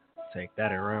 Take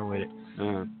that and run with it.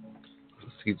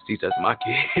 Teach that to my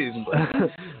kids.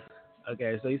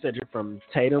 Okay, so you said you're from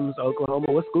Tatum's,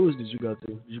 Oklahoma. What schools did you go to?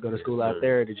 Did you go to school out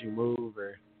there, or did you move?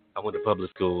 Or I went to public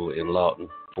school in Lawton,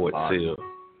 Fort Sill.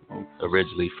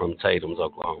 Originally from Tatum's,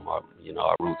 Oklahoma. You know,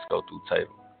 our roots go through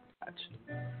Tatum.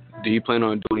 Do you plan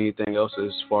on doing anything else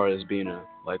as far as being a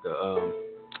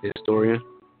historian?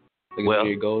 Like well,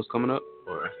 any goals coming up?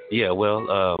 Or? Yeah,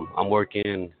 well, I'm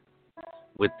working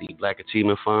with the Black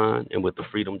Achievement Fund and with the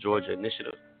Freedom Georgia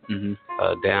Initiative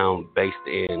down based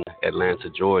in Atlanta,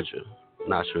 Georgia.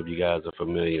 Not sure if you guys are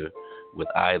familiar with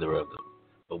either of them,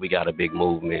 but we got a big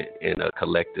movement and a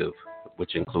collective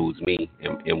which includes me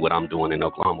and what I'm doing in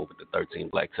Oklahoma with the 13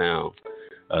 Black Towns.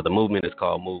 The movement is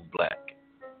called Move Black.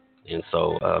 And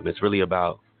so it's really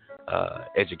about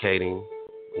educating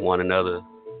one another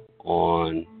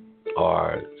on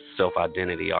our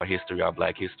self-identity, our history, our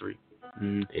Black history.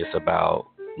 It's about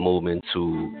moving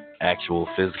to actual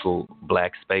physical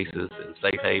Black spaces and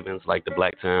safe havens like the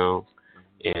Black Towns,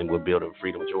 and we're building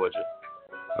Freedom, Georgia.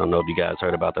 I don't know if you guys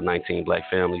heard about the 19 Black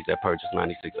families that purchased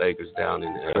 96 acres down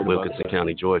in Wilkinson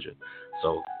County, Georgia.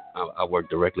 So I work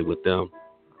directly with them,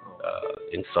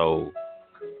 and so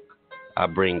I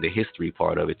bring the history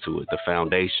part of it to it, the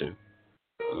foundation,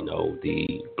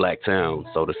 the Black Town,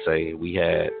 so to say. We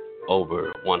had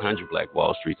over 100 Black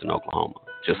Wall Streets in Oklahoma,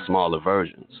 just smaller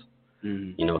versions,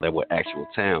 that were actual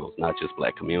towns, not just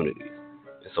Black communities.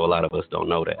 And so a lot of us don't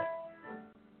know that.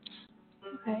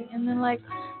 Okay, and then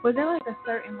was there a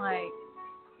certain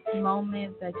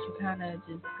moment that you kind of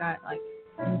just got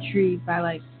intrigued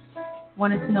by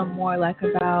wanted to know more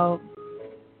about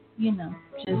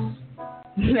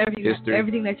just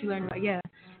everything that you learned about,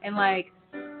 and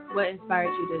what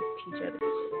inspired you to teach other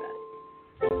people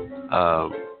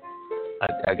about it?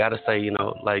 I gotta say,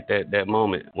 that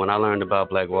moment when I learned about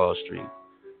Black Wall Street,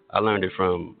 I learned it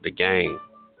from the Game,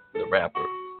 the rapper.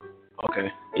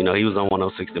 Okay. He was on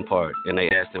 106 in Park, and they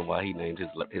asked him why he named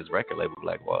his record label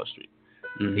Black Wall Street.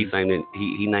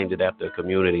 He named it after a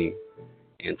community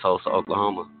in Tulsa,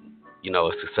 Oklahoma.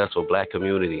 A successful Black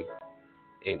community,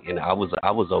 and I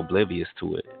was oblivious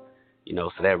to it.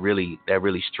 So that really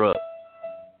struck.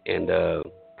 And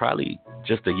probably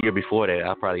just a year before that,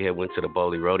 I probably had went to the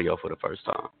Bowley Rodeo for the first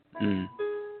time.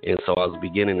 And so I was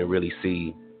beginning to really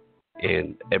see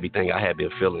and everything I had been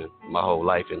feeling my whole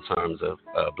life in terms of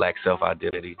Black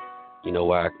self-identity,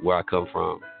 where I come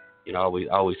from. I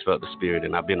always felt the spirit,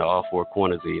 and I've been to all four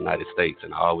corners of the United States,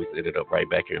 and I always ended up right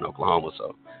back here in Oklahoma.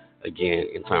 So, again,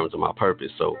 in terms of my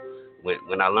purpose. So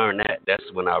when I learned that,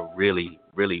 that's when I really,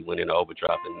 really went into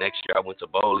overdrive. The next year I went to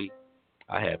Bowley,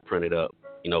 I had printed up,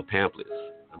 pamphlets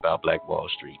about Black Wall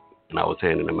Street, and I was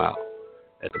handing them out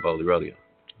at the Bowley Rodeo.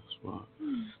 Wow.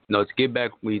 No, to get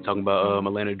back, when you talking about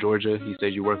Atlanta, Georgia, you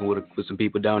said you're working with some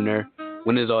people down there.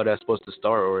 When is all that supposed to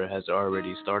start, or has it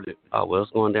already started? Oh, well,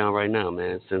 it's going down right now,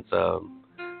 man. Since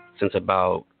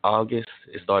about August,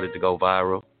 it started to go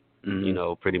viral.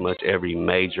 Pretty much every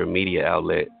major media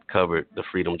outlet covered the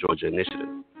Freedom Georgia initiative.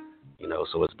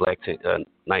 So it's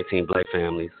 19 Black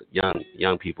families,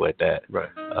 young people at that. Right.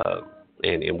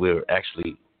 And we're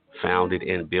actually founded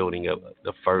in building up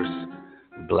the first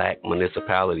Black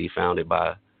municipality founded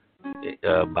by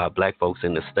Black folks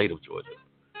in the state of Georgia.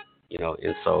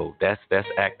 And so that's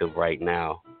active right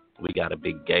now. We got a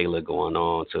big gala going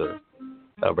on to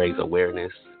raise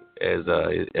awareness as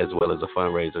well as a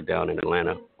fundraiser down in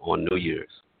Atlanta on New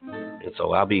Year's. And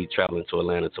so I'll be traveling to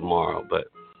Atlanta tomorrow, but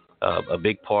a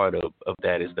big part of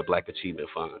that is the Black Achievement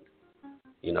Fund.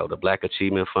 The Black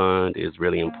Achievement Fund is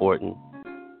really important.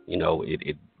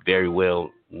 It very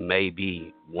well may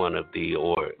be one of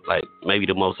maybe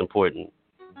the most important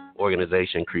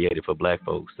organization created for Black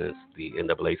folks since the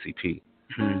NAACP.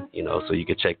 So you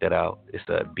can check that out. It's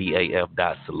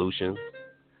BAF.solutions.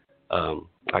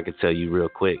 I could tell you real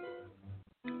quick.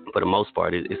 For the most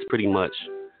part, it's pretty much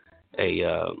a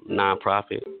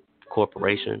nonprofit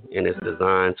corporation, and it's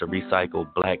designed to recycle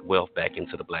Black wealth back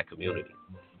into the Black community.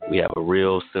 We have a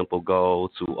real simple goal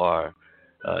to our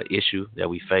issue that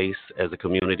we face as a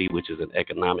community, which is an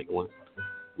economic one.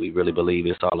 We really believe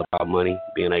it's all about money,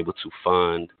 being able to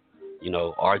fund,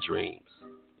 our dreams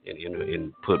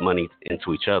and put money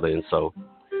into each other. And so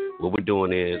what we're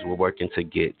doing is we're working to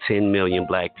get 10 million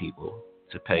Black people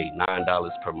to pay $9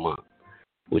 per month,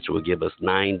 which will give us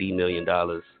 $90 million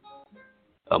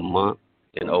a month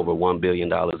and over $1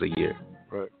 billion a year,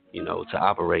 right? To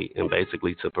operate and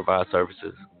basically to provide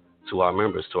services to our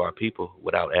members, to our people,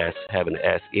 without having to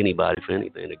ask anybody for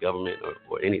anything, the government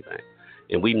or anything.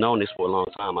 And we've known this for a long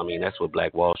time. I mean, that's what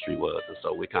Black Wall Street was, and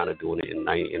so we're kind of doing it in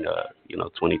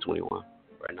 2021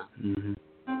 right now,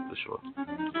 for sure.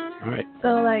 All right.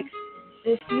 So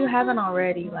if you haven't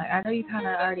already, I know you kind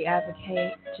of already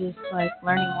advocate just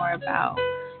learning more about,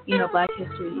 Black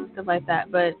history, stuff like that,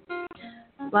 but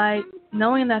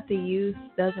knowing that the youth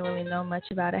doesn't really know much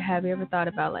about it, have you ever thought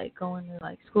about going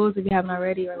to schools if you haven't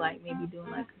already, or maybe doing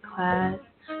a class?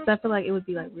 So I feel like it would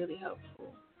be really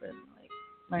helpful for them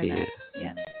to learn that.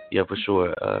 Yeah, for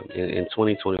sure. In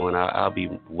 2021, I'll be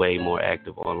way more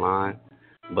active online,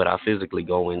 but I physically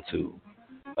go into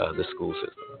the school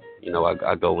system.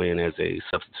 I go in as a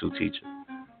substitute teacher.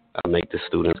 I make the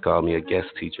students call me a guest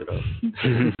teacher, though.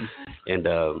 And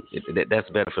that's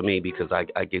better for me because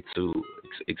I get to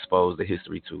expose the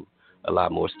history to a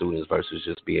lot more students versus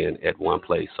just being at one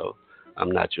place. So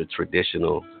I'm not your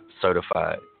traditional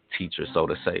certified teacher, so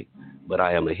to say, but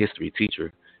I am a history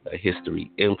teacher, a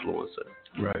history influencer,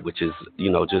 Right. which is,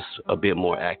 just a bit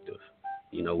more active.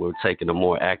 We're taking a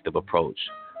more active approach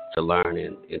to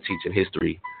learning and teaching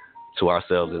history to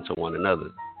ourselves and to one another.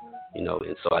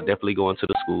 And so I definitely go into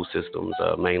the school systems,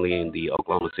 mainly in the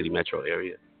Oklahoma City metro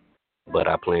area. But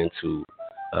I plan to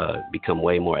become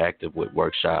way more active with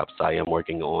workshops. I am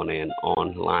working on an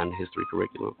online history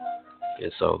curriculum,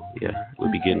 and so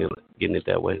we'll be getting it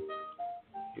that way.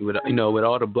 With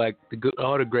all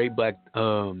the great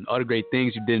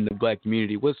things you did in the black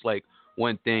community, what's like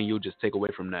one thing you'll just take away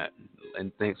from that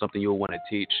and think something you'll want to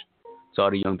teach to all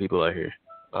the young people out here?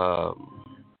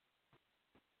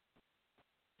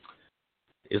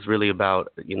 It's really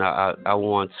about, I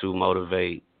want to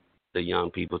motivate the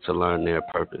young people to learn their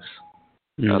purpose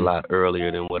a lot earlier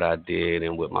than what I did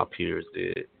and what my peers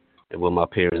did and what my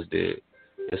parents did.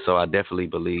 And so I definitely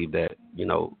believe that,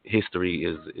 history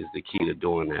is the key to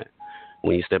doing that.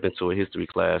 When you step into a history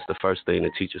class, the first thing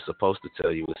the teacher's supposed to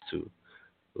tell you is to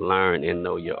learn and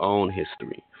know your own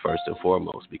history first and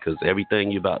foremost, because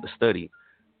everything you're about to study,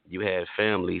 you had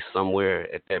family somewhere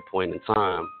at that point in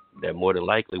time that more than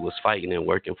likely was fighting and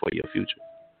working for your future.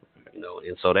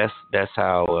 And so that's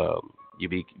how you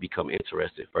become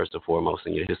interested first and foremost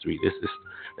in your history.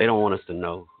 They don't want us to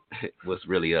know what's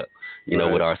really up,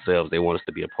 with ourselves. They want us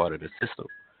to be a part of the system,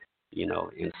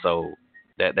 and so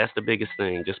that's the biggest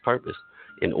thing, just purpose.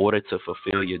 In order to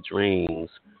fulfill your dreams,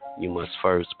 you must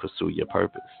first pursue your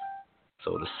purpose.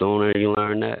 So the sooner you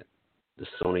learn that, the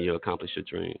sooner you accomplish your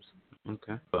dreams.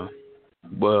 Okay.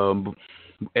 Well,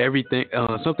 everything.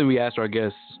 Something we ask our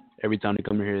guests every time they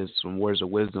come here is some words of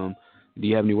wisdom. Do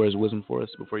you have any words of wisdom for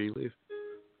us before you leave?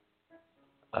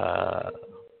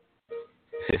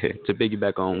 To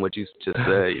piggyback on what you just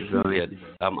said, you feel me?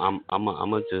 I'm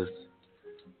gonna just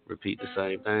repeat the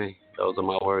same thing. Those are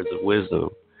my words of wisdom.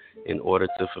 In order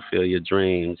to fulfill your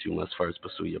dreams, you must first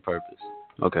pursue your purpose.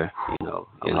 Okay. I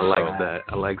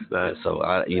like that. So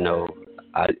I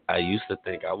used to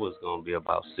think I was gonna be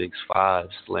about 6'5",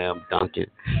 slam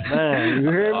dunking. Man, you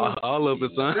hear me? All of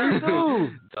it, son.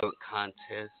 Dunk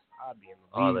contest,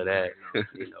 all of that.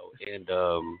 And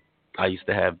I used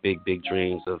to have big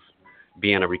dreams of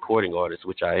being a recording artist,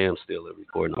 which I am still a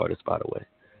recording artist, by the way.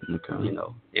 Okay.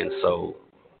 And so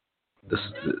the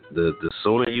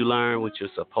sooner you learn what you're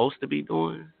supposed to be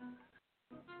doing,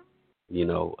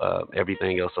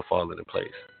 everything else will fall into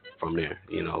place from there.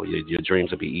 Your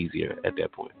dreams will be easier at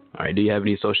that point. All right. Do you have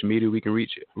any social media we can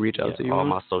reach out to you? All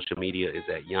my social media is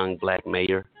at Young Black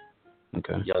Mayor.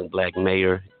 Okay. Young Black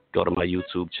Mayor. Go to my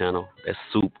YouTube channel. That's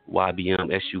Soup YBM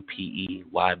SUPE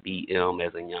YBM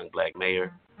as in Young Black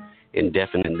Mayor. And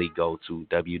definitely go to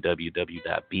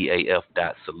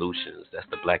www.baf.solutions. That's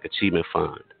the Black Achievement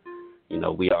Fund.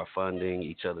 We are funding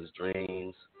each other's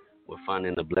dreams. We're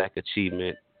funding the black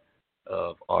achievement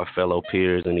of our fellow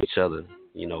peers and each other.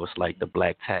 It's like the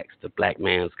black tax, the black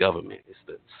man's government. It's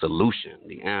the solution,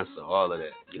 the answer, all of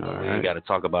that. We ain't got to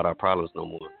talk about our problems no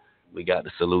more. We got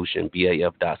the solution,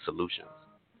 BAF.solutions.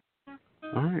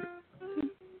 All right.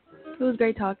 It was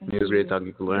great talking to you. It was great talking.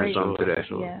 You learned something today.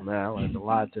 Yeah. Man, I learned a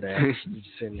lot today. Just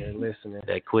sitting there listening.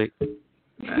 That quick?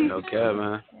 Okay,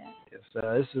 man.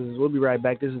 Yes, we'll be right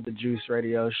back. This is the Juice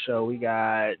Radio Show. We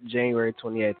got January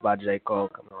 28th by J. Cole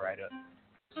coming right up.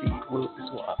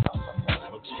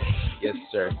 Yes,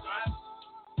 sir.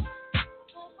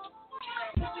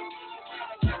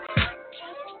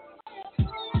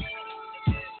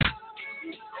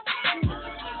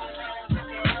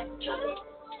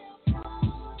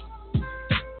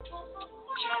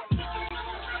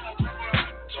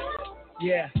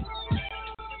 Yeah.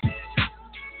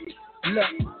 Look,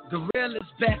 the real is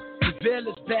back, the bill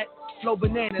is back, flow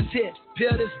bananas here,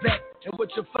 peel this back. And what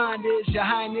you'll find is your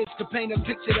highness could paint a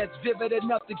picture that's vivid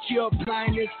enough to cure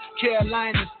blindness.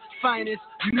 Carolina's finest,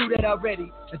 you knew that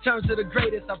already. In terms of the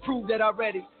greatest, I proved that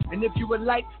already. And if you would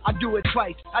like, I do it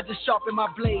twice. I just sharpened my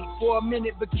blade. For a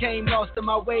minute, became lost in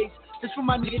my ways. It's for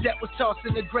my nigga that was tossed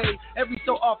in the grave. Every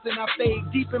so often I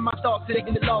fade deep in my thoughts,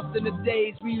 taking it lost in the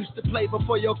days we used to play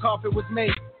before your coffin was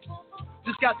made.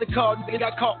 Just got the call, nigga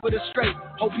got caught with a straight.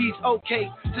 Hope he's okay.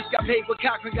 Just got paid what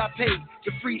Cochran got paid.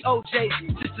 The free OJ,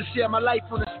 just to share my life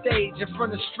on the stage in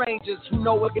front of strangers who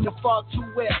know it in the far too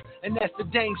well. And that's the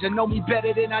danger. Know me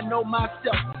better than I know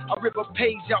myself. I rip a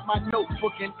page out my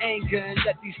notebook in anger and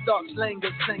let these thoughts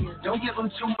linger, singing. Don't give them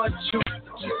too much juice.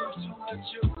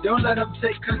 Don't let them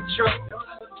take control.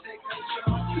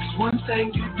 It's one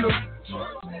thing you do.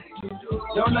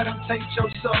 Don't let them take your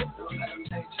soul.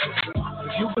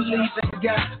 If you believe in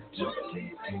God,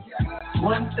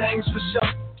 One thing's for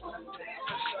sure.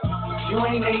 You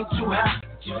ain't aim too high.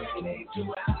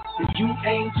 If you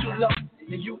aim too low,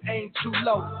 then you aim too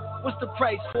low. What's the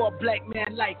price for a black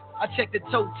man life? I check the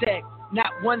toe tag,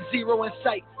 not 1 0 in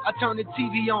sight. I turn the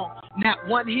TV on, not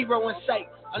one hero in sight.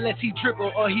 Unless he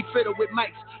dribble or he fiddle with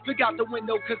mics. Look out the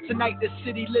window, cause tonight the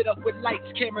city lit up with lights,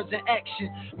 cameras, and action.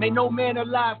 May no man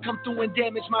alive come through and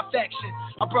damage my faction.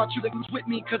 I brought you niggas with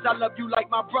me, cause I love you like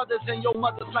my brothers, and your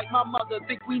mother's like my mother.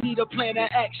 Think we need a plan of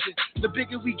action. The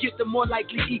bigger we get, the more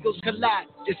likely egos collide.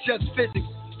 It's just physics.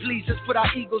 Please just put our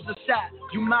egos aside.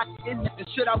 You might in that.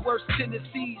 Should our worst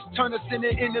tendencies turn us into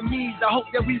enemies? I hope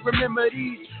that we remember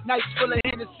these nights full of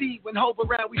Hennessy. When Hove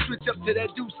around, we switch up to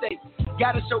that do state.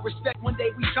 Gotta show respect. One day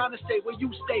we tryna stay where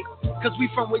you stay. Cause we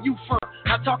from where you from.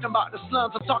 Not talking about the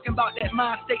slums. I'm talking about that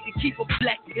mind state to keep them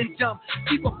black and dumb.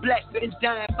 Keep them black and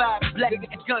dying by black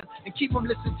and gun. And keep them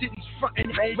listening to these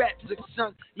frontin' raps,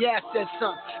 son. Yeah, I said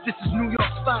son. This is New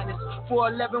York's finest. For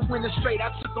 11 winters straight, I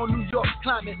took on New York's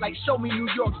climate. Like show me New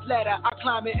York's ladder. I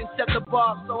climb it and set the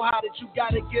bar so high that you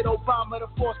gotta get Obama to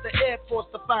force the Air Force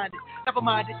to find it. Never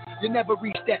mind it, you never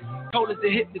reach that. Cold as the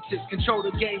hypnotist, control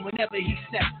the game whenever he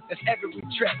snaps. That's every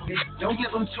track. Don't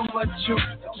give him too much juice.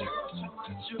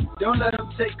 Don't let him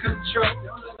take control.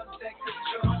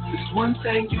 There's one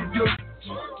thing you do.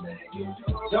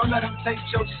 Don't let him take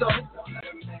your soul.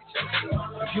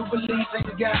 If you believe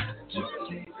in God,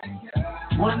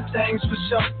 one thing's for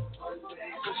sure.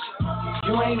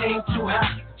 You ain't aim too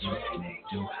high.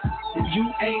 If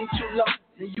you aim too low,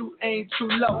 then you aim too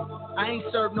low. I ain't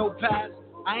serve no pies.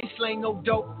 I ain't slang no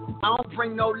dope. I don't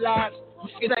bring no lies.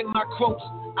 It ain't my quotes.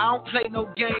 I don't play no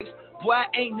games. Boy, I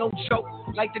ain't no joke.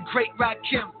 Like the great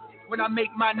Rakim, when I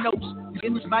make my notes,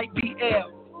 it might be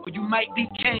L, or you might be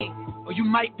Kane, or you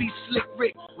might be Slick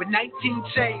Rick with 19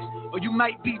 chains, or you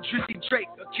might be Drizzy Drake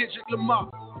or Kendrick Lamar.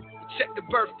 Check the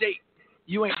birth date.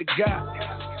 You ain't the guy.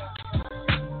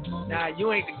 Nah,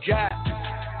 you ain't the guy.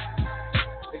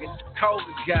 Nigga, the coldest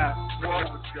guy.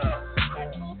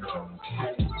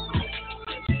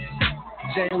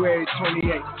 January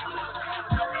 28th.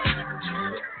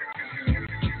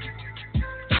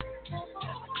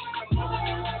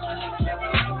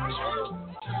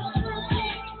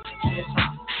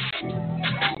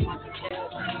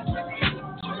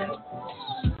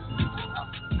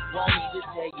 Want me to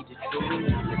tell you the truth?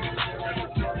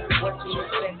 What you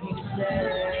expect me to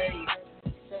say?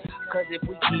 Cause if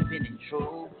we keep it in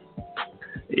true.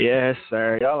 Yes,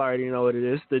 sir. Y'all already know what it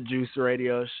is. The Juice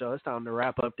Radio Show. It's time to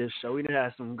wrap up this show. We done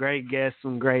had some great guests,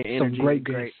 some great energy,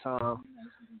 great time.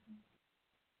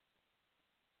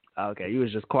 Okay, you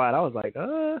was just quiet. I was like,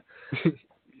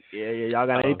 yeah. Y'all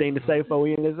got anything to say before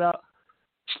we end this out?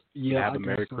 Yeah, have a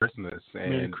Merry Christmas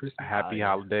and Happy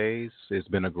Holidays. It's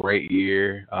been a great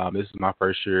year. This is my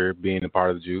first year being a part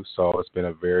of the Juice, so it's been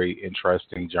a very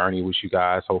interesting journey with you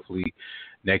guys. Hopefully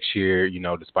next year,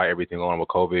 despite everything going on with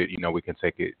COVID, we can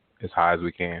take it as high as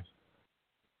we can.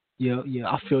 Yeah,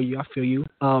 I feel you.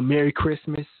 Merry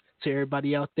Christmas to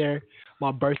everybody out there.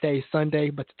 My birthday is Sunday,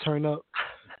 but to turn up.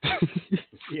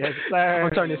 Yes, sir.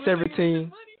 I'm turning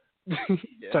 17.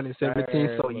 Turning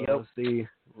 17, so yeah.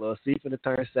 Lil C finna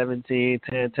turn 17,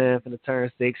 10 finna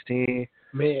turn 16.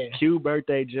 Man. Q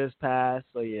birthday just passed,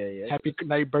 so yeah. Happy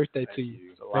night birthday to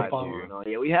you.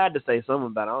 Yeah, we had to say something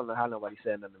about it. I don't know how nobody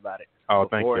said nothing about it. Oh,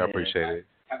 thank you. I appreciate it.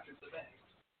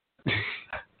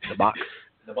 The box.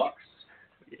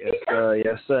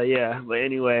 Yes, sir. Yeah. But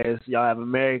anyways, y'all have a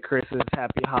Merry Christmas,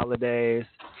 Happy Holidays.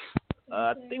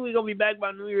 I think we're gonna be back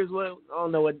by New Year's. Well, I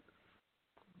don't know what.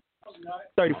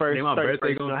 31st. My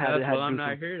birthday gonna pass while I'm not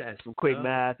not here. That's some quick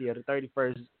math. Yeah, the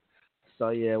 31st. So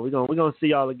yeah, we're gonna see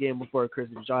y'all again before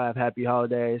Christmas. Y'all have happy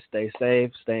holidays. Stay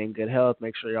safe. Stay in good health.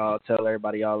 Make sure y'all tell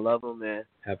everybody y'all love them. And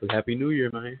happy New Year,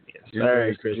 man. Yes,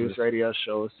 sir. Juice Radio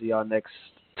Show. We'll see y'all next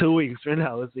 2 weeks from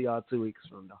now. We'll see y'all 2 weeks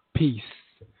from now. Peace.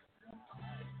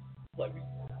 What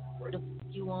the f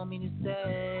you want me to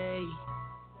say?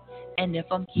 And if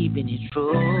I'm keeping it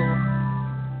true,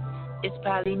 it's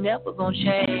probably never gonna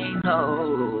change,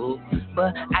 no.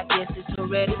 But I guess it's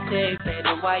hereditary, baby.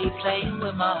 Why you playing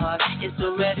with my heart? It's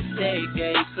hereditary,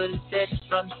 girl. You could've said it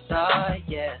from the start,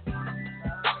 yeah.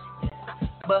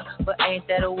 But ain't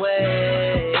that a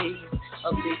way?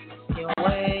 A big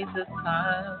waste of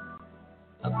time.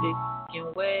 A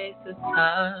big waste of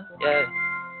time, yeah.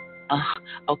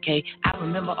 Okay, I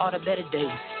remember all the better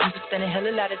days. Used to spend a hell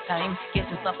of a lot of time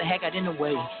guessing something had got in the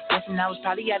way. Guessing I was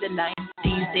probably out of line.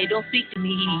 Then you say don't speak to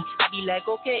me. I be like,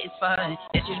 okay, it's fine.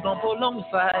 That's just gonna prolong the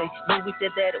fight. No, we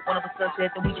said that one of us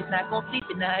said that we just not gonna sleep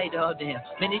at night. Oh damn,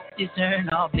 minutes just turn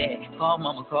all black. Call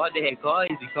mama, call dad, call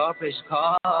easy, call pressure,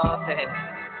 call fast.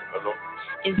 Hello.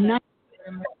 It's not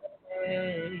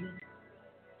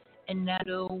and now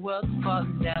the world's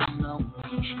falling down on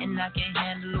me, and I can't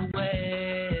handle the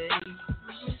way.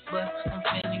 But I'm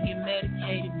finna get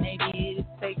medicated, maybe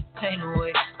it'll take the pain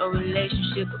away. A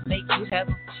relationship will make you have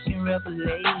a fucking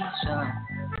revelation.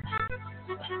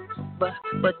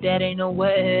 But that ain't no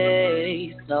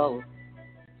way, so.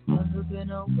 Never been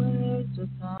a waste of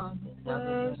time,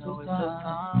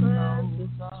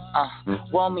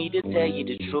 want me to tell you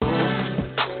the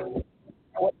truth?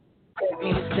 What want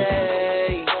me to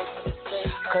say?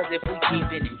 Cause if we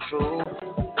keep it in truth,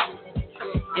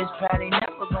 it's probably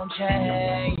never gonna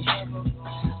change.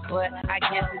 But I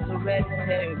guess it's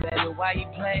hereditary, baby. Why you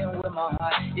playing with my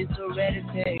heart? It's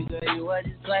hereditary, girl. You were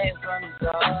just playing from the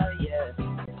start, yeah.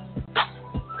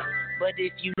 But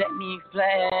if you let me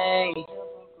explain.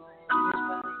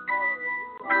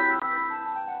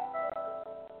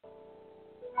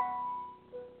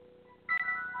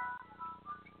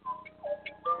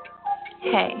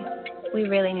 Hey, we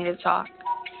really need to talk.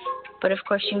 But of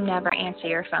course you never answer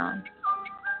your phone.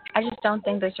 I just don't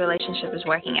think this relationship is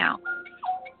working out.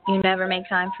 You never make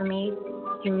time for me.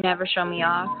 You never show me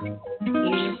off.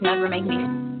 You just never make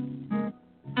me